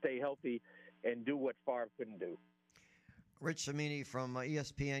Rodgers can stay healthy and do what Favre couldn't do. Rich Cimini from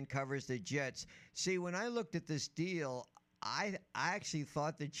ESPN covers the Jets. See, when I looked at this deal, I actually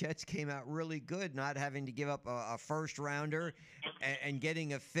thought the Jets came out really good, not having to give up a first rounder and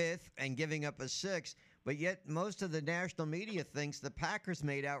getting a fifth and giving up a sixth. But yet most of the national media thinks the Packers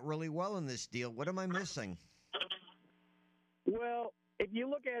made out really well in this deal. What am I missing? Well, if you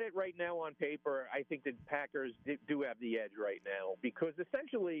look at it right now on paper, I think the Packers do have the edge right now because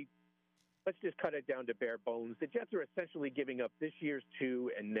essentially, let's just cut it down to bare bones. The Jets are essentially giving up this year's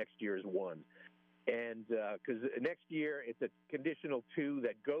 2 and next year's 1. And because next year it's a conditional 2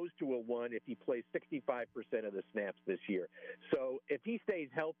 that goes to a 1 if he plays 65% of the snaps this year. So if he stays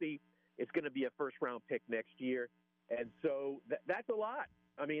healthy, it's going to be a first-round pick next year. And so that's a lot.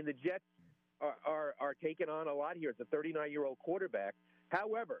 I mean, the Jets are taking on a lot here. It's a 39-year-old quarterback.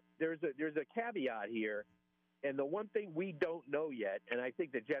 However, there's a caveat here. And the one thing we don't know yet, and I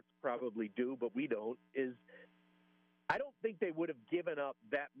think the Jets probably do, but we don't, is I don't think they would have given up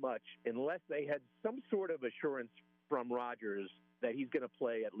that much unless they had some sort of assurance from Rodgers that he's going to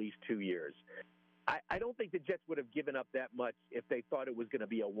play at least 2 years. I don't think the Jets would have given up that much if they thought it was going to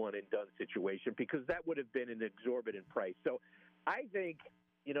be a one-and-done situation because that would have been an exorbitant price. So I think,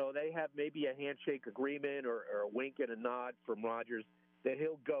 they have maybe a handshake agreement or a wink and a nod from Rodgers that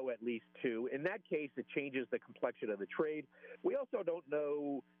he'll go at least 2. In that case, it changes the complexion of the trade. We also don't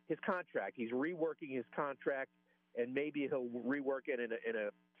know his contract. He's reworking his contract, and maybe he'll rework it in a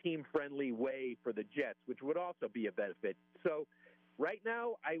team-friendly way for the Jets, which would also be a benefit. So right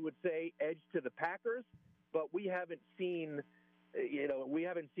now, I would say edge to the Packers, but we haven't seen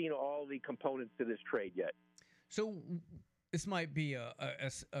all the components to this trade yet. So this might be a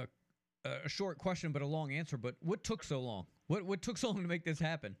short question, but a long answer. But what took so long? What took so long to make this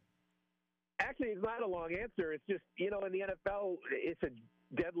happen? Actually, it's not a long answer. It's just, in the NFL, it's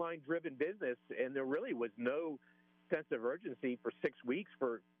a deadline-driven business, and there really was no sense of urgency for 6 weeks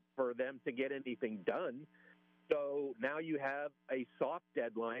for them to get anything done. So now you have a soft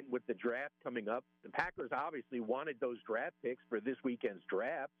deadline with the draft coming up. The Packers obviously wanted those draft picks for this weekend's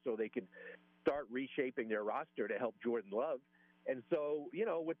draft so they could start reshaping their roster to help Jordan Love. And so,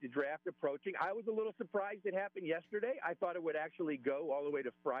 with the draft approaching, I was a little surprised it happened yesterday. I thought it would actually go all the way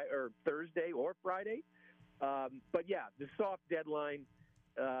to Thursday or Friday. But, yeah, the soft deadline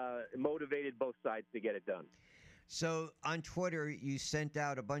motivated both sides to get it done. So on Twitter, you sent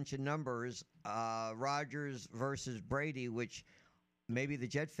out a bunch of numbers, Rodgers versus Brady, which maybe the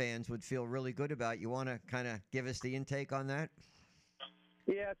Jet fans would feel really good about. You want to kind of give us the intake on that?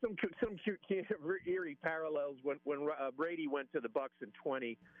 Yeah, some eerie parallels. When Brady went to the Bucs in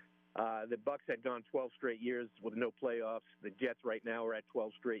 20, the Bucs had gone 12 straight years with no playoffs. The Jets right now are at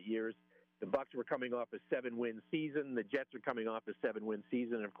 12 straight years. The Bucs were coming off a 7-win season. The Jets are coming off a 7-win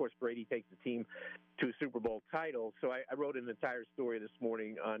season. And, of course, Brady takes the team to a Super Bowl title. So I wrote an entire story this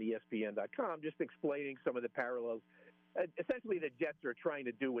morning on ESPN.com just explaining some of the parallels. Essentially, the Jets are trying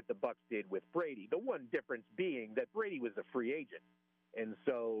to do what the Bucs did with Brady. The one difference being that Brady was a free agent. And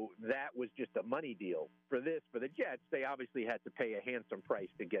so that was just a money deal. For the Jets, they obviously had to pay a handsome price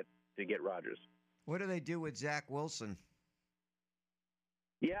to get Rodgers. What do they do with Zach Wilson?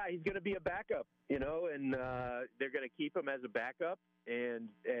 Yeah, he's going to be a backup, and they're going to keep him as a backup. And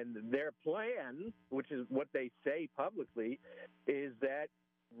their plan, which is what they say publicly, is that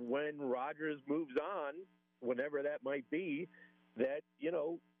when Rodgers moves on, whenever that might be, that,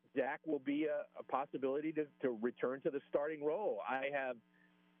 Zach will be a possibility to return to the starting role.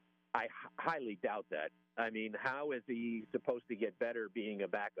 I highly doubt that. I mean, how is he supposed to get better being a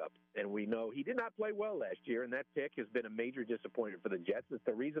backup? And we know he did not play well last year, and that pick has been a major disappointment for the Jets. It's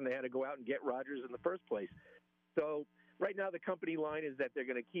the reason they had to go out and get Rodgers in the first place. So right now the company line is that they're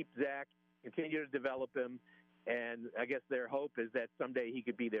going to keep Zach, continue to develop him, and I guess their hope is that someday he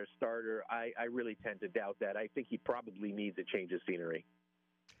could be their starter. I really tend to doubt that. I think he probably needs a change of scenery.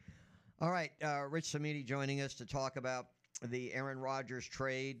 All right, Rich Cimini joining us to talk about the Aaron Rodgers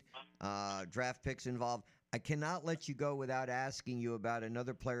trade, draft picks involved. I cannot let you go without asking you about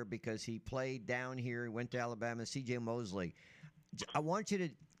another player because he played down here, went to Alabama, C.J. Mosley. I want you to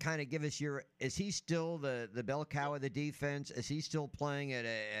kind of give us is he still the bell cow of the defense? Is he still playing at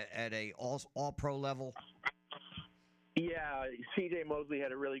a all-pro level? Yeah, C.J. Mosley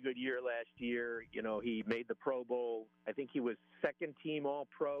had a really good year last year. He made the Pro Bowl. I think he was second-team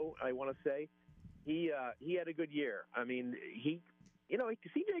All-Pro, I want to say. He had a good year. I mean, he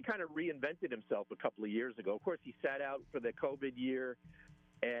CJ kind of reinvented himself a couple of years ago. Of course, he sat out for the COVID year,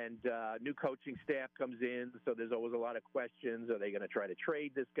 and new coaching staff comes in, so there's always a lot of questions. Are they going to try to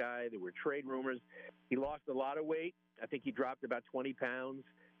trade this guy? There were trade rumors. He lost a lot of weight. I think he dropped about 20 pounds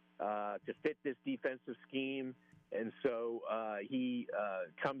to fit this defensive scheme. And so he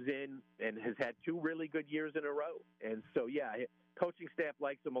comes in and has had 2 really good years in a row. And so, coaching staff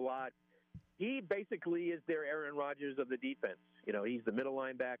likes him a lot. He basically is their Aaron Rodgers of the defense. He's the middle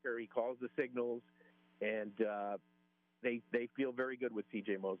linebacker. He calls the signals, and they feel very good with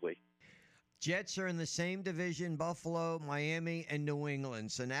C.J. Mosley. Jets are in the same division, Buffalo, Miami, and New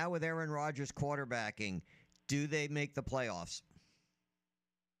England. So now with Aaron Rodgers quarterbacking, do they make the playoffs?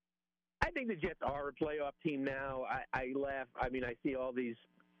 I think the Jets are a playoff team now. I laugh. I mean, I see all these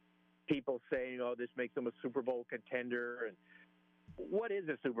people saying, "Oh, this makes them a Super Bowl contender." And what is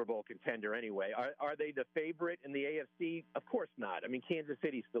a Super Bowl contender anyway? Are they the favorite in the AFC? Of course not. I mean, Kansas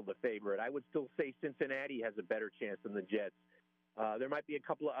City's still the favorite. I would still say Cincinnati has a better chance than the Jets. There might be a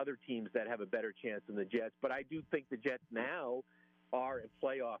couple of other teams that have a better chance than the Jets, but I do think the Jets now are a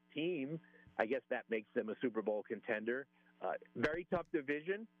playoff team. I guess that makes them a Super Bowl contender. Very tough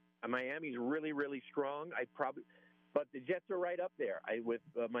division. Miami's really, really strong. But the Jets are right up there with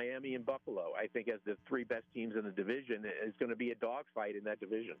Miami and Buffalo. I think as the 3 best teams in the division, it's going to be a dogfight in that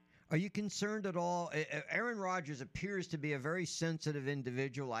division. Are you concerned at all? Aaron Rodgers appears to be a very sensitive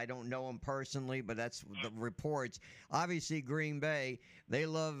individual. I don't know him personally, but that's the reports. Obviously, Green Bay, they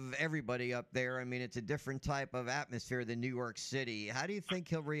love everybody up there. I mean, it's a different type of atmosphere than New York City. How do you think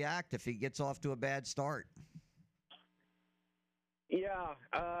he'll react if he gets off to a bad start? Yeah,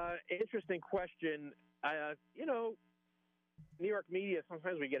 interesting question. New York media,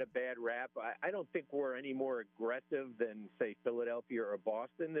 sometimes we get a bad rap. I don't think we're any more aggressive than, say, Philadelphia or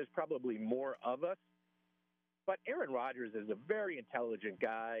Boston. There's probably more of us. But Aaron Rodgers is a very intelligent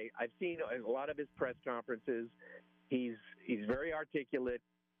guy. I've seen a lot of his press conferences. He's very articulate.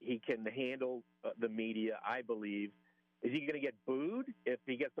 He can handle the media, I believe. Is he going to get booed if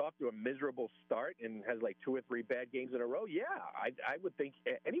he gets off to a miserable start and has like 2 or 3 bad games in a row? Yeah, I would think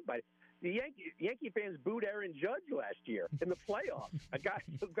anybody. The Yankee fans booed Aaron Judge last year in the playoffs. a guy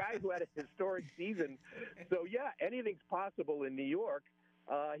who had a historic season. So, yeah, anything's possible in New York.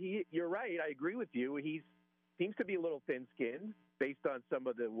 You're right. I agree with you. He seems to be a little thin-skinned based on some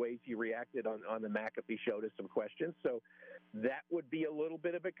of the ways he reacted on the McAfee show to some questions. So that would be a little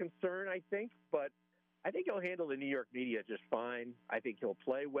bit of a concern, I think. But I think he'll handle the New York media just fine. I think he'll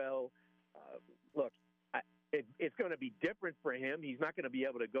play well. Look, it's going to be different for him. He's not going to be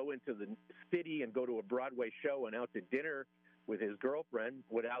able to go into the city and go to a Broadway show and out to dinner with his girlfriend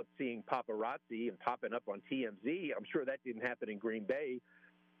without seeing paparazzi and popping up on TMZ. I'm sure that didn't happen in Green Bay.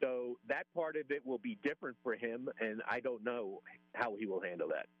 So that part of it will be different for him, and I don't know how he will handle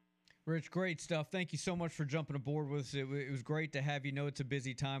that. Rich, great stuff. Thank you so much for jumping aboard with us. It was great to have you. Know it's a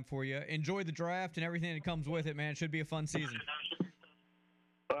busy time for you. Enjoy the draft and everything that comes with it, man. It should be a fun season.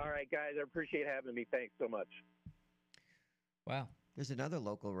 All right, guys. I appreciate having me. Thanks so much. Wow. There's another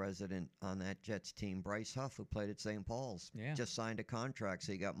local resident on that Jets team, Bryce Huff, who played at St. Paul's. Yeah. Just signed a contract.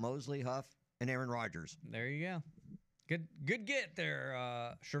 So you got Mosley, Huff, and Aaron Rodgers. There you go. Good get there,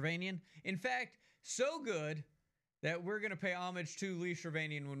 Shervanian. In fact, so good that we're going to pay homage to Lee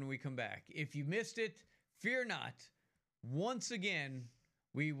Shervanian when we come back. If you missed it, fear not. Once again,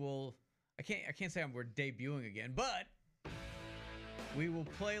 we will. I can't say we're debuting again, but we will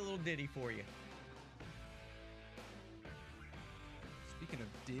play a little ditty for you. Speaking of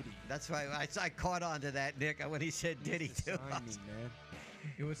ditty, that's why I caught on to that, Nick, when he said ditty to sign me, man.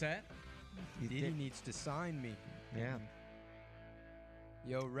 What's that? Diddy needs to sign me. Yeah.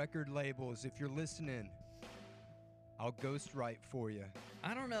 Yo, record labels, if you're listening, I'll ghostwrite for you.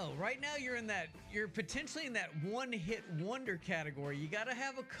 I don't know. Right now, you're potentially in that one-hit wonder category. You got to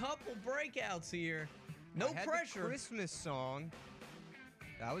have a couple breakouts here. No I had pressure. The Christmas song.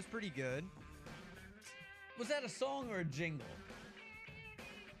 That was pretty good. Was that a song or a jingle?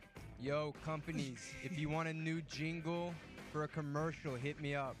 Yo, companies, if you want a new jingle for a commercial, hit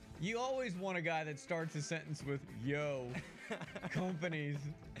me up. You always want a guy that starts a sentence with, yo, companies.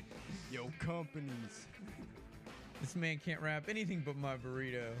 Yo, companies. This man can't rap anything but my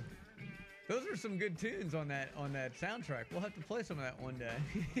burrito. Those are some good tunes on that soundtrack. We'll have to play some of that one day.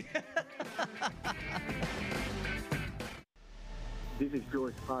 This is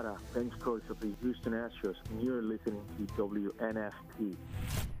George Parra, bench coach of the Houston Astros, and you're listening to WNSP.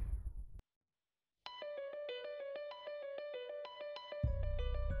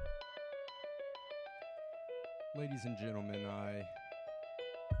 Ladies and gentlemen, I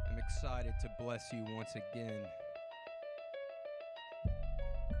am excited to bless you once again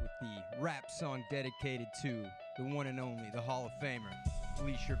The rap song dedicated to the one and only, the Hall of Famer,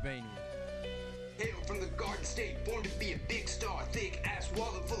 Lee Shervanian. Hail from the Garden State, born to be a big star. Thick ass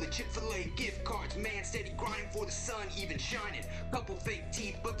wallet full of Chick-fil-A gift cards. Man steady grinding for the sun, even shining. Couple fake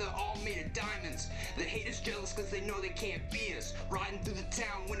teeth, but they're all made of diamonds. The haters jealous cause they know they can't beat us. Riding through the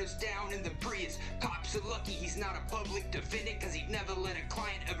town, windows down in the Prius. Cops are lucky he's not a public defendant, cause he'd never let a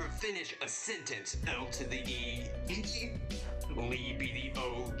client ever finish a sentence. L to the E. Lee be the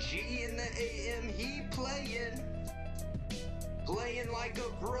OG in the AM, he playing like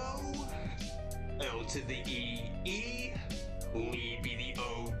a pro. L to the E. Lee be the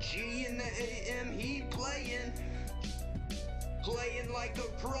OG in the AM, he playing like a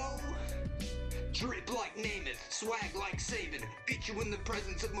pro. Drip like Namath, swag like Saban. Beat you in the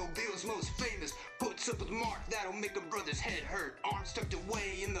presence of Mobile's most famous. Puts up with Mark, that'll make a brother's head hurt. Arms tucked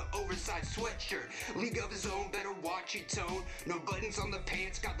away in the oversized sweatshirt. League of his own, better watch your tone. No buttons on the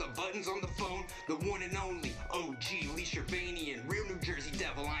pants, got the buttons on the phone. The one and only OG Lee Shervanian. Real New Jersey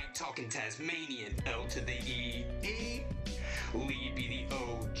devil, I ain't talking Tasmanian. L to the E. Lee be the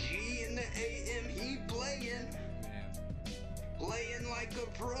OG in the AM, he playing like a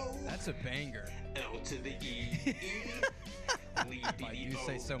pro. That's a banger. L to the E. Lee be I the do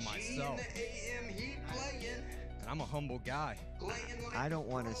say so OG myself. in the AM, he playing And I'm a humble guy. I don't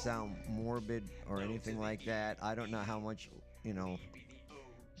want to sound morbid or anything like that. I don't know how much,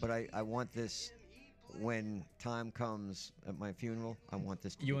 but I want this when time comes at my funeral. I want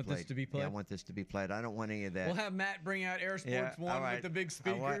this to You be want played. this to be played? Yeah, I want this to be played. I don't want any of that. We'll have Matt bring out Air Sports all One right. with the big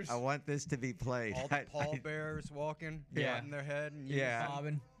speakers. I want this to be played. All the pallbearers walking, nodding their head, and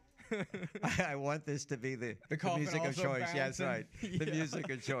Bobbing. I want this to be the coffin music of also choice. Yeah, that's bouncing. right. The music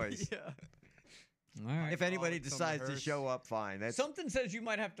of choice. Yeah. All right. If anybody It's on the decides to hearse. show up, fine. That's Something says you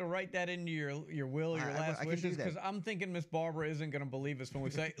might have to write that into your will or your I last can do wishes, that. because I'm thinking Miss Barbara isn't going to believe us when we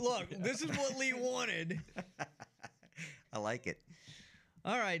say, look, this is what Lee wanted. I like it.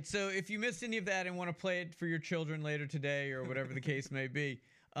 All right, so if you missed any of that and want to play it for your children later today or whatever the case may be,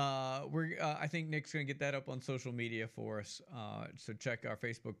 I think Nick's going to get that up on social media for us. So check our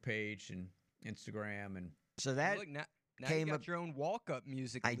Facebook page and Instagram. And So that Look, now came you up. got your own walk-up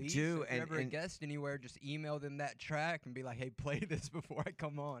music. I Lee, do, So if you're and- ever a and- guest anywhere, just email them that track and be like, "Hey, play this before I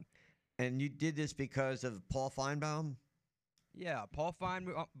come on." And you did this because of Paul Feinbaum? Yeah, Paul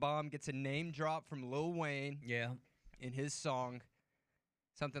Feinbaum gets a name drop from Lil Wayne. Yeah. In his song,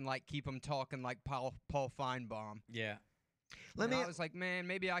 something like "Keep 'em Talking Like Paul Feinbaum." Yeah. I was like, man,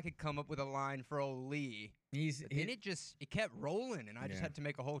 maybe I could come up with a line for old Lee. But then it kept rolling, and I just Yeah. had to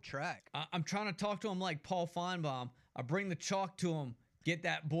make a whole track. I'm trying to talk to him like Paul Feinbaum. I bring the chalk to him, get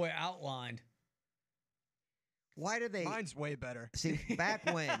that boy outlined. Why do they? Mine's way better. See, back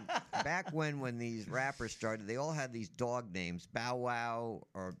when these rappers started, they all had these dog names, Bow Wow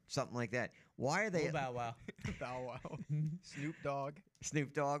or something like that. Why are they? Lil Bow Wow. Bow Wow. Snoop Dogg.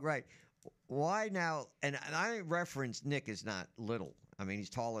 Snoop Dogg, right? Why now? And I referenced Nick is not little. I mean, he's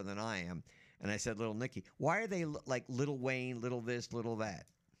taller than I am. And I said, Little Nicky. Why are they like Little Wayne, Little this, Little that?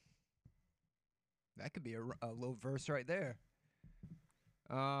 That could be a little verse right there.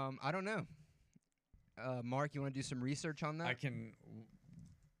 I don't know. Mark, you want to do some research on that? I can.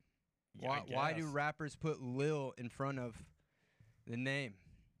 Why do rappers put Lil in front of the name?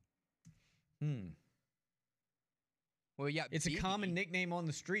 Well, yeah, It's a Biggie. common nickname on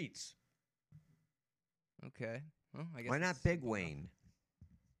the streets. Okay. Well, I guess Why not it's Big simple enough. Wayne?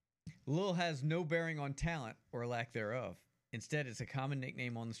 Lil has no bearing on talent or lack thereof. Instead, it's a common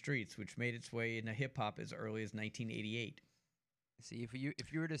nickname on the streets, which made its way into hip hop as early as 1988. See, if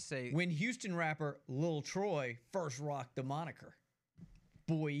you were to say When Houston rapper Lil Troy first rocked the moniker.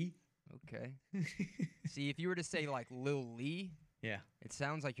 Boy. Okay. See, if you were to say like Lil Lee, Yeah. it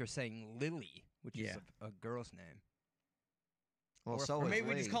sounds like you're saying Lily, which is Yeah. a girl's name. Well, Or- so Or is maybe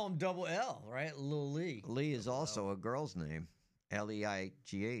we Lee. just call him Double L, right? Lil Lee. Lee is also a girl's name, Leigh.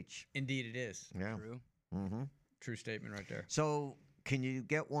 Indeed, it is. Yeah. True. Mm-hmm. True statement right there. So, can you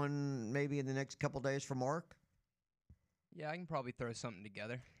get one maybe in the next couple days for Mark? Yeah, I can probably throw something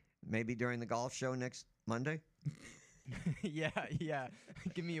together. Maybe during the golf show next Monday? yeah.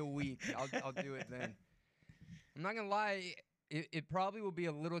 Give me a week. I'll do it then. I'm not gonna lie. It probably will be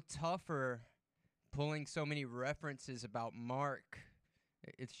a little tougher pulling so many references about Mark.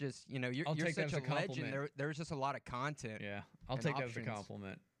 It's just you're I'll you're take that such as a a legend. compliment. There's just a lot of content. Yeah. I'll and take that as a options.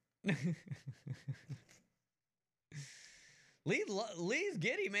 compliment. Lee's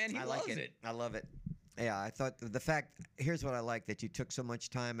giddy, man. He I loves like it. I love it. Yeah, I thought the fact, here's what I like, that you took so much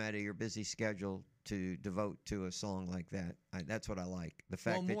time out of your busy schedule to devote to a song like that. That's what I like. The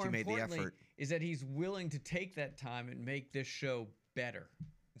fact that more you made the importantly effort. is that he's willing to take that time and make this show better.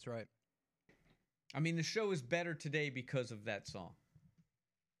 That's right. I mean, the show is better today because of that song.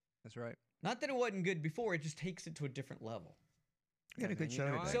 That's right. Not that it wasn't good before, it just takes it to a different level. You had a good show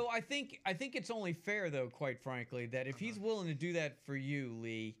today. So I think it's only fair, though, quite frankly, that if he's willing to do that for you,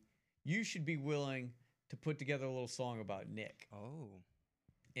 Lee, you should be willing to put together a little song about Nick. Oh.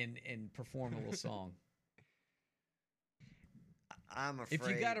 And perform a little song. I'm afraid. If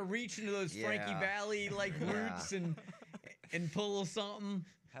you got to reach into those Frankie Valley roots and pull a little something.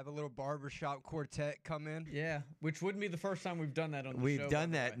 Have a little barbershop quartet come in. Yeah, which wouldn't be the first time we've done that on the show. We've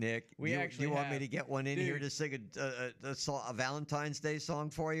done that, Nick. We actually you want me have. to get one in here to sing a Valentine's Day song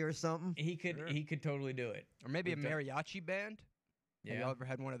for you or something? He could totally do it. Or maybe a mariachi band. Yeah. Have you ever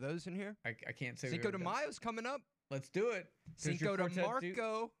had one of those in here? I can't say. Cinco de Mayo's coming up. Let's do it. Cinco de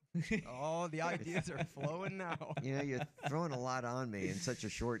Marco. Oh, the ideas are flowing now. You know, you're throwing a lot on me in such a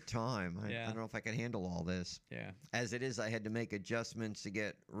short time. I don't know if I can handle all this. Yeah. As it is, I had to make adjustments to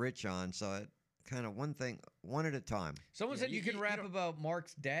get Rich on, so it kind of one at a time. Someone said you can rap about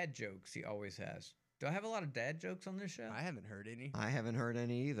Mark's dad jokes he always has. Do I have a lot of dad jokes on this show? I haven't heard any. I haven't heard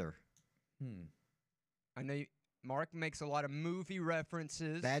any either. I know Mark makes a lot of movie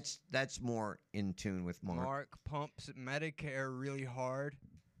references. That's more in tune with Mark. Mark pumps Medicare really hard.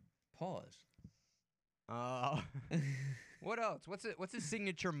 Pause. What else? What's his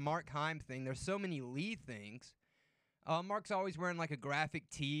signature Mark Heim thing? There's so many Lee things. Mark's always wearing like a graphic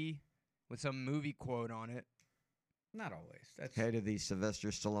tee with some movie quote on it. Not always. That's Head of the Sylvester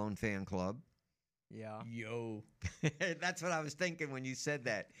Stallone fan club. Yeah. Yo. That's what I was thinking when you said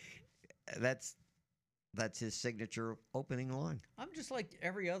that. That's his signature opening line. I'm just like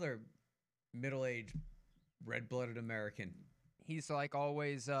every other middle-aged, red-blooded American. He's like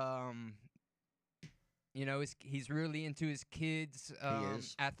always, he's really into his kids'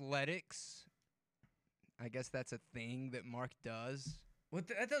 athletics. I guess that's a thing that Mark does. Well,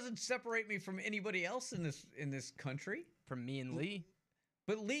 that doesn't separate me from anybody else in this country. From me and Lee.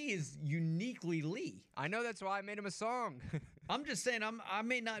 But Lee is uniquely Lee. I know, that's why I made him a song. I'm just saying I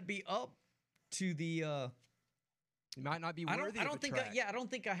may not be up to the. You might not be worthy. I don't think. I don't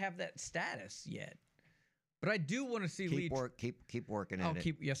think I have that status yet. But I do want to see Lee. Keep working at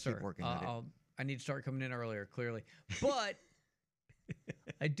it. Yes, sir. Keep working at it. I need to start coming in earlier, clearly. But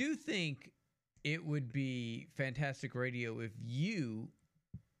I do think it would be fantastic radio if you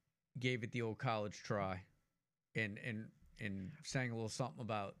gave it the old college try, and sang a little something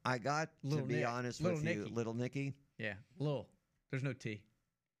about. I got to be honest with you, Little Nicky. Yeah, Lil. There's no T.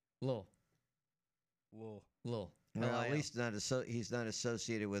 Lil. Well, at least he's not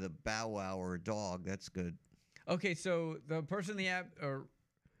associated with a Bow Wow or a dog. That's good. Okay, so the person in the app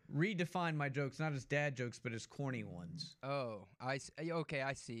redefined my jokes, not as dad jokes, but as corny ones. Oh, I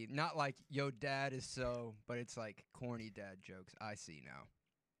see. Not like, yo, dad is so, but it's like corny dad jokes. I see now.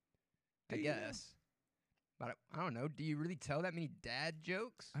 I guess. But I don't know. Do you really tell that many dad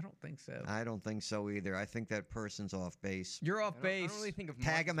jokes? I don't think so. I don't think so either. I think that person's off base. You're off base. I don't really think of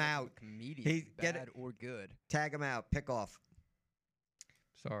Tag him out. A comedian, bad or good. Tag him out. Pick off.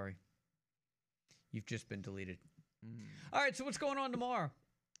 Sorry. You've just been deleted. All right, so what's going on tomorrow?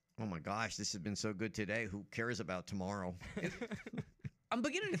 Oh my gosh, this has been so good today. Who cares about tomorrow? I'm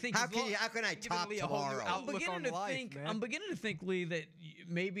beginning to think. How can I top tomorrow? I'm beginning to think, Lee, that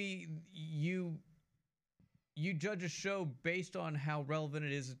maybe you judge a show based on how relevant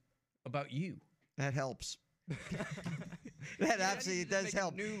it is about you. That helps. That absolutely does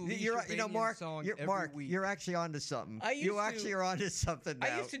help. Mark, you're actually onto something. You actually are onto something now.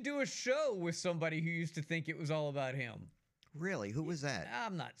 I used to do a show with somebody who used to think it was all about him. Really? Who was that?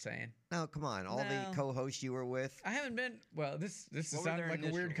 I'm not saying. No, come on. All the co-hosts you were with. I haven't been. Well, this is sounding like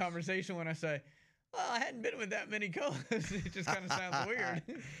a weird conversation when I say, well, I hadn't been with that many co-hosts. It just kind of sounds weird.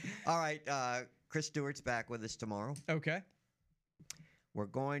 All right. Chris Stewart's back with us tomorrow. Okay. We're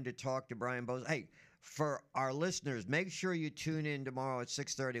going to talk to Brian Bose. Hey, for our listeners, make sure you tune in tomorrow at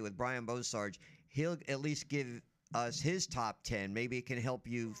 6:30 with Brian Bosarge. He'll at least give us his top 10. Maybe it can help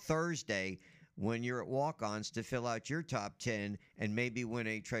you Thursday when you're at walk-ons to fill out your top 10 and maybe win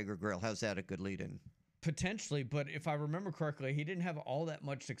a Traeger grill. How's that a good lead-in? Potentially, but if I remember correctly, he didn't have all that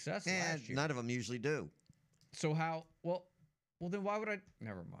much success last year. None of them usually do. So how? Well, then why would I?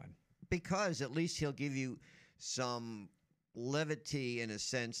 Never mind. Because at least he'll give you some levity in a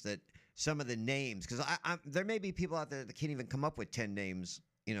sense that some of the names, because there may be people out there that can't even come up with 10 names,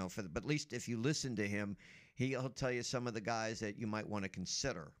 but at least if you listen to him, he'll tell you some of the guys that you might want to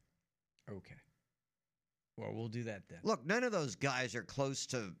consider. Okay. Well, we'll do that then. Look, none of those guys are close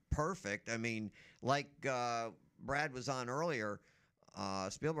to perfect. I mean, like Brad was on earlier,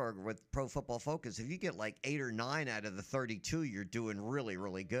 Spielberg with Pro Football Focus. If you get like 8 or 9 out of the 32, you're doing really,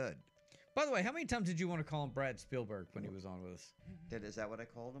 really good. By the way, how many times did you want to call him Brad Spielberg when he was on with us? Is that what I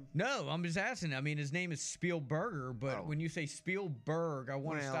called him? No, I'm just asking. I mean, his name is Spielberger, but when you say Spielberg, I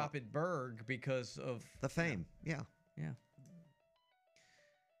want to stop at Berg because of the fame. Yeah.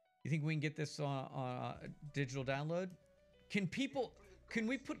 You think we can get this on digital download? Can people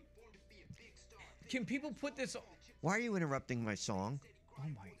put this? Why are you interrupting my song? Oh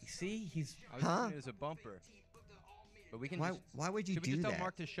my! See, he's. I was using it as a bumper. But we can. Why would you should do we just that? tell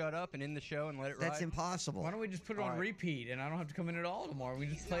Mark to shut up and end the show and let it ride? That's impossible. Why don't we just put it on repeat and I don't have to come in at all tomorrow? We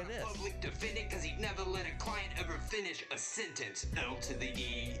just play this. Public defendant because he'd never let a client ever finish a sentence. L to the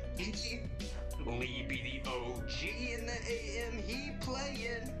E. Lee be the OG in the AM. He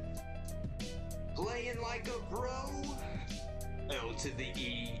playing like a pro. L to the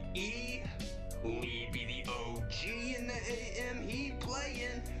E. Lee be the OG in the AM. He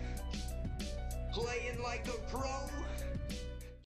playing like a pro.